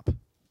sody pop.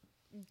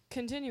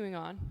 Continuing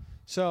on.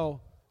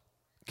 So,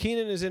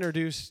 Keenan is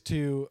introduced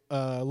to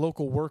a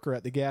local worker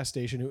at the gas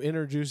station who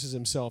introduces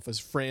himself as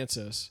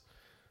Francis.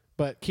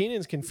 But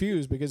Keenan's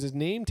confused because his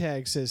name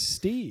tag says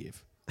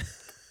Steve.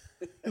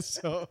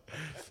 so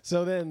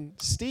then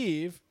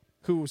Steve,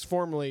 who was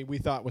formerly we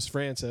thought was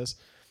Francis,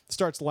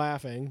 starts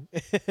laughing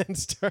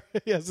and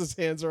he has his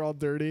hands are all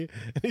dirty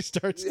and he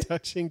starts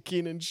touching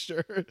Keenan's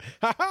shirt.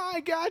 Ha ha! I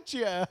got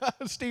you,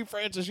 Steve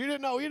Francis. You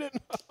didn't know. You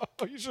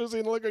should have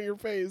seen the look on your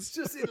face.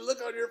 Just see the look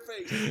on your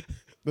face.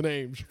 The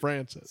name's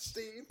Francis.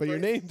 Steve But your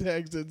name Francis.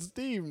 tag said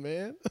Steve,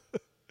 man.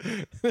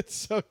 It's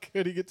so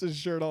good. He gets his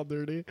shirt all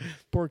dirty.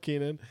 Poor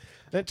Keenan.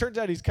 And it turns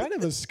out he's kind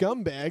of a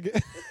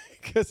scumbag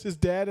because his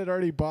dad had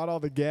already bought all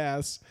the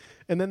gas,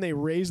 and then they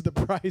raised the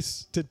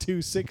price to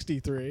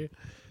 $2.63.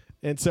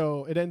 And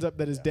so it ends up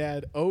that his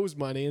dad owes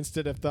money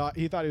instead of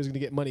he thought he was going to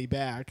get money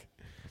back.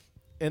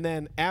 And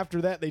then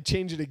after that, they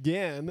change it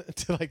again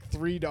to like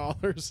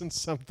 $3 and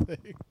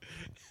something.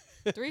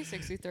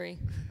 $3.63.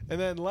 And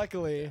then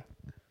luckily,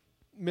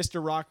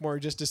 Mr. Rockmore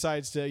just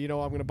decides to, I'm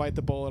going to bite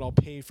the bullet. I'll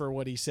pay for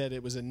what he said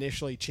it was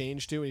initially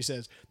changed to. And he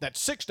says,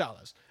 that's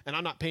 $6, and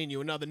I'm not paying you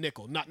another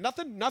nickel.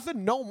 Nothing,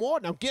 no more.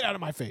 Now get out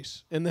of my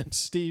face. And then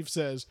Steve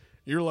says,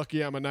 you're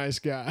lucky I'm a nice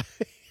guy.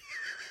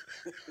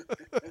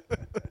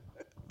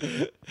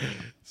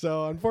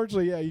 So,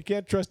 unfortunately, yeah, you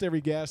can't trust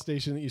every gas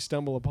station that you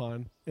stumble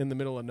upon in the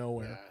middle of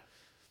nowhere.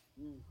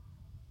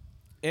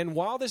 And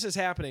while this is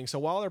happening, so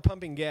while they're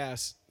pumping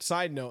gas,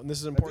 side note, and this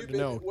is important to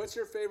know. What's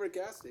your favorite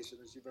gas station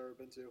that you've ever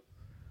been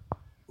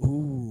to?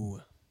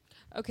 Ooh.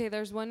 Okay,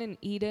 there's one in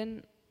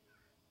Eden,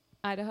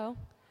 Idaho.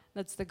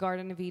 That's the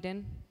Garden of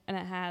Eden, and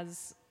it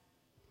has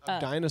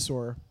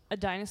Dinosaur. a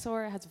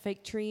dinosaur. It has a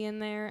fake tree in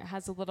there. It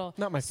has a little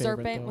Not my favorite,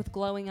 serpent though. with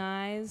glowing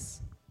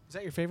eyes. Is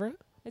that your favorite?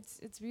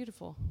 It's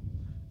beautiful.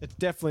 It's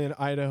definitely an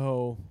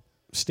Idaho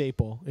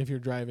staple if you're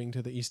driving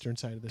to the eastern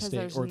side of the 'Cause state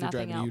there's or if you're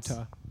driving nothing to else.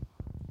 Utah.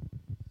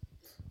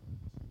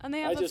 And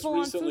they I have a just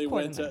full-on recently food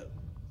court went in there.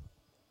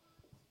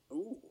 to.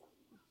 Ooh.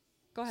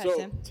 Go ahead, So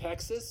Tim.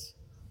 Texas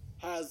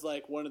has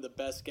like one of the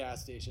best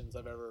gas stations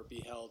I've ever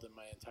beheld in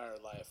my entire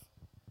life.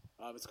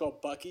 It's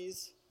called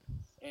Buc-ee's,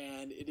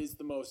 and it is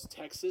the most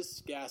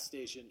Texas gas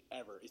station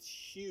ever. It's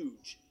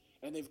huge,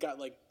 and they've got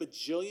like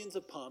bajillions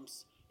of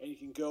pumps, and you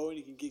can go and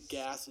you can get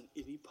gas at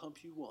any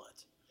pump you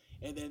want.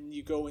 And then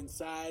you go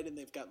inside, and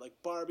they've got like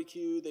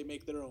barbecue. They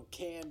make their own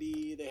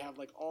candy. They have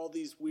like all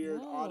these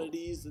weird Whoa.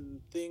 oddities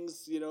and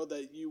things,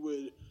 that you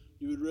would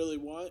really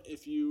want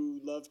if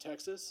you love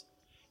Texas.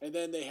 And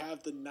then they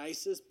have the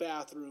nicest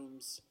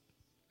bathrooms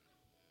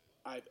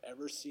I've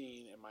ever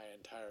seen in my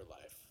entire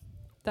life.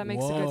 That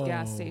makes a good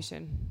gas Whoa.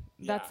 station.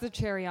 That's Yeah. the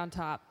cherry on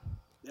top.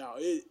 No,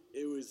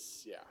 it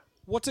was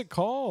What's it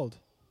called?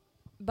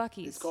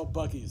 Buc-ee's. It's called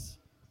Buc-ee's.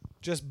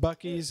 Just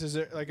Buc-ee's? Is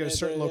it like at a Yeah,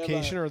 certain they have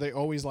location or are they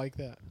always like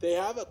that? They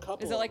have a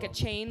couple. Is it like of a them.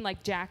 chain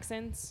like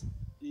Jackson's?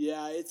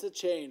 Yeah, it's a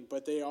chain,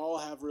 but they all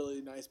have really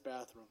nice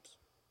bathrooms.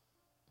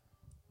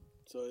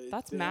 So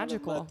That's they haven't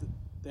magical.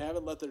 they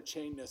haven't let their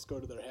chainness go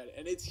to their head,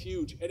 and it's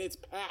huge and it's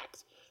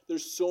packed.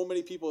 There's so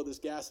many people at this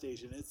gas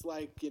station. It's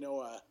like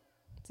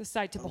It's a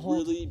sight to a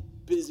behold. really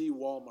busy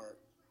Walmart.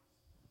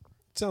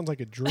 It sounds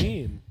like a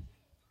dream.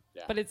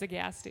 Yeah, But it's a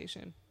gas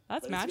station.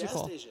 That's But it's a gas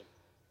magical. station.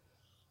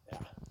 Yeah,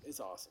 it's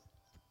awesome.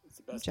 It's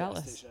the best jealous.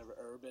 gas station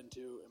I've ever been to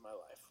in my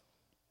life.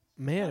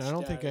 Man, I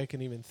don't think Hashtag- I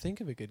can even think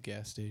of a good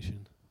gas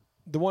station.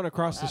 The one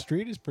across the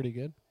street is pretty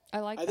good. I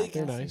like I that. think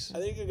They're gas nice.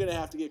 station. I think you're gonna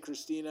have to get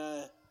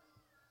Christina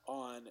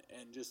on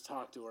and just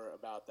talk to her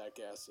about that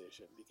gas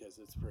station because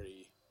it's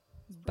pretty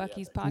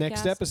Bucky's epic. podcast.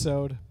 Next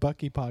episode,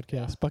 Bucky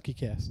podcast,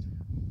 BuckyCast.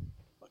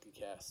 lucky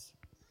cast.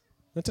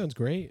 That sounds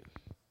great.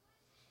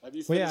 Have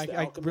you Well, yeah, finished The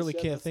I Alchemist really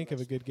yet? can't That's the think of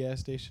a next- good gas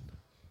station.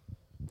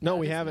 No,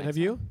 we that's the haven't. next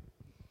Have you? one.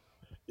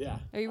 Yeah.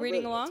 Are you I've reading read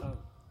it a along? ton.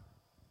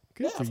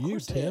 Good Yeah, for of you,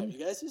 course I am. Tim. You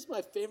guys, this is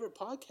my favorite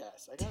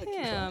podcast. I gotta keep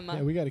Tim.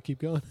 Yeah, we got to keep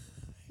going.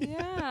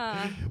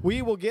 Yeah.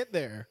 We will get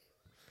there.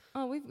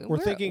 Oh, We're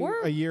thinking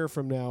a year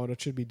from now, and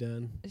it should be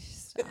done.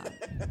 Stop.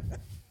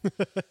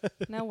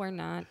 No, we're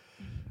not.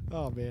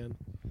 Oh man.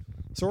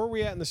 So where are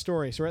we at in the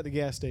story? So we're at the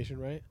gas station,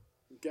 right?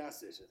 gas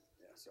station.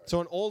 Yeah, sorry.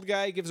 So an old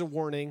guy gives a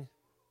warning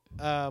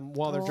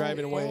while they're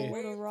driving away.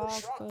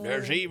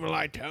 There's evil,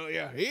 I tell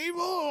you.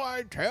 Evil,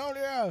 I tell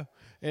you.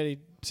 And he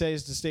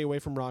says to stay away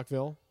from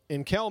Rockville.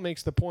 And Kel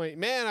makes the point,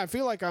 man, I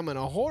feel like I'm in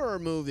a horror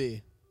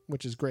movie,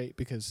 which is great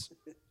because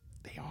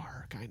they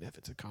are kind of.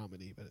 It's a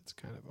comedy, but it's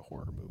kind of a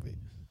horror movie.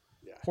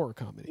 Yeah. Horror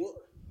comedy. Well,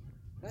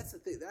 that's the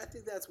thing. I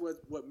think that's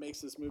what makes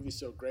this movie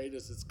so great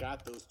is it's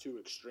got those two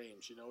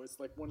extremes. You know, it's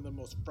like one of the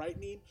most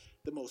frightening,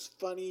 the most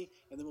funny,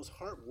 and the most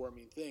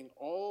heartwarming thing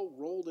all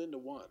rolled into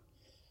one.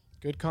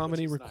 Good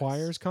comedy is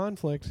requires nice.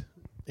 conflict.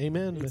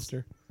 Amen, It's-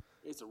 mister.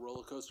 It's a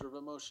roller coaster of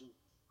emotion.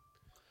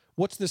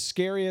 What's the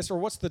scariest, or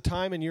what's the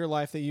time in your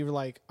life that you were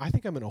like, I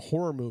think I'm in a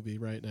horror movie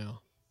right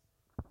now?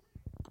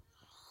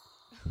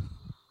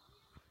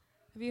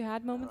 Have you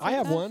had moments? I like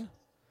have that? one.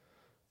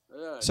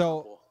 Yeah, a So-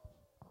 couple.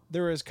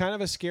 There was kind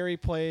of a scary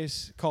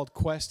place called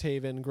Quest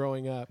Haven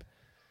growing up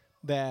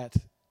that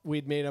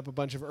we'd made up a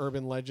bunch of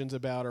urban legends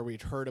about, or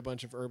we'd heard a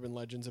bunch of urban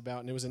legends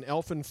about, and it was an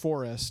elfin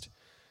forest,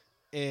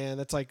 and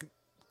that's like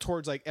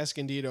towards like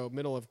Escondido,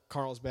 middle of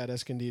Carlsbad,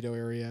 Escondido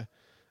area.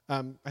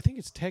 I think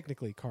it's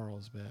technically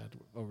Carlsbad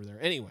over there.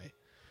 Anyway,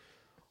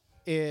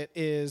 it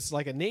is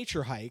like a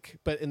nature hike,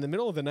 but in the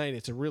middle of the night,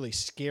 it's a really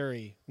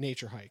scary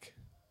nature hike,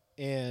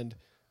 and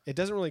it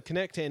doesn't really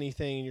connect to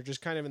anything. You're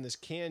just kind of in this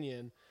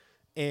canyon,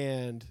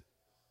 and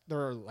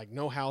there are like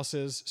no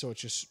houses, so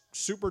it's just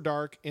super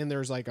dark, and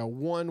there's like a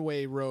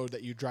one-way road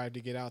that you drive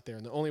to get out there,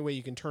 and the only way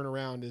you can turn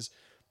around is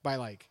by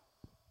like,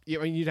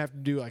 you'd have to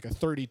do like a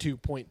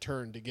 32-point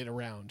turn to get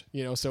around,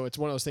 so it's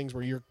one of those things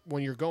where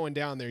when you're going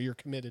down there, you're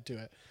committed to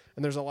it,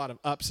 and there's a lot of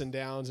ups and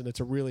downs, and it's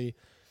a really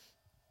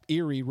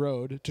eerie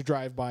road to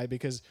drive by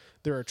because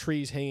there are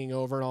trees hanging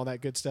over and all that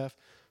good stuff.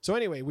 So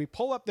anyway, we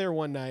pull up there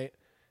one night,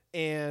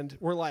 and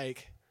we're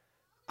like,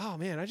 oh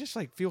man, I just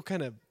like feel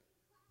kind of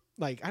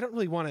like I don't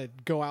really want to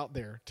go out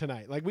there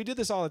tonight. Like we did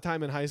this all the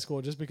time in high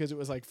school just because it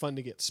was like fun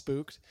to get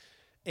spooked.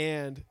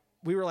 And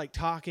we were like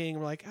talking,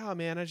 we're like, oh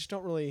man, I just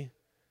not really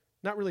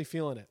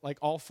feeling it. Like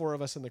all four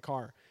of us in the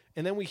car.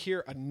 And then we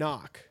hear a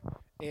knock,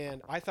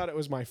 and I thought it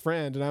was my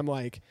friend, and I'm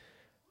like,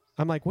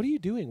 what are you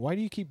doing? Why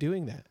do you keep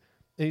doing that?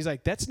 And he's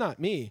like, that's not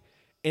me.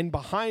 And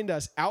behind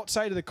us,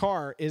 outside of the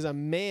car, is a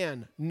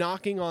man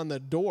knocking on the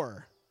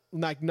door,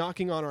 like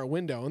knocking on our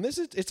window. And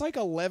it's like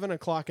 11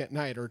 o'clock at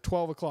night or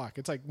 12 o'clock.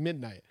 It's like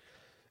midnight.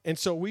 And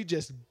so we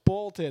just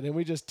bolted and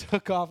we just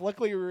took off.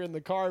 Luckily, we were in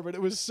the car, but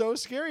it was so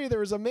scary. There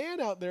was a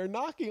man out there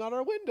knocking on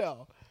our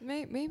window.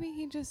 Maybe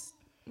he just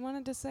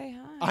wanted to say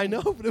hi. I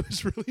know, but it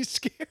was really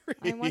scary.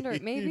 I wonder.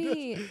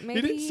 Maybe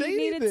didn't he say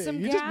needed anything. some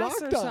He just gas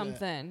knocked or on it.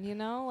 something.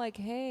 Like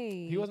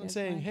hey. He wasn't is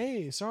saying, my-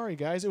 hey, sorry,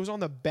 guys. It was on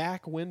the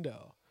back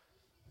window.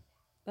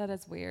 That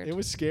is weird. It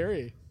was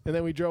scary. And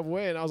then we drove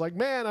away, and I was like,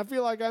 man, I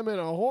feel like I'm in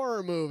a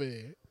horror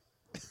movie.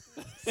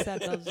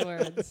 Said those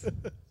words.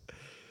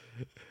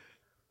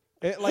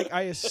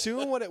 I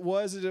assume what it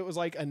was is it was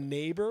like a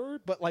neighbor,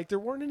 but like there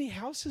weren't any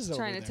houses over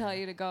Trying to there. tell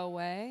you to go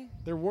away.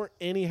 There weren't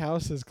any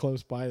houses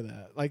close by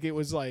that. Like it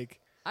was like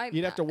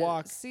you'd have to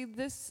walk. See,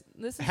 this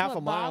is half what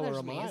a mile or bothers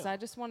a me. Is mile. I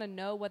just want to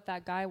know what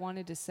that guy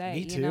wanted to say. Me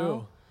You too.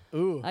 know?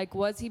 Ooh. Like,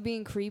 was he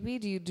being creepy?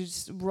 Do you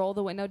just roll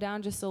the window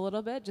down just a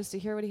little bit just to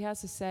hear what he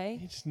has to say?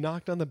 He just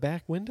knocked on the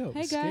back window. It Hey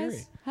was guys,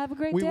 scary. have a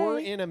great We day. were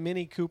in a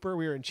Mini Cooper.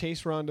 We were in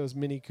Chase Rondo's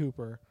Mini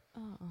Cooper.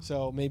 Uh-uh.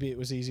 So maybe it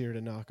was easier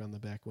to knock on the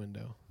back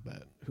window,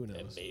 but who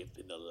That knows? may have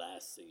been the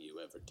last thing you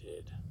ever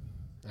did.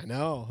 I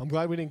know. I'm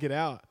glad we didn't get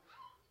out.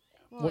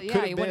 Well, what yeah,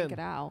 could have you wouldn't been?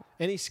 get out.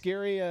 Any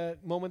scary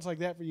moments like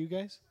that for you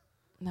guys?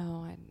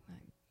 No, I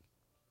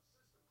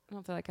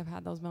don't feel like I've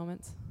had those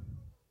moments.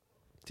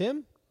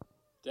 Tim?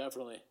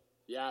 Definitely.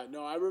 Yeah,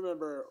 no, I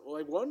remember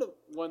like one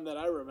that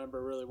I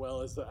remember really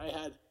well is that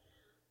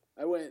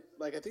I went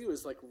like I think it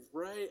was like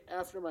right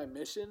after my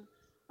mission.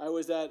 I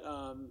was at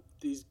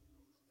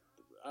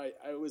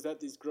I was at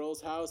these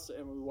girls' house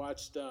and we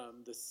watched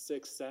The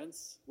Sixth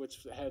Sense,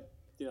 which had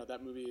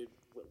that movie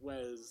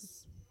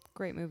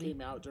Great movie.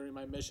 came out during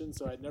my mission,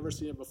 so I'd never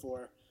seen it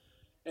before.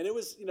 And it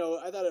was,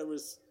 I thought it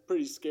was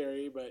pretty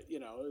scary, but,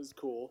 it was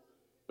cool.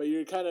 But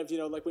you're kind of,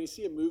 like when you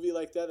see a movie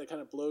like that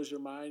kind of blows your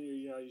mind,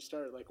 you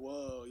start like,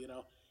 whoa,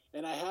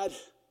 And I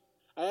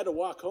I had to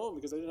walk home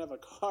because I didn't have a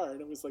car,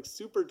 and it was like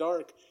super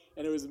dark,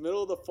 and it was the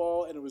middle of the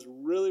fall, and it was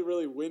really,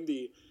 really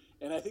windy.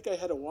 And I think I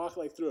had to walk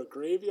like through a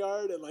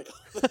graveyard and like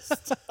all this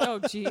stuff. Oh,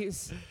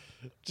 jeez.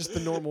 Just the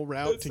normal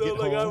route And to so get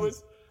like home.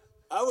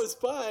 I was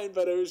fine,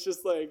 but it was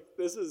just like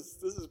this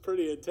is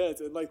pretty intense.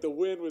 And like the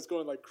wind was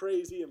going like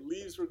crazy and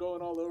leaves were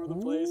going all over the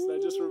place. And I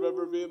just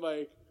remember being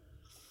like,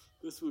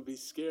 this would be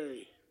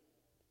scary.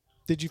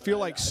 Did you feel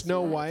like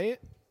Snow White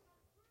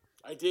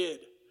I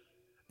did.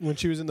 when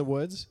she was in the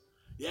woods?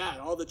 Yeah,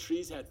 and all the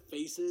trees had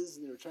faces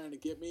and they were trying to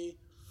get me.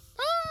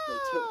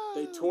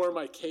 They tore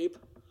my cape,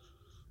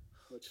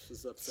 which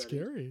is upsetting.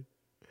 Scary.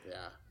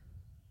 Yeah.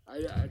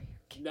 I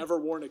never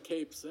worn a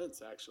cape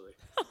since, actually.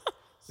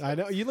 I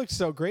know you looked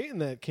so great in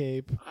that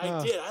cape.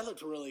 I did. I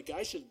looked really good.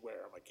 I should wear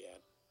them again.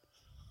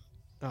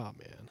 Oh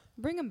man,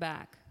 Bring him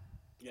back.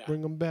 Yeah.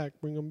 bring them back.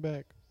 Bring them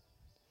back.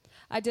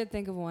 I did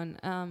think of one.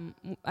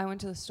 I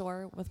went to the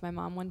store with my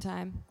mom one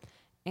time,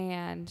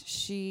 and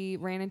she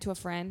ran into a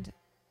friend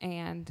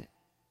and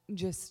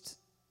just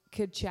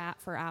could chat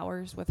for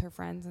hours with her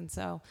friends. And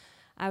so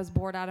I was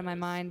bored out of my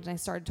mind, and I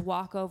started to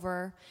walk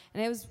over.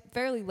 And it was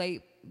fairly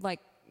late, like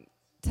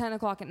 10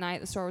 o'clock at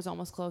night. The store was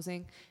almost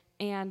closing.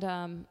 And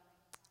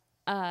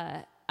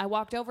I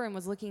walked over and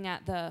was looking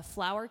at the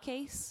flower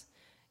case.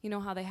 You know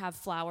how they have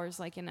flowers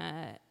like in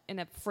a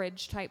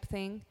fridge type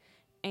thing.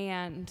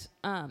 And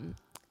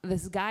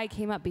this guy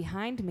came up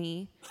behind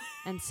me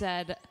and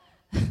said,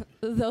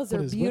 "Those are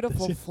What is with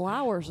beautiful this?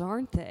 flowers,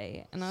 aren't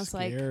they?" And I was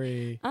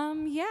Scary. like,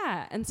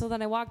 yeah. And so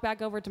then I walked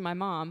back over to my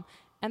mom,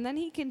 and then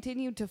he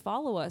continued to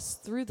follow us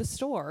through the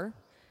store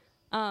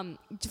from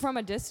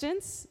a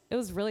distance. It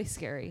was really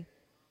scary.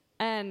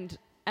 And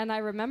I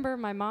remember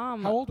my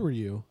mom. How old were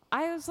you?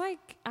 I was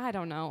like, I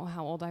don't know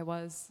how old I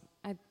was.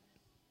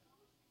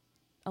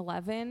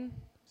 11.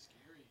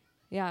 Scary.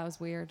 Yeah, it was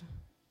weird.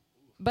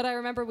 But I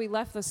remember we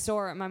left the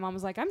store, and my mom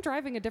was like, "I'm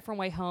driving a different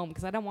way home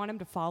because I don't want him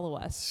to follow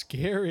us."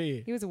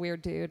 Scary. He was a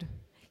weird dude.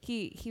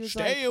 He was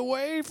Stay like,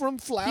 away from he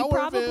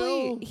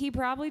Flowerville.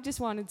 probably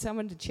just wanted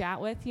someone to chat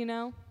with, you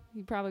know?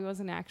 He probably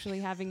wasn't actually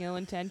having ill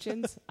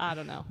intentions. I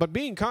don't know. But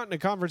being caught in a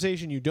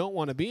conversation you don't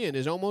want to be in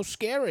is almost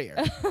scarier.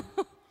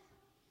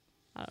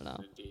 I don't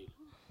know. Indeed.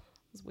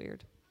 It was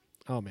weird.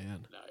 Oh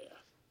man. No, yeah.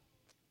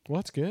 Well,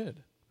 that's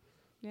good.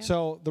 Yeah.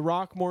 So the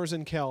Rockmores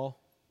and Kel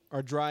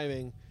are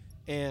driving,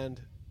 and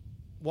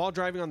while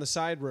driving on the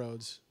side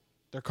roads,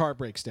 their car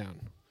breaks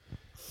down.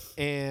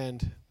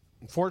 And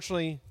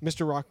unfortunately,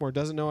 Mr. Rockmore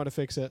doesn't know how to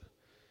fix it,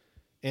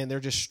 and they're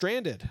just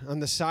stranded on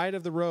the side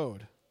of the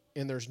road,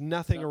 and there's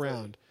nothing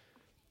around.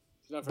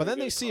 But then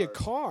they see a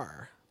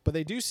car. But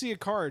they do see a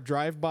car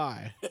drive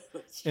by,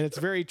 and it's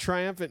very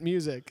triumphant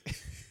music.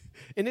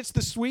 And it's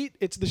the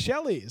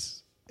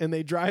Shelleys. And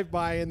they drive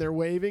by, and they're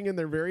waving, and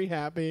they're very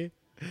happy.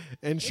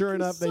 And sure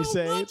enough, they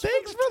say,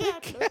 "Thanks for the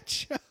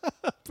ketchup."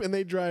 And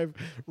they drive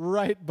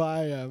right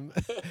by him.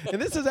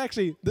 And this is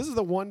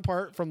the one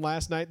part from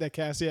last night that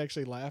Cassie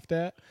actually laughed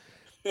at,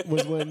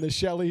 was when the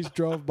Shelleys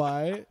drove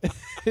by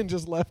and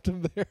just left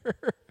him there.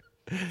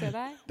 Did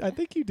I? I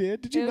think you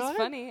did. Did you It was not?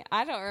 funny.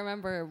 I don't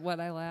remember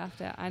what I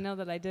laughed at. I know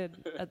that I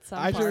did at some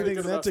I point. sure think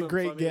that's a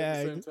great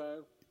gag.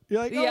 You're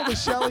like, "Oh, Yeah. the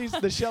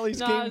Shelleys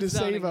No, I came to was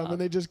zoning save him," off. and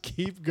they just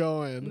keep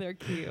going. They're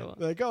cute.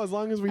 They're like, "Oh, as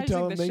long as we I just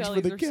tell think them the thanks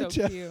for the Shelleys are so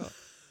ketchup." cute.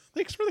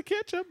 Thanks for the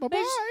ketchup.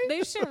 Bye-bye. They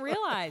just didn't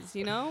realize,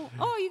 you know?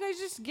 Oh, you guys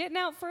just getting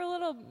out for a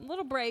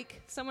little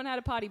break. Someone had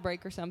a potty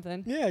break or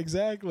something. Yeah,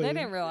 exactly. They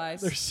didn't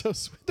realize. They're so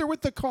sweet. They're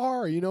with the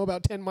car,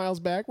 about 10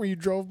 miles back where you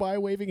drove by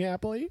waving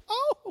happily.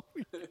 Oh.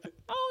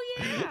 Oh,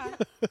 yeah.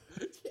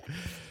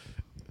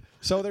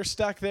 So they're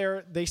stuck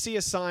there. They see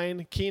a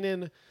sign.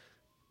 Keenan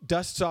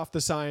dusts off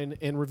the sign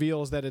and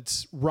reveals that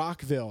it's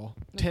Rockville,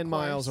 10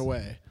 miles course.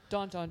 away.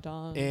 Dun, dun,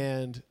 dun.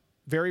 And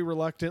very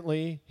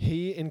reluctantly,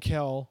 he and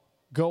Kel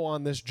go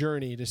on this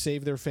journey to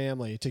save their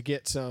family, to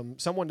get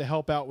someone to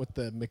help out with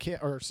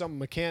some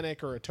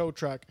mechanic or a tow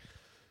truck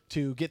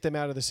to get them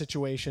out of the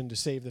situation to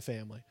save the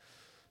family.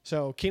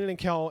 So Keenan and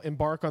Kel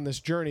embark on this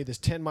journey, this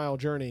 10-mile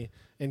journey,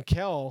 and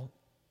Kel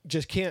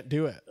just can't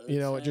do it.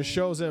 It just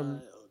shows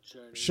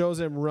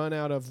him run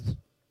out of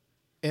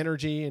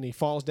energy, and he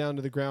falls down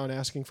to the ground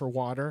asking for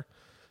water.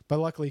 But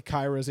luckily,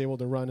 Kyra is able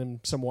to run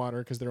him some water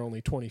because they're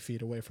only 20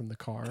 feet away from the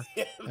car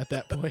at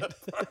that point.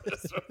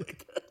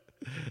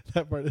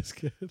 That part is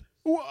good.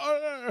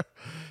 Water!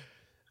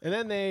 And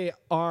then they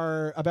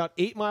are about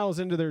 8 miles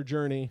into their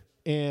journey,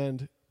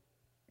 and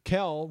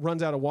Kel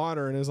runs out of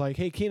water and is like,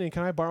 "Hey, Keenan,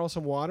 can I borrow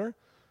some water?"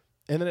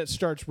 And then it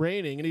starts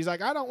raining, and he's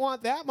like, "I don't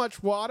want that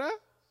much water."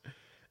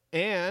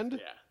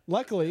 And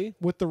luckily,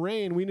 with the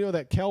rain, we know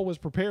that Kel was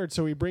prepared,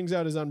 so he brings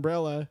out his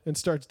umbrella and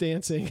starts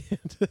dancing.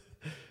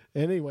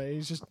 Anyway,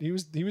 he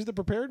was the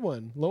prepared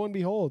one. Lo and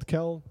behold,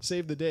 Kel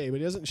saved the day, but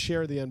he doesn't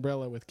share the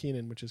umbrella with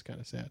Keenan, which is kind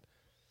of sad.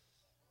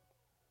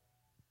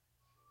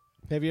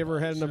 Have you ever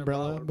had an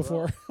umbrella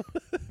before?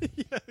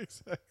 Yeah,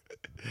 exactly.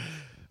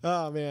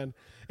 Oh, man.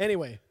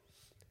 Anyway,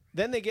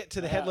 then they get to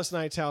the Headless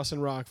Knight's house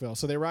in Rockville.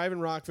 So they arrive in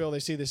Rockville. They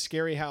see this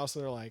scary house,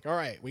 and they're like, "All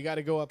right, we got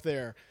to go up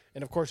there."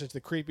 And, of course, it's the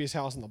creepiest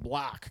house on the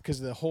block because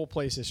the whole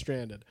place is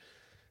stranded.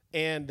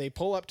 And they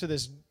pull up to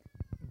this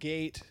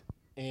gate,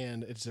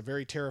 and it's a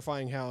very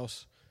terrifying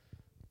house.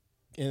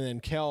 And then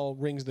Kel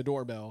rings the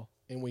doorbell,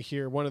 and we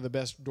hear one of the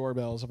best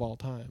doorbells of all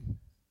time.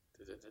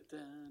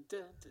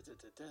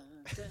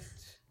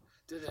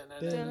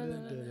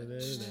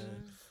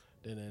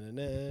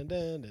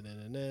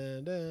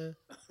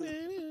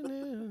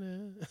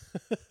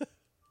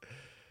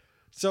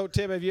 So,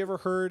 Tim, have you ever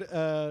heard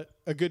a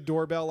good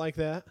doorbell like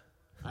that?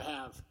 I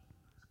have.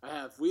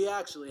 We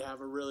actually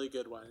have a really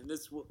good one, and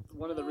this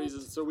one of the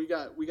reasons. So we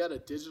got a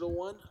digital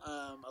one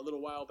a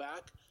little while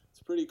back. It's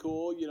pretty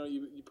cool. You know,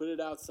 you put it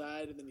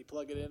outside and then you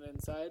plug it in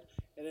inside,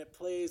 and it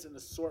plays an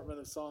assortment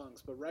of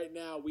songs. But right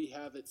now we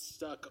have it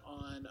stuck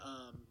on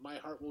 "My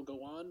Heart Will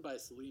Go On" by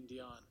Celine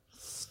Dion.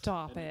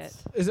 Stop it.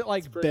 Is it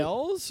like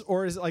bells,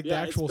 or is it like the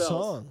actual it's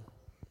bells. song?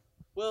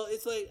 Well,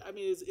 it's like, I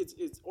mean,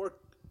 it's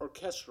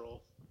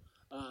orchestral.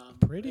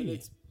 Pretty. And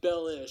it's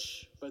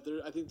bell-ish, but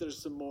I think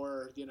there's some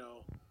more,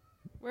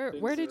 Where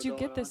things did that you are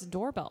get going this on.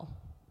 doorbell?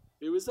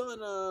 It was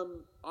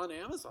on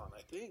Amazon,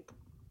 I think.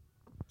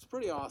 It's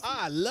pretty awesome.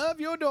 I love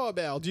your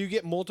doorbell. Do you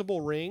get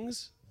multiple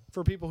rings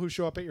for people who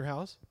show up at your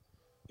house?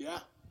 Yeah,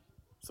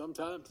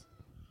 sometimes.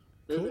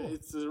 Cool.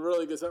 It's a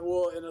really good song.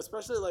 Well, and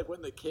especially like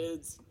when the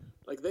kids,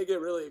 like they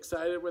get really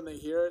excited when they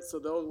hear it, so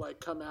they'll like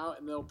come out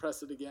and they'll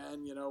press it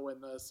again,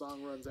 when the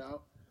song runs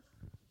out.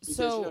 Because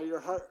So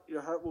your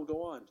heart will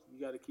go on. You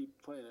got to keep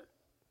playing it.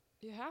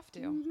 you have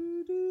to.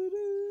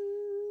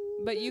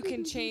 But you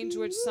can change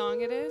which song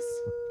it is?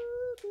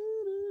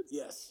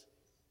 Yes.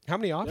 How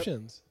many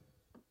options?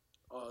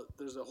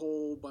 There's a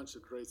whole bunch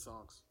of great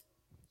songs,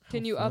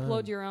 Can you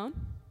upload your own?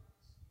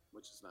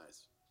 which is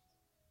nice.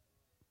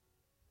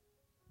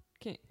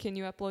 Can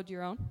you upload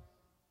your own?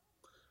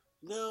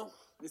 No,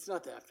 it's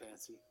not that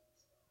fancy.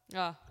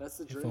 Ah, That's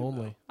the If dream.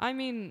 only. though. I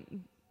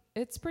mean,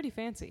 it's pretty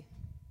fancy.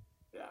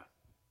 Yeah.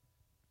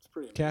 It's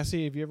pretty amazing.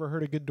 Cassie, have you ever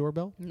heard a good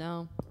doorbell?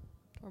 No.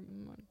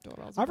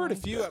 Doorbells are I've heard a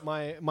boring. few at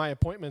my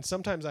appointments.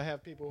 Sometimes I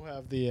have people who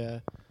have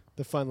the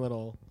fun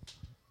little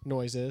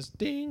noises.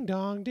 Ding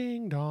dong,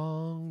 ding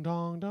dong,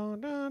 dong dong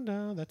dong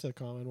dong. That's a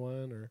common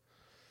one. Or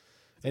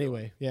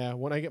anyway, yeah.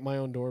 When I get my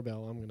own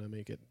doorbell, I'm gonna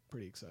make it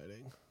pretty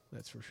exciting.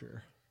 That's for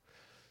sure.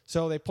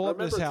 So they pull I up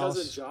this remember house.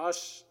 cousin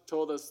Josh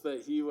told us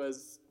that he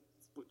was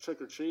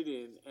trick or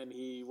treating and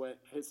he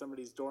hit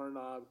somebody's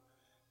doorknob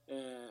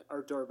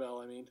or doorbell.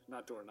 I mean,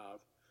 not doorknob,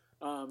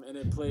 and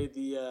it played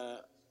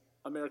the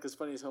America's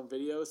Funniest Home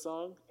Video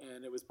song,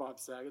 and it was Bob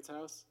Saget's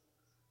house.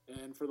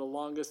 And for the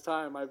longest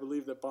time, I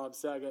believed that Bob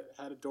Saget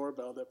had a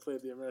doorbell that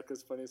played the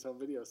America's Funniest Home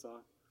Video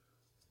song.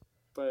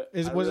 But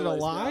Was it a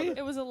realized now lie? that-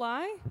 It was a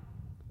lie?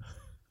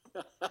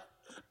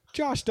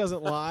 Josh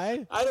doesn't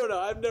lie. I don't know.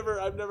 I've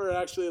never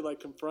actually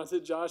like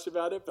confronted Josh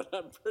about it, but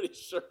I'm pretty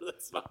sure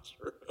that's not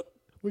true.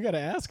 We got to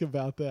ask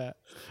about that.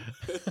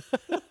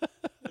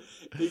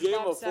 He gave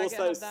him Bob a Saget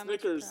full had size that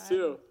much Snickers pride.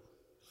 too.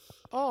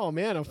 Oh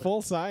man, a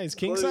full size,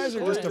 king size, or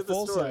According just a to the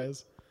full story.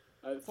 size?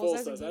 Full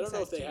size and size. I king don't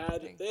know if size they too, I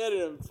had think. they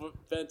hadn't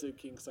invented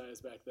king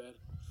size back then.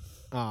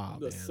 Ah,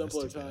 The man,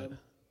 simpler that's too bad. time.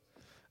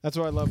 That's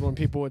what I love when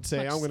people would say,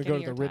 Much "I'm going to go to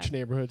the skinnier rich time.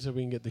 neighborhood so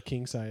we can get the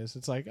king size."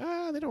 It's like,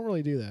 they don't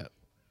really do that.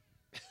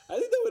 I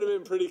think that would have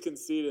been pretty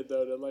conceited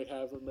though to like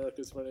have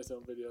America's Funniest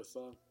Home Video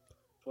song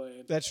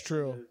playing. That's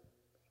true.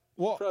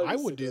 Well, Probably I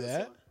just would stick do with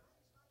that. song.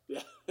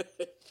 Yeah,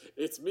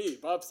 it's me,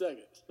 Bob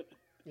Saget.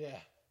 Yeah.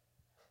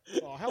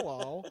 Oh,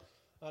 hello.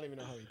 I don't even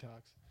know how he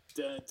talks.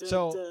 Dun, dun,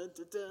 So, dun,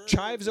 dun, dun,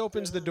 Chives dun,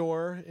 opens the dun.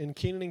 door, and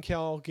Keenan and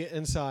Kel get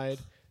inside.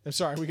 I'm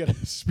sorry, we got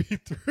to speed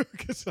through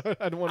because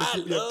I don't want to I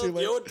keep you up too love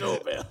late. your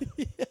doorbell.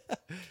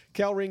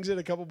 Cal rings it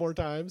a couple more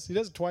times. He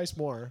does it twice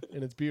more,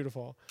 and it's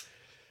beautiful.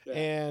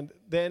 And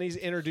then he's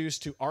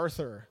introduced to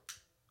Arthur.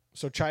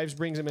 So Chives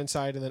brings him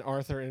inside, and then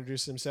Arthur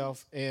introduces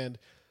himself. And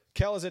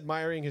Kel is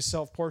admiring his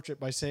self-portrait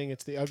by saying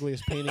it's the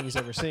ugliest painting he's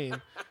ever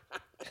seen.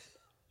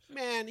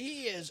 Man,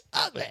 he is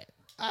ugly.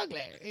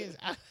 Ugly. He's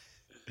ugly.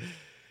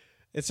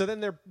 And so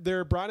then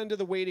they're brought into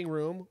the waiting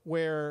room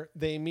where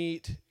they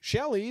meet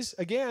Shelley's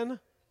again.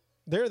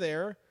 They're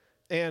there,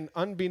 and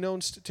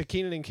unbeknownst to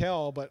Keenan and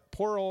Kel, but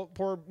poor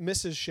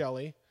Mrs.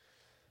 Shelley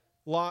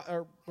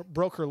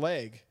broke her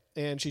leg,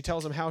 and she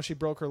tells him how she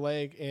broke her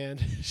leg, and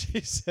she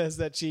says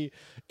that she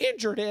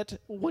injured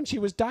it when she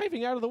was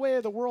diving out of the way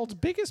of the world's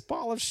biggest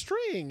ball of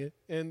string.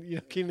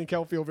 And Keenan and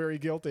Kel feel very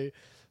guilty.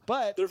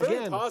 But They're very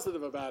again,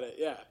 positive about it.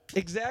 Yeah.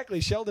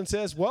 exactly. Sheldon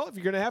says, well, if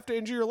you're going to have to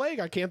injure your leg,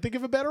 I can't think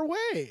of a better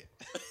way.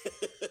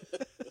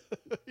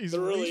 He's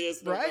There really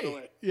is no right. better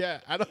way. Yeah,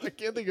 I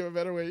can't think of a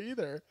better way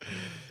either.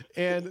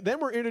 And then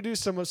we're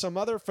introduced to some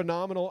other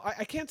phenomenal.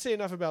 I can't say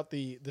enough about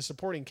the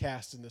supporting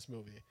cast in this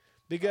movie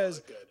because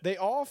good. they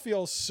all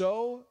feel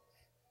so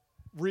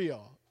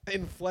real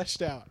and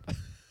fleshed out.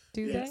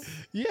 Do Yes.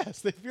 they?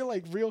 Yes, they feel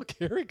like real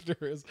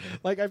characters.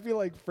 Like I feel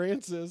like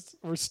Francis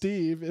or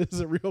Steve is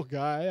a real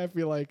guy. I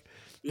feel like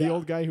the Yeah.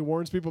 old guy who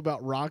warns people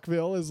about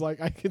Rockville is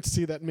like I can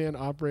see that man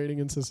operating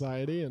in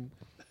society. And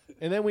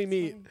then we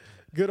meet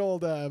good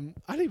old I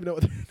don't even know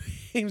what their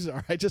names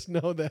are. I just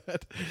know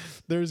that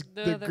there's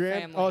They're the the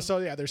grand. family. Oh, so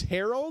yeah, there's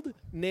Harold,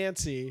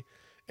 Nancy,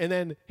 And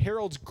then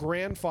Harold's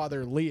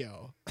grandfather,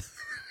 Leo.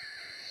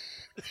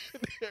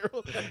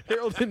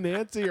 Harold and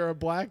Nancy are a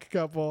black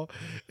couple,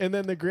 and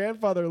then the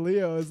grandfather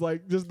Leo is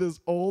like just this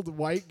old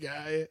white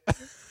guy.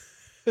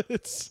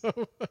 It's so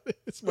funny.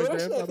 It's my Well,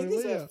 actually, I grandfather think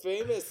he's Leo. a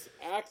famous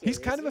actor. He's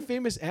kind of a isn't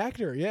famous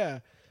actor, yeah.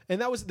 And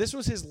this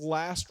was his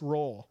last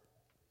role.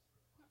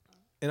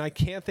 And I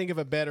can't think of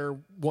a better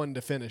one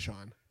to finish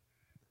on.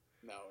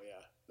 he? No,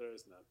 yeah, there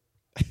is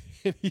none.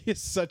 And he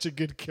is such a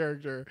good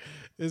character.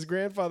 His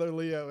grandfather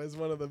Leo is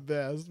one of the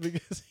best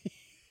because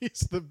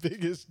he's the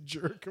biggest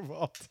jerk of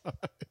all time.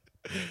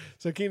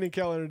 So Keenan and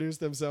Kel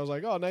introduced themselves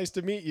like, "Oh, nice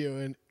to meet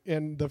you."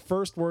 And the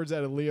first words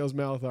out of Leo's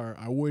mouth are,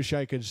 "I wish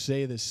I could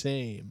say the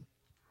same."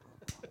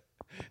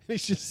 And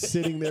he's just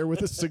sitting there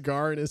with a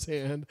cigar in his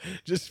hand,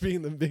 just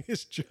being the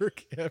biggest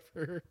jerk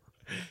ever.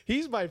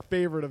 He's my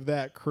favorite of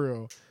that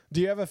crew. Do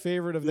you have a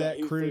favorite of that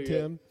he's crew, pretty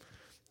Tim?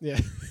 Yeah.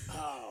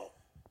 Oh,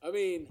 I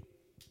mean,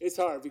 it's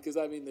hard because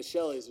I mean the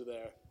Shelleys are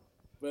there,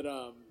 but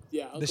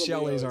yeah, Uncle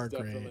Shelleys Leo is are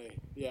great. definitely,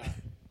 yeah,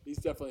 he's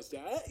definitely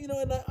you know,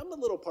 and I'm a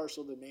little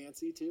partial to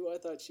Nancy too. I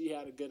thought she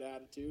had a good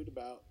attitude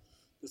about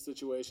the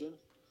situation.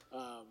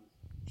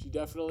 She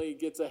definitely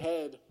gets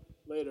ahead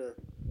later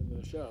in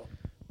the show.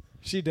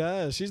 She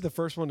does. She's the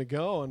first one to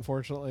go,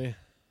 unfortunately.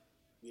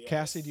 Yes.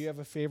 Cassie, do you have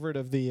a favorite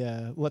of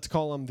the, let's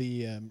call them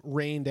the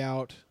rained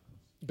out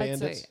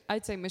bandits?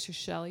 I'd say Mrs.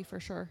 Shelley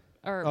for sure.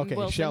 Or Okay,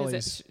 Wilson,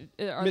 Shelley's.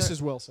 are Mrs.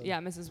 there- Wilson. Yeah,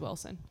 Mrs.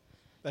 Wilson.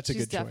 That's a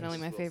She's good choice. definitely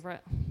my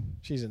favorite.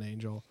 She's an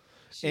angel.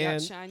 She And-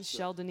 outshines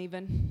Sheldon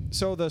even.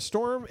 So the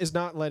storm is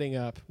not letting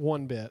up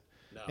one bit.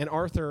 No. And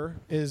Arthur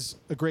is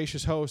a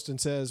gracious host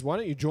and says, "Why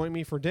don't you join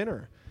me for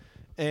dinner?"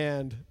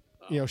 And,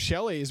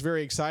 Shelley is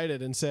very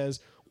excited and says,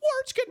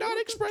 "Words cannot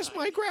express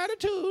my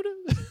gratitude,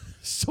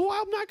 so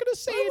I'm not going to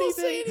say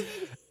anything."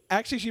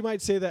 Actually, she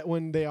might say that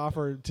when they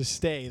offer to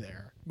stay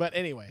there. But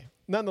anyway,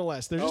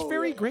 nonetheless, they're just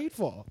very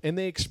grateful, and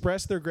they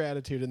express their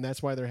gratitude, and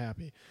that's why they're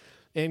happy.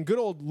 And good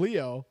old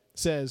Leo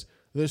says,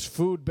 "This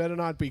food better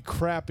not be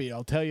crappy,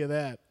 I'll tell you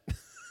that."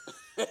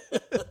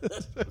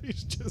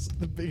 He's just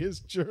the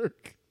biggest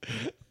jerk.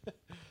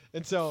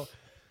 And so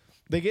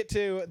they get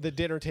to the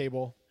dinner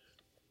table,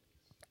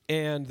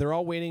 and they're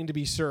all waiting to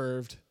be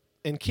served.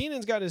 And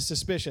Keenan's got his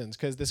suspicions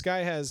because this guy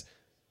has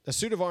a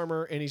suit of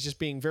armor, and he's just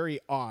being very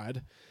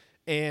odd.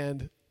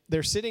 And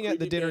they're sitting at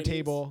the Creepy dinner paintings.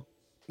 table.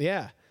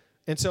 Yeah.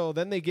 And so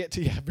then they get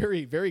to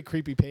very, very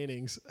creepy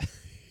paintings.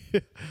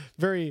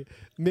 Very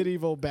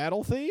medieval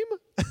battle theme.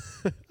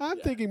 I'm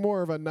thinking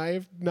more of a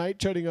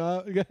knight shutting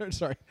off.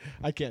 Sorry,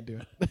 I can't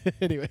do it.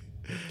 Anyway,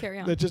 Carry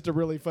on. that's just a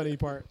really funny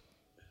part.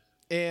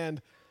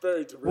 And Very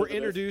we're derivative.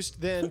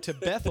 introduced then to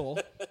Bethel.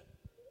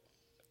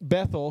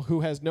 Bethel,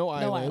 who has no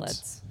eyelids, No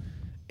eyelids.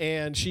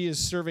 and she is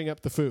serving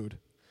up the food.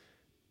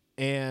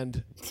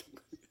 And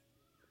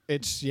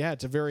it's a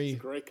very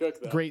Great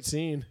cook, though. great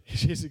scene.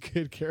 She's a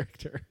good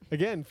character.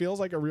 Again, feels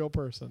like a real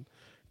person.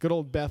 Good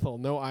old Bethel,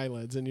 no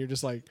eyelids, and you're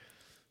just like,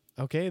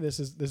 okay, this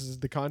is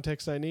the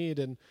context I need.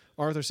 And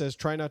Arthur says,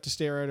 "Try not to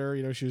stare at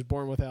her. She was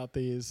born without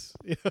these."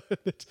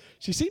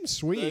 She seems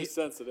Very sweet.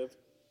 sensitive.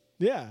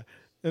 Yeah,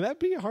 and that'd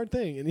be a hard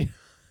thing.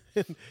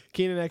 And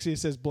Keenan actually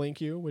says,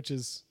 "Blink you," which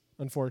is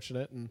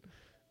unfortunate, and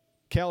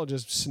Cal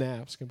just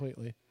snaps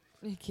completely.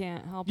 He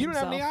can't help You don't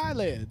himself. have any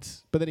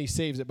eyelids, but then he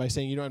saves it by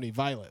saying, "You don't have any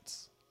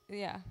violets,"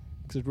 Yeah.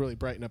 because it really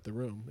brighten up the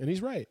room. And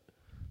he's right;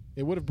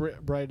 it would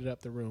have brightened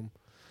up the room.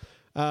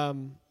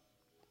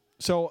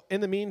 So in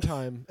the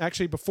meantime,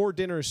 actually before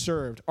dinner is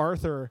served,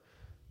 Arthur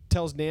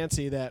tells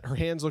Nancy that her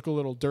hands look a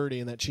little dirty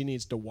and that she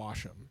needs to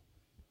wash them.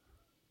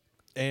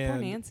 And,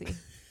 Poor Nancy.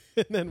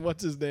 And then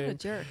what's his What a name?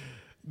 jerk.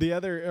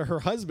 Her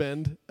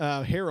husband,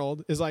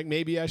 Harold, is like,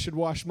 "Maybe I should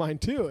wash mine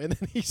too." And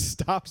then he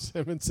stops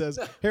him and says,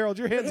 "Harold,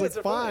 your hands look hands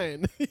are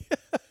fine."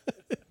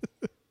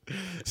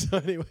 So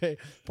anyway,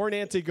 poor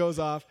Nancy goes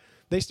off.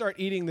 They start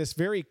eating this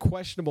very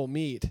questionable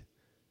meat,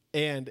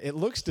 and it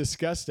looks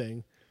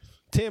disgusting.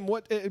 Tim,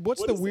 what's the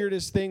is it?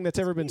 weirdest thing that's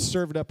ever been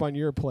served up on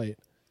your plate?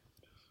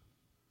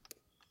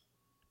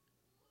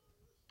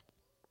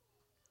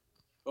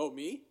 Oh,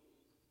 me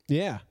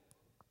Yeah.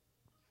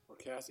 or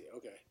Cassie?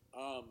 Okay.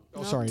 Oh,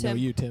 No, sorry, no, Tim.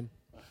 you, Tim.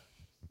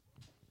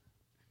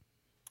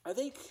 I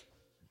think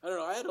I don't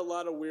know. I had a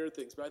lot of weird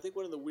things, but I think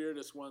one of the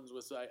weirdest ones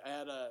was I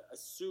had a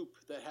soup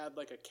that had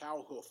like a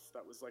cow hoof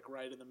that was like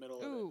right in the middle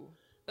of it. Ooh.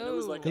 And it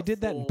was Ooh. like They a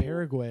did that in full-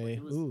 Paraguay.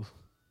 it was- Ooh.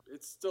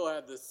 It still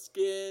had the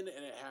skin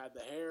and it had the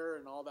hair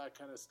and all that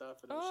kind of stuff,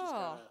 and it was just Oh.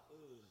 kind of.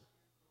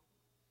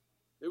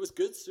 It was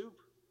good soup.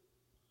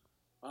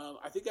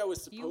 I think I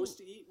was supposed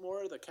to eat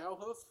more of the cow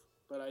hoof,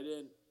 but I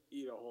didn't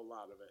eat a whole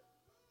lot of it.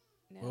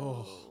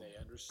 No. Oh. They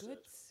understood.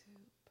 Good soup.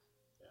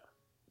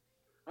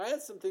 I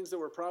had some things that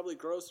were probably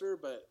grosser,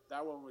 but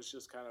that one was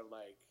just kind of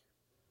like.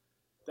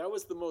 That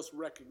was the most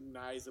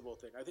recognizable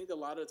thing. I think a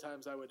lot of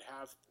times I would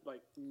have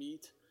like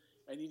meat,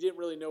 and you didn't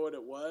really know what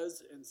it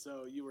was, and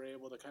so you were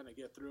able to kind of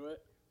get through it.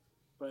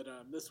 But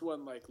this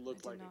one like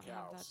looked did like not a have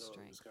cow, that so it was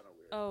strength. kind of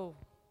weird. Oh,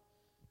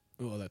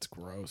 Oh, that's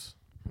gross.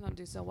 I don't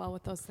do so well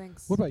with those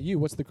things. What about you?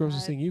 What's the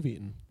grossest I- thing you've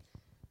eaten?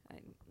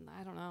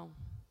 I don't know.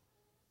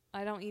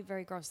 I don't eat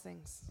very gross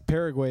things.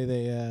 Paraguay,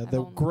 the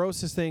don't-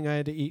 grossest thing I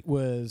had to eat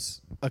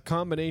was a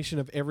combination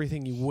of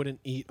everything you wouldn't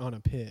eat on a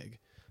pig.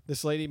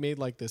 This lady made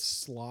like this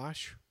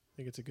slosh. I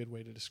think it's a good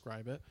way to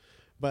describe it.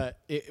 But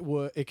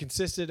it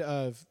consisted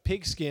of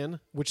pig skin,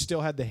 which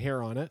still had the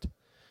hair on it,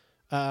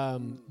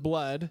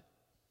 blood,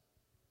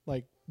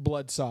 like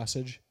blood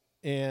sausage,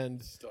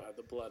 and Still had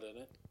the blood in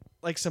it.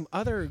 like some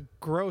other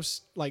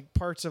gross like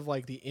parts of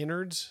like the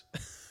innards.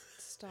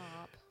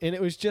 Stop. And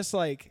it was just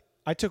like,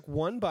 I took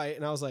one bite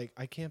and I was like,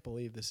 I can't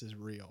believe this is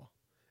real.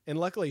 And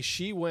luckily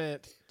she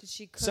went Did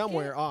she cook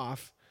somewhere it?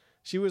 off.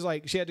 She was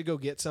like, she had to go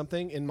get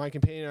something. And my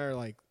companion and I are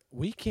like,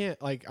 we can't,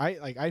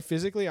 I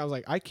physically, I was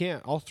like, I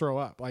can't, I'll throw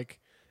up. Like,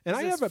 and Is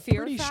I this have a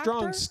fear pretty factor?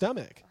 strong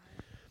stomach.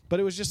 But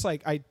it was just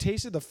like, I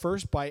tasted the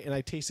first bite and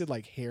I tasted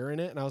like hair in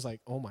it. And I was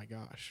like, oh my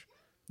gosh,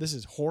 this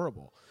is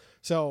horrible.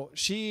 So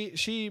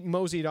she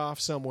moseyed off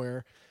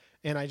somewhere.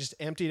 And I just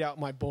emptied out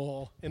my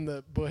bowl in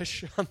the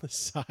bush on the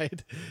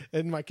side,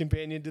 and my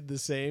companion did the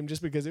same.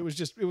 Just because it was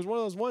one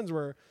of those ones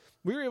where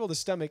we were able to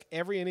stomach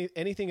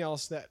anything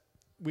else that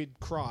we'd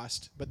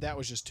crossed, but that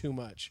was just too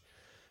much.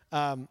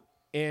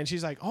 And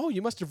she's like, "Oh,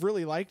 you must have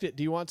really liked it.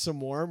 Do you want some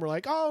more?" And we're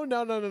like, "Oh,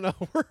 no,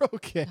 we're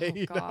okay. Oh,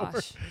 You know,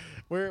 gosh.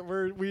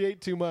 we ate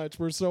too much.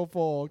 We're so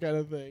full, kind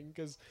of thing."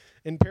 Because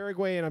in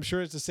Paraguay, and I'm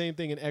sure it's the same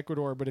thing in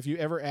Ecuador, but if you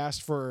ever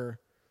asked for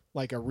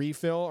like a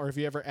refill, or if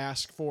you ever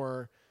asked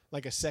for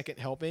like a second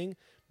helping,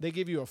 they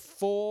give you a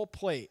full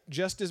plate,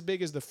 just as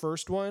big as the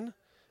first one.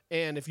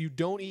 And if you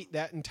don't eat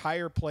that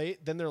entire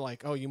plate, then they're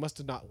like, "Oh, you must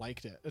have not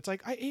liked it." It's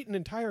like, I ate an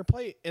entire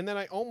plate, and then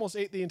I almost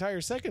ate the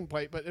entire second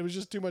plate, but it was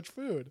just too much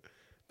food.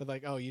 But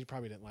like, "Oh, you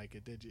probably didn't like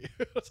it, did you?"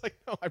 It's like,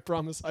 "No, I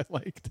promise I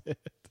liked it."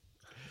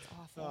 It's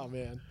awful. Oh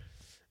man.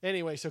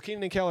 Anyway, so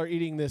Keenan and Kel are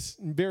eating this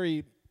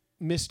very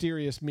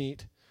mysterious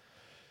meat,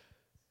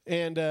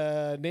 and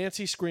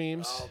Nancy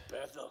screams. Oh,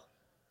 Bethel.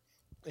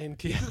 And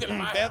Cook it in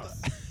my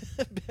house.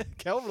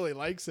 Kel really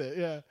likes it.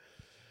 Yeah.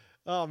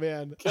 Oh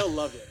man. Kel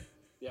loved it.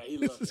 Yeah, he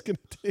This loved is it. gonna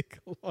take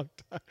a long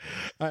time.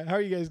 All right, how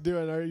are you guys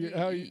doing? How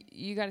are you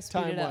You got to speed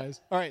time it up. wise?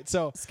 All right,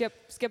 so Skip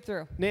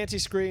through. Nancy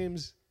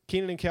screams.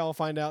 Keenan and Kel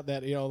find out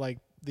that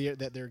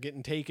that they're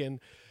getting taken,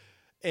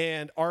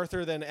 and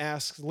Arthur then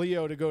asks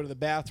Leo to go to the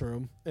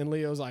bathroom, and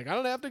Leo's like, "I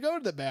don't have to go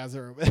to the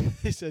bathroom."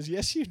 He says,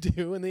 "Yes, you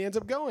do," and they ends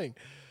up going.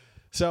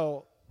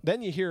 So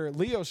then you hear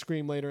Leo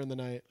scream later in the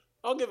night.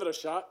 I'll give it a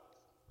shot.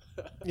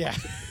 Yeah.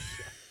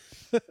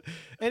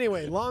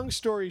 Anyway, long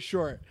story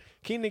short,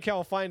 Keenan and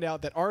Kel find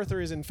out that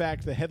Arthur is in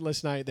fact the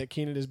headless knight that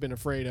Keenan has been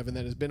afraid of and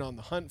that has been on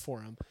the hunt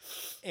for him.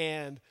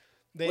 And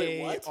they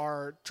Wait, what?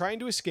 are trying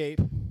to escape.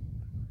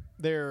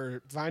 They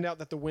find out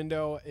that the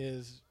window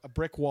is a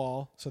brick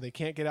wall, so they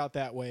can't get out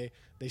that way.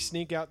 They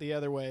sneak out the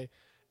other way,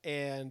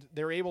 and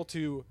they're able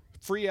to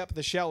free up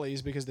the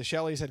Shelleys because the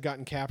Shelleys had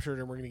gotten captured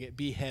and were going to get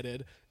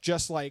beheaded,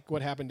 just like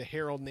what happened to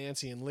Harold,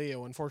 Nancy, and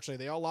Leo.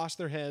 Unfortunately, they all lost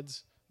their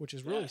heads, which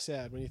is really Yeah.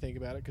 sad when you think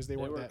about it because they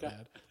weren't were that ki-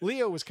 bad.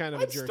 Leo was kind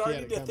of a I'm jerk. He starting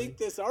had it to coming. think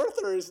this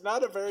Arthur is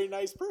not a very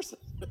nice person.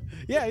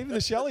 Yeah, even the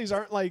Shelleys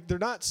aren't like, they're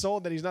not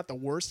sold that he's not the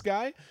worst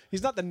guy.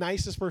 He's not the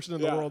nicest person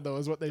in the Yeah. world, though,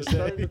 is what they They're say.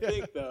 starting to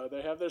think, though.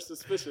 They have their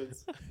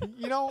suspicions.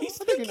 You know, He's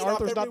I'm thinking thinking off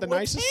Arthur's not the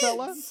everyone's nicest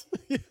fella. heads.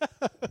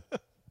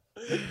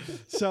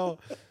 So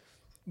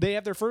they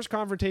have their first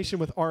confrontation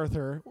with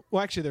Arthur.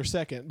 Well, actually, their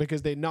second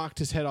because they knocked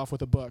his head off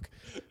with a book.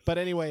 But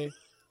anyway,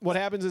 what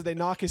happens is they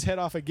knock his head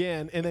off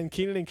again, and then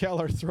Keenan and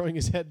Kel are throwing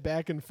his head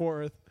back and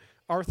forth.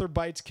 Arthur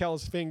bites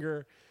Kel's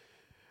finger.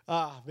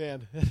 Ah,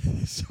 man.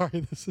 Sorry,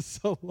 this is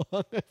so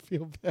long. I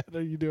feel bad.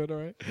 Are you doing all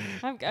right?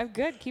 I'm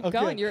good. Keep Okay.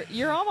 going.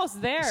 You're almost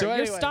there. So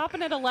You're anyway.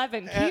 stopping at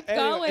 11. Keep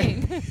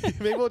Anyway. going.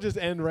 Maybe we'll just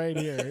end right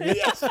here.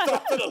 Yeah,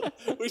 stop it.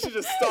 We should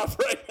just stop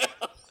right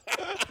now.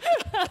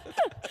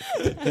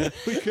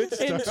 We could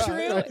in start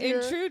right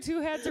here. true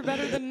two heads are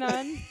better than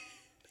none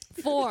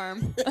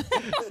form.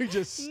 We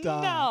just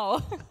stop.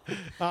 No.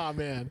 Oh,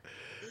 man.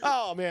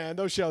 Oh, man.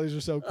 Those Shelleys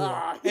are so cool.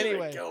 Ah, here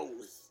Anyway. it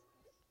goes.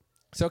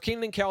 So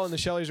Keenan and Kel and the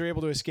Shelleys are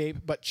able to escape,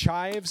 but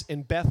Chives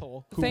and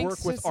Bethel, who Thanks work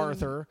to with some-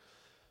 Arthur,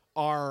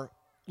 are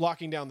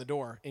locking down the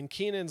door. And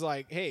Keenan's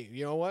like, "Hey,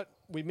 you know what?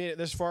 We made it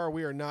this far.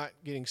 We are not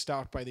getting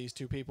stopped by these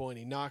two people." And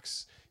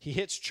he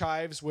hits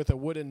Chives with a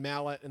wooden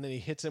mallet, and then he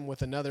hits him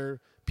with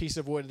another piece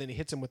of wood, and then he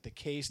hits him with the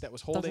case that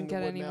was holding Doesn't the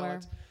get wood anywhere.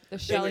 mallet. The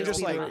And Shelleys you're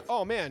just will be like,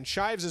 "Oh man,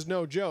 Chives is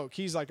no joke.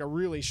 He's like a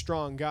really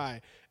strong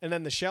guy." And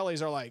then the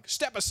Shelleys are like,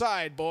 "Step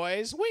aside,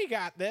 boys. We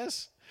got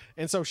this."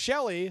 And so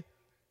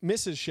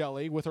Mrs.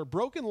 Shelley, with her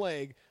broken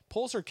leg,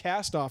 pulls her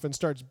cast off and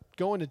starts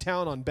going to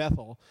town on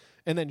Bethel.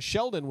 And then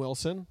Sheldon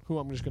Wilson, who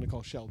I'm just going to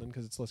call Sheldon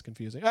because it's less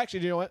confusing.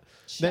 Actually, do you know what?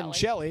 Then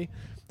Shelley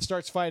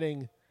starts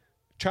fighting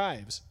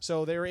Chives.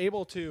 So they're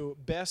able to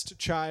best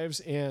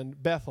Chives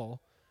and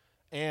Bethel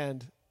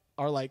and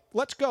are like,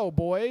 "Let's go,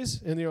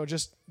 boys." And,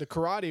 just the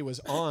karate was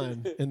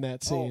on in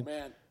that Oh, scene.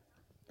 man.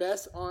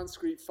 Best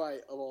on-screen fight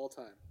of all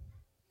time.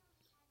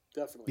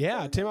 Definitely.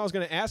 Yeah, Tim, I was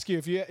going to ask you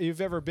if you've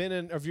ever been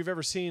in, or if you've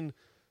ever seen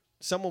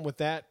someone with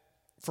that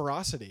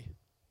ferocity.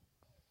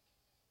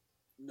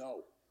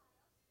 No.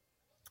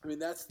 I mean,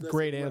 that's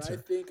Great when answer. I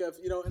think of,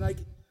 and I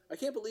I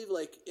can't believe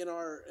like in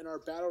our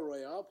Battle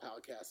Royale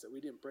podcast that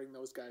we didn't bring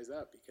those guys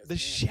up because The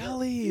man,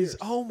 they're Shelleys. fierce.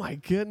 Oh my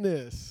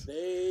goodness.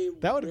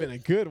 That would have been a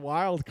good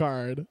wild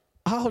card.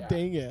 Oh, Yeah.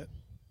 dang it.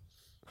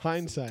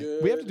 Hindsight.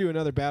 We have to good- do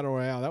another Battle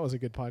Royale. That was a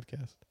good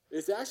podcast.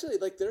 It's actually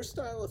like their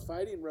style of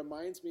fighting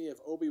reminds me of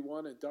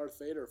Obi-Wan and Darth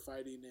Vader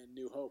fighting in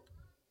New Hope.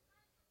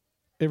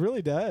 It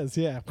really does,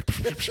 yeah.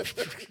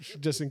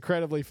 Just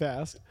incredibly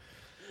fast.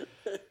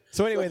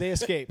 So anyway, they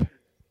escape.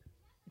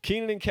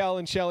 Keenan and Kel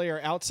and Shelley are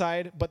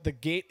outside, but the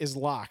gate is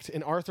locked,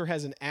 and Arthur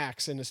has an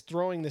axe and is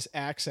throwing this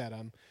axe at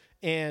him.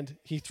 And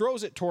he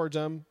throws it towards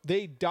them.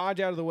 They dodge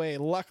out of the way.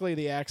 Luckily,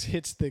 the axe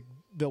hits the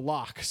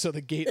lock, so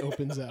the gate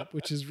opens up,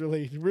 which is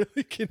really,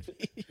 really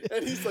convenient.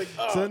 And he's like,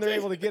 oh, So then they're dang.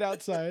 able to get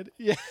outside.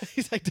 Yeah,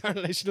 he's like, darn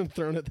it, I should have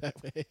thrown it that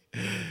way.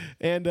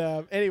 And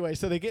anyway,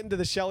 so they get into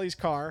the Shelley's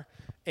car,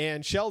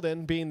 and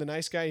Sheldon, being the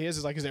nice guy he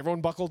is like, is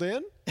everyone buckled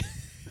in?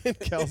 And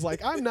Kel's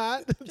like, I'm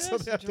not. So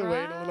Just they have to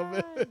wait a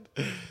little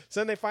bit. So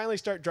then they finally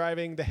start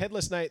driving. The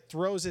Headless Knight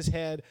throws his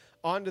head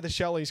onto the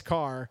Shelley's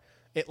car.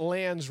 It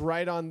lands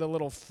right on the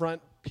little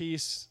front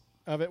piece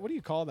of it. What do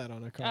you call that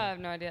on a car? I have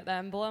no idea. The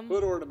emblem.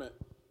 Hood ornament.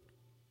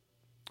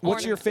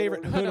 What's your ornament.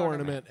 favorite Hood hood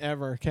ornament. ornament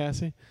ever,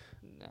 Cassie?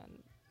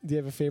 Do you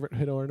have a favorite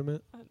hood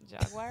ornament?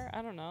 Jaguar?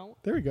 I don't know.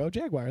 There we go.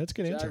 Jaguar. That's a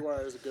good answer.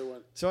 Jaguar is a good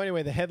one. So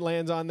anyway, the head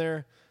lands on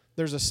there.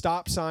 There's a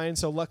stop sign.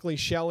 So luckily,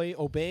 Shelley,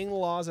 obeying the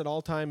laws at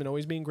all time and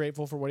always being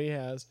grateful for what he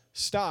has,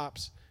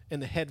 stops,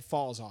 and the head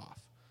falls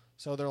off.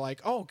 So they're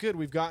like, oh, good,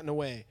 we've gotten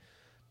away.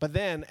 But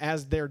then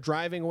as they're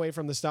driving away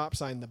from the stop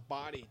sign, the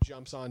body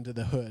jumps onto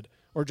the hood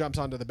or jumps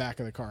onto the back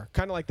of the car.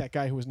 Kind of like that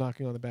guy who was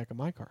knocking on the back of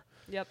my car.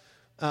 Yep.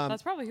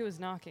 That's probably who was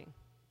knocking.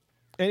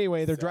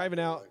 Anyway, they're driving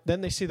out.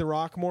 Then they see the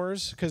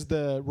Rockmores because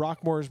the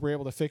Rockmores were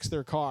able to fix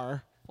their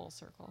car. Full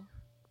circle.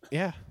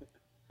 Yeah.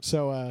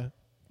 So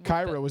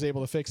Kyra was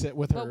able to fix it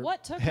with her But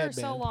what took headband.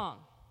 her so long?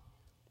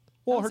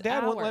 Well, That her was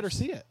dad wouldn't let her hours.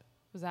 see it.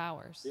 It was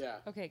hours. Yeah.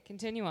 Okay,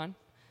 continue on.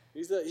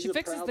 He's She a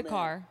fixes proud the man.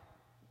 car.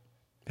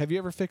 Have you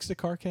ever fixed a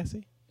car,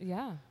 Cassie?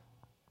 Yeah.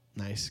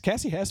 Nice.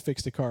 Cassie has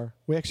fixed a car.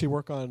 We actually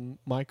work on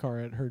my car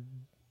at her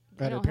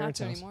We at her don't have parents'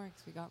 to house. anymore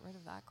because we got rid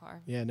of that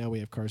car. Yeah, now we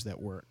have cars that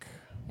work.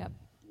 Yep.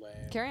 Lame.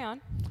 Carry on.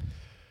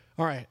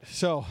 All right.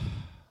 So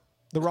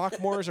the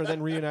Rockmores are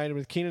then reunited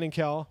with Keenan and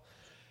Kel.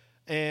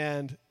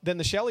 And then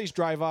the Shelleys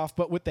drive off,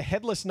 but with the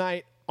Headless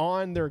Knight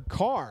on their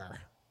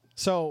car.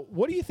 So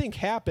what do you think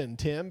happened,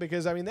 Tim?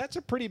 Because, I mean, that's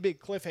a pretty big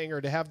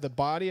cliffhanger to have the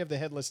body of the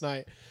Headless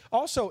Knight.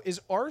 Also, is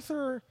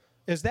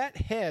that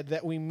head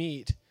that we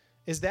meet,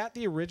 is that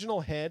the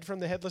original head from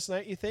the Headless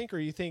Knight, you think? Or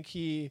you think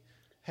he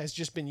has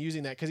just been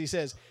using that? Because he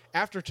says,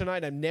 after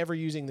tonight, I'm never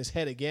using this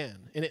head again.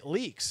 And it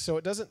leaks. So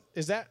it doesn't,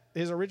 is that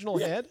his original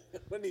head?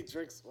 When he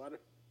drinks water.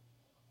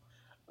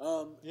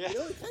 Yeah. You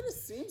know, it kind of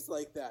seems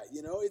like that.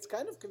 You know, it's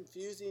kind of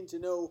confusing to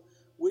know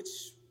which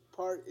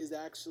part is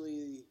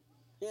actually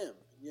him,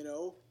 you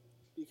know?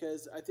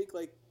 Because I think,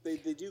 like, they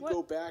do What?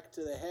 go back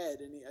to the head,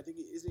 and I think,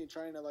 isn't he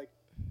trying to, like,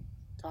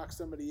 talk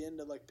somebody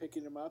into, like,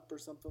 picking him up or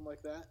something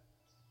like that?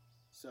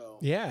 So.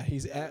 Yeah,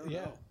 he's I at, don't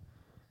yeah. know.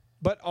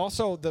 But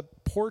also the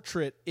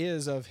portrait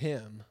is of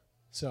him.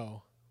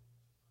 So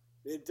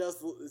It does,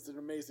 it's an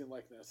amazing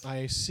likeness.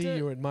 I see Do-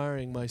 you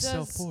admiring my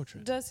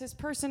self-portrait. Does his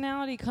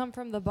personality come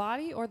from the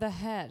body or the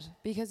head?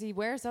 Because he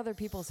wears other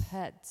people's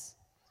heads.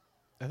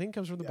 I think it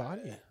comes from the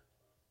body.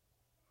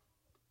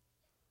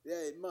 Yeah,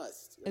 it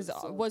must.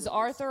 Was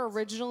Arthur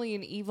originally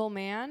an evil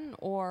man,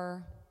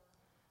 or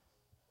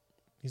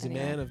He's a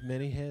Anyway. man of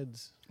many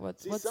heads.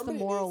 what's See, the somebody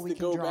moral needs we to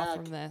can go draw back-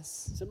 from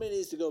this? Somebody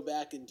needs to go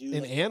back and do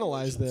And like,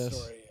 analyze the origin this.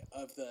 story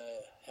of the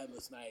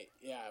Headless Knight.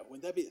 Yeah,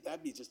 wouldn't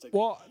that'd be just a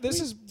Well, this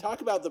I mean, is-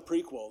 talk about the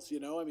prequels. You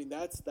know, I mean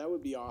that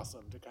would be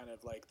awesome to kind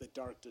of like the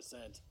dark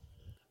descent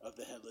of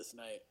the Headless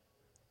Knight.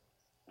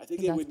 I think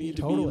it That's would need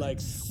to Totally. be like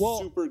Well-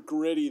 super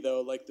gritty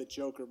though, like the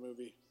Joker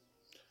movie.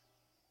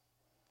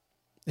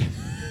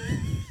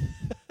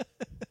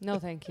 No,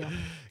 thank you.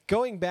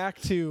 Going back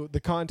to the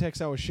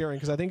context I was sharing,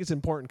 because I think it's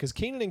important, because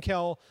Keenan and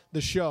Kel,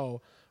 the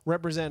show,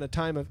 represent a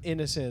time of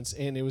innocence,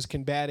 and it was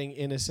combating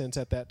innocence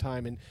at that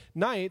time. And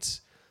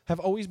knights have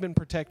always been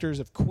protectors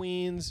of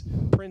queens,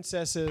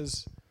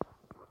 princesses,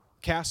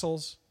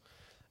 castles,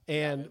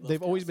 and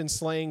they've always been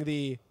slaying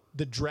the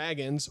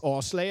dragons,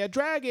 or slay a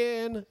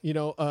dragon, you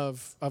know,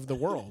 of the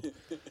world.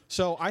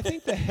 So I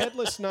think the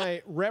Headless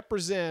Knight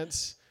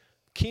represents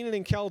Keenan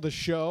and Kel, the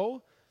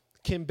show,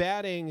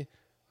 combating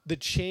the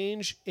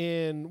change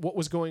in what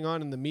was going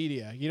on in the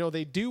media. You know,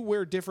 they do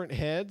wear different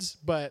heads,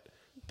 but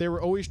they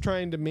were always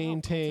trying to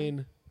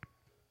maintain,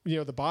 you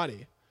know, the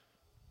body.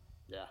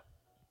 Yeah.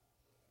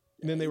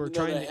 And then they were even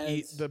though trying the to eat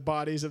heads- the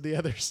bodies of the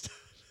other stuff.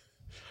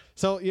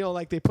 So, you know,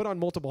 like they put on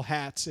multiple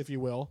hats, if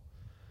you will,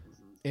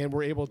 and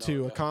were able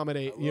to yeah,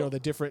 accommodate, I you know, will. the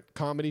different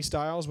comedy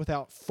styles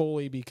without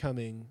fully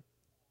becoming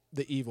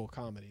the evil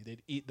comedy.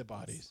 They'd eat the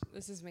bodies.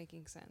 This is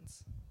making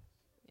sense.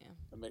 Yeah.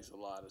 That makes a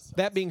lot of sense.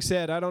 That being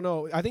said, I don't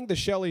know. I think the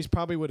Shelleys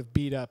probably would have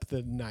beat up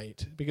the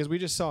Knight because we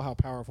just saw how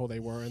powerful they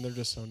were, and they're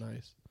just so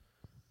nice.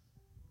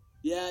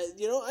 Yeah,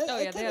 you know, I Oh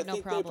yeah, they kinda had no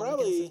think problem they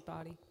probably against his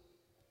body.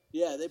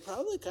 Yeah, they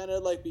probably kind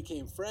of like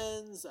became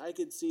friends. I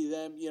could see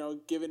them,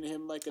 giving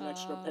him like an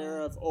extra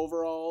pair of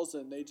overalls,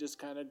 and they just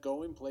kind of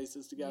going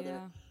places together.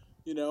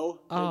 Yeah. Oh,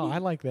 Maybe- I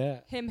like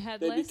that. Him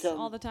headless become-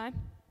 all the time.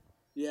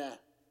 Yeah,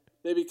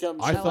 they become.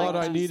 I like thought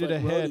that. I needed like a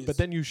head, roadies. but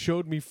then you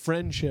showed me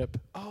friendship.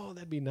 Oh,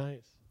 that'd be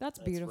nice. That's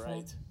That's beautiful.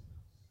 right.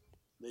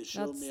 They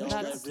showed That's me all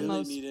that's I really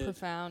most needed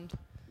profound.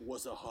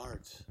 was a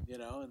heart, and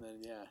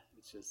then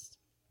it's just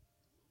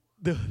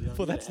Well, need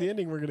that's a the head.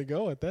 ending we're gonna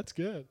go with. That's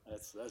good.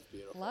 that's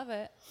beautiful. Love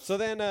it. So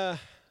then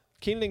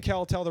Keenan and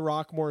Kel tell the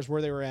Rockmores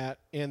where they were at,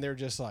 and they're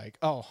just like,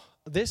 oh,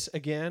 this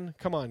again?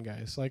 Come on,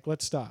 guys. Like,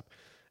 let's stop.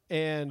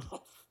 And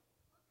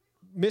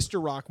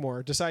Mr.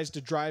 Rockmore decides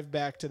to drive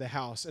back to the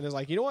house and is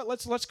like, you know what?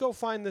 Let's go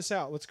find this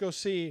out. Let's go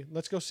see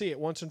it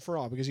once and for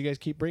all, because you guys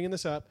keep bringing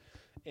this up,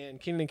 and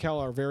Keenan and Kel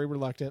are very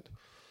reluctant.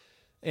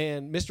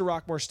 And Mr.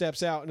 Rockmore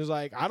steps out and is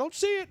like, I don't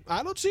see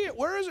it.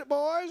 Where is it,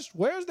 boys?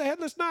 Where's the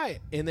headless knight?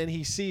 And then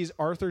he sees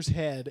Arthur's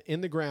head in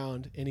the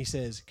ground, and he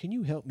says, can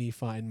you help me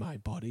find my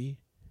body?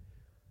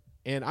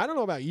 And I don't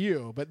know about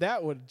you, but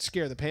that would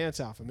scare the pants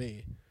off of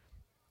me.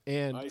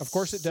 And I of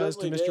course it does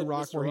to certainly Mr. did,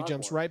 Rockmore. Mr. He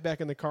jumps Rockmore. right back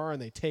in the car,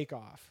 and they take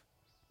off.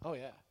 Oh,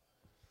 yeah.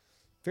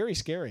 Very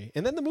scary.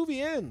 And then the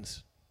movie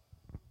ends.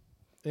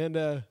 And,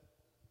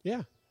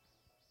 yeah,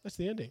 that's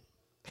the ending.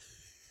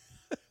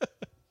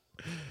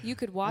 You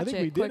could watch think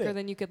we it did quicker it.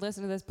 than you could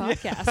listen to this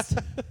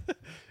podcast.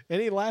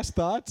 Any last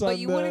thoughts on But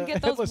you wouldn't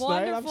get those Headless Knight?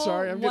 wonderful, I'm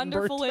sorry, I'm getting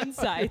burnt wonderful out.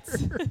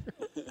 insights.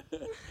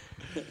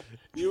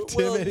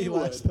 Tim, any you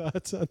last would.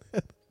 thoughts on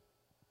that?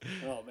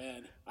 Oh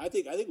man, I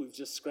think we've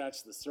just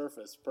scratched the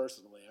surface.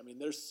 Personally, I mean,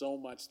 there's so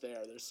much there.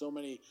 There's so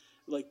many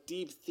like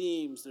deep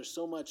themes. There's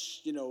so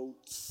much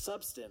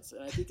substance,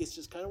 and I think it's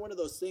just kind of one of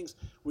those things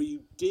where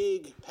you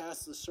dig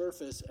past the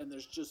surface, and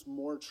there's just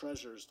more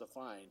treasures to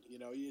find.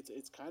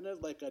 It's kind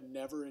of like a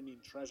never-ending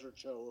treasure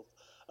trove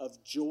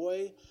of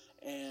joy,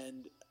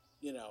 and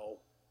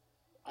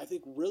I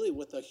think really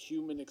what the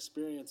human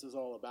experience is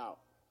all about.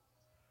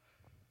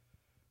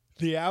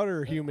 The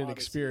outer human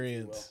Odyssey, if you will.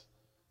 experience.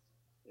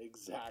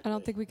 Exactly. I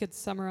don't think we could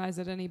summarize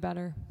it any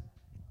better.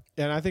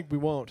 And I think we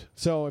won't.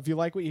 So if you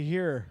like what you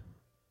hear,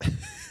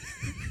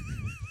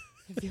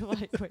 If you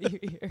like what you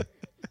hear.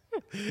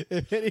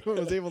 if anyone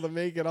was able to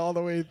make it all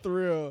the way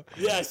through,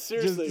 Yeah,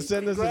 seriously. just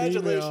send us an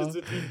Congratulations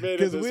email. if you've made it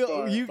Because this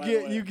far. you by the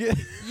get way. you get.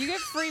 You get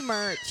free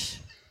merch.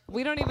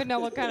 We don't even know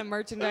what kind of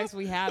merchandise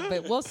we have,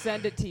 but we'll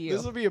send it to you.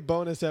 This will be a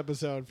bonus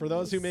episode for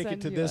those who make it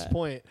Send to you this it.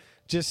 point.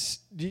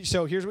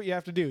 So here's what you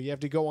have to do. You have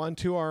to go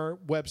onto our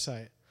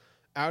website,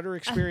 Outer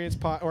Experience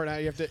or now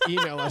you have to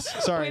email us.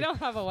 Sorry, We don't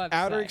have a website.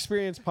 Outer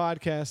Experience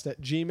Podcast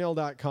at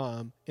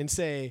gmail.com and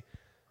say,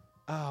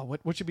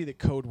 what should be the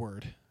code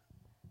word?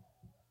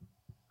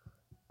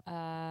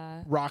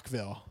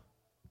 Rockville.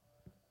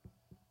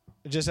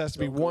 It just has to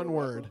be Don't go one to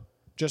word, Rockville.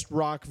 just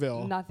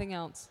Rockville. Nothing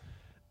else.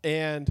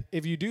 And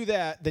if you do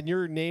that, then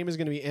your name is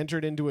going to be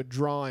entered into a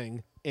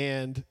drawing.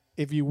 And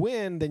if you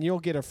win, then you'll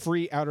get a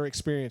free Outer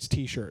Experience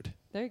T-shirt.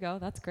 There you go.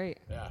 That's great.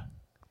 Yeah.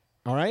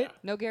 All right?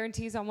 No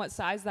guarantees on what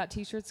size that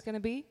T-shirt's going to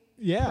be.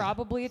 Yeah.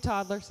 Probably a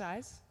toddler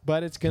size.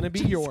 But it's going to be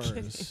Just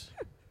yours.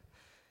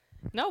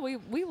 No,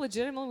 we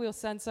legitimately will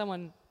send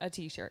someone a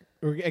T-shirt.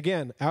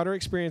 Again, Outer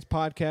Experience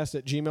Podcast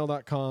at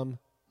gmail.com.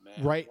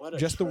 Man, Right, what a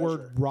just the treasure.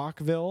 word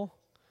Rockville.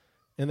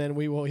 And then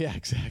we will, yeah,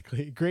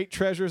 exactly. Great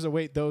treasures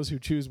await those who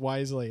choose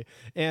wisely.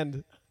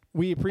 And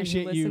we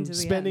appreciate listen you to the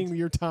spending end.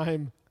 your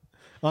time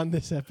on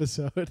this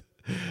episode.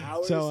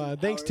 Hours So and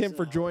thanks, hours Tim, and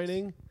for hours.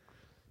 joining.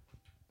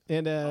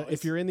 And Oh,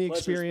 if you're in the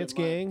pleasure's been Experience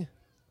mine. gang,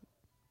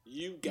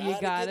 You You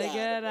gotta get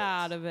get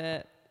out out of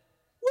it.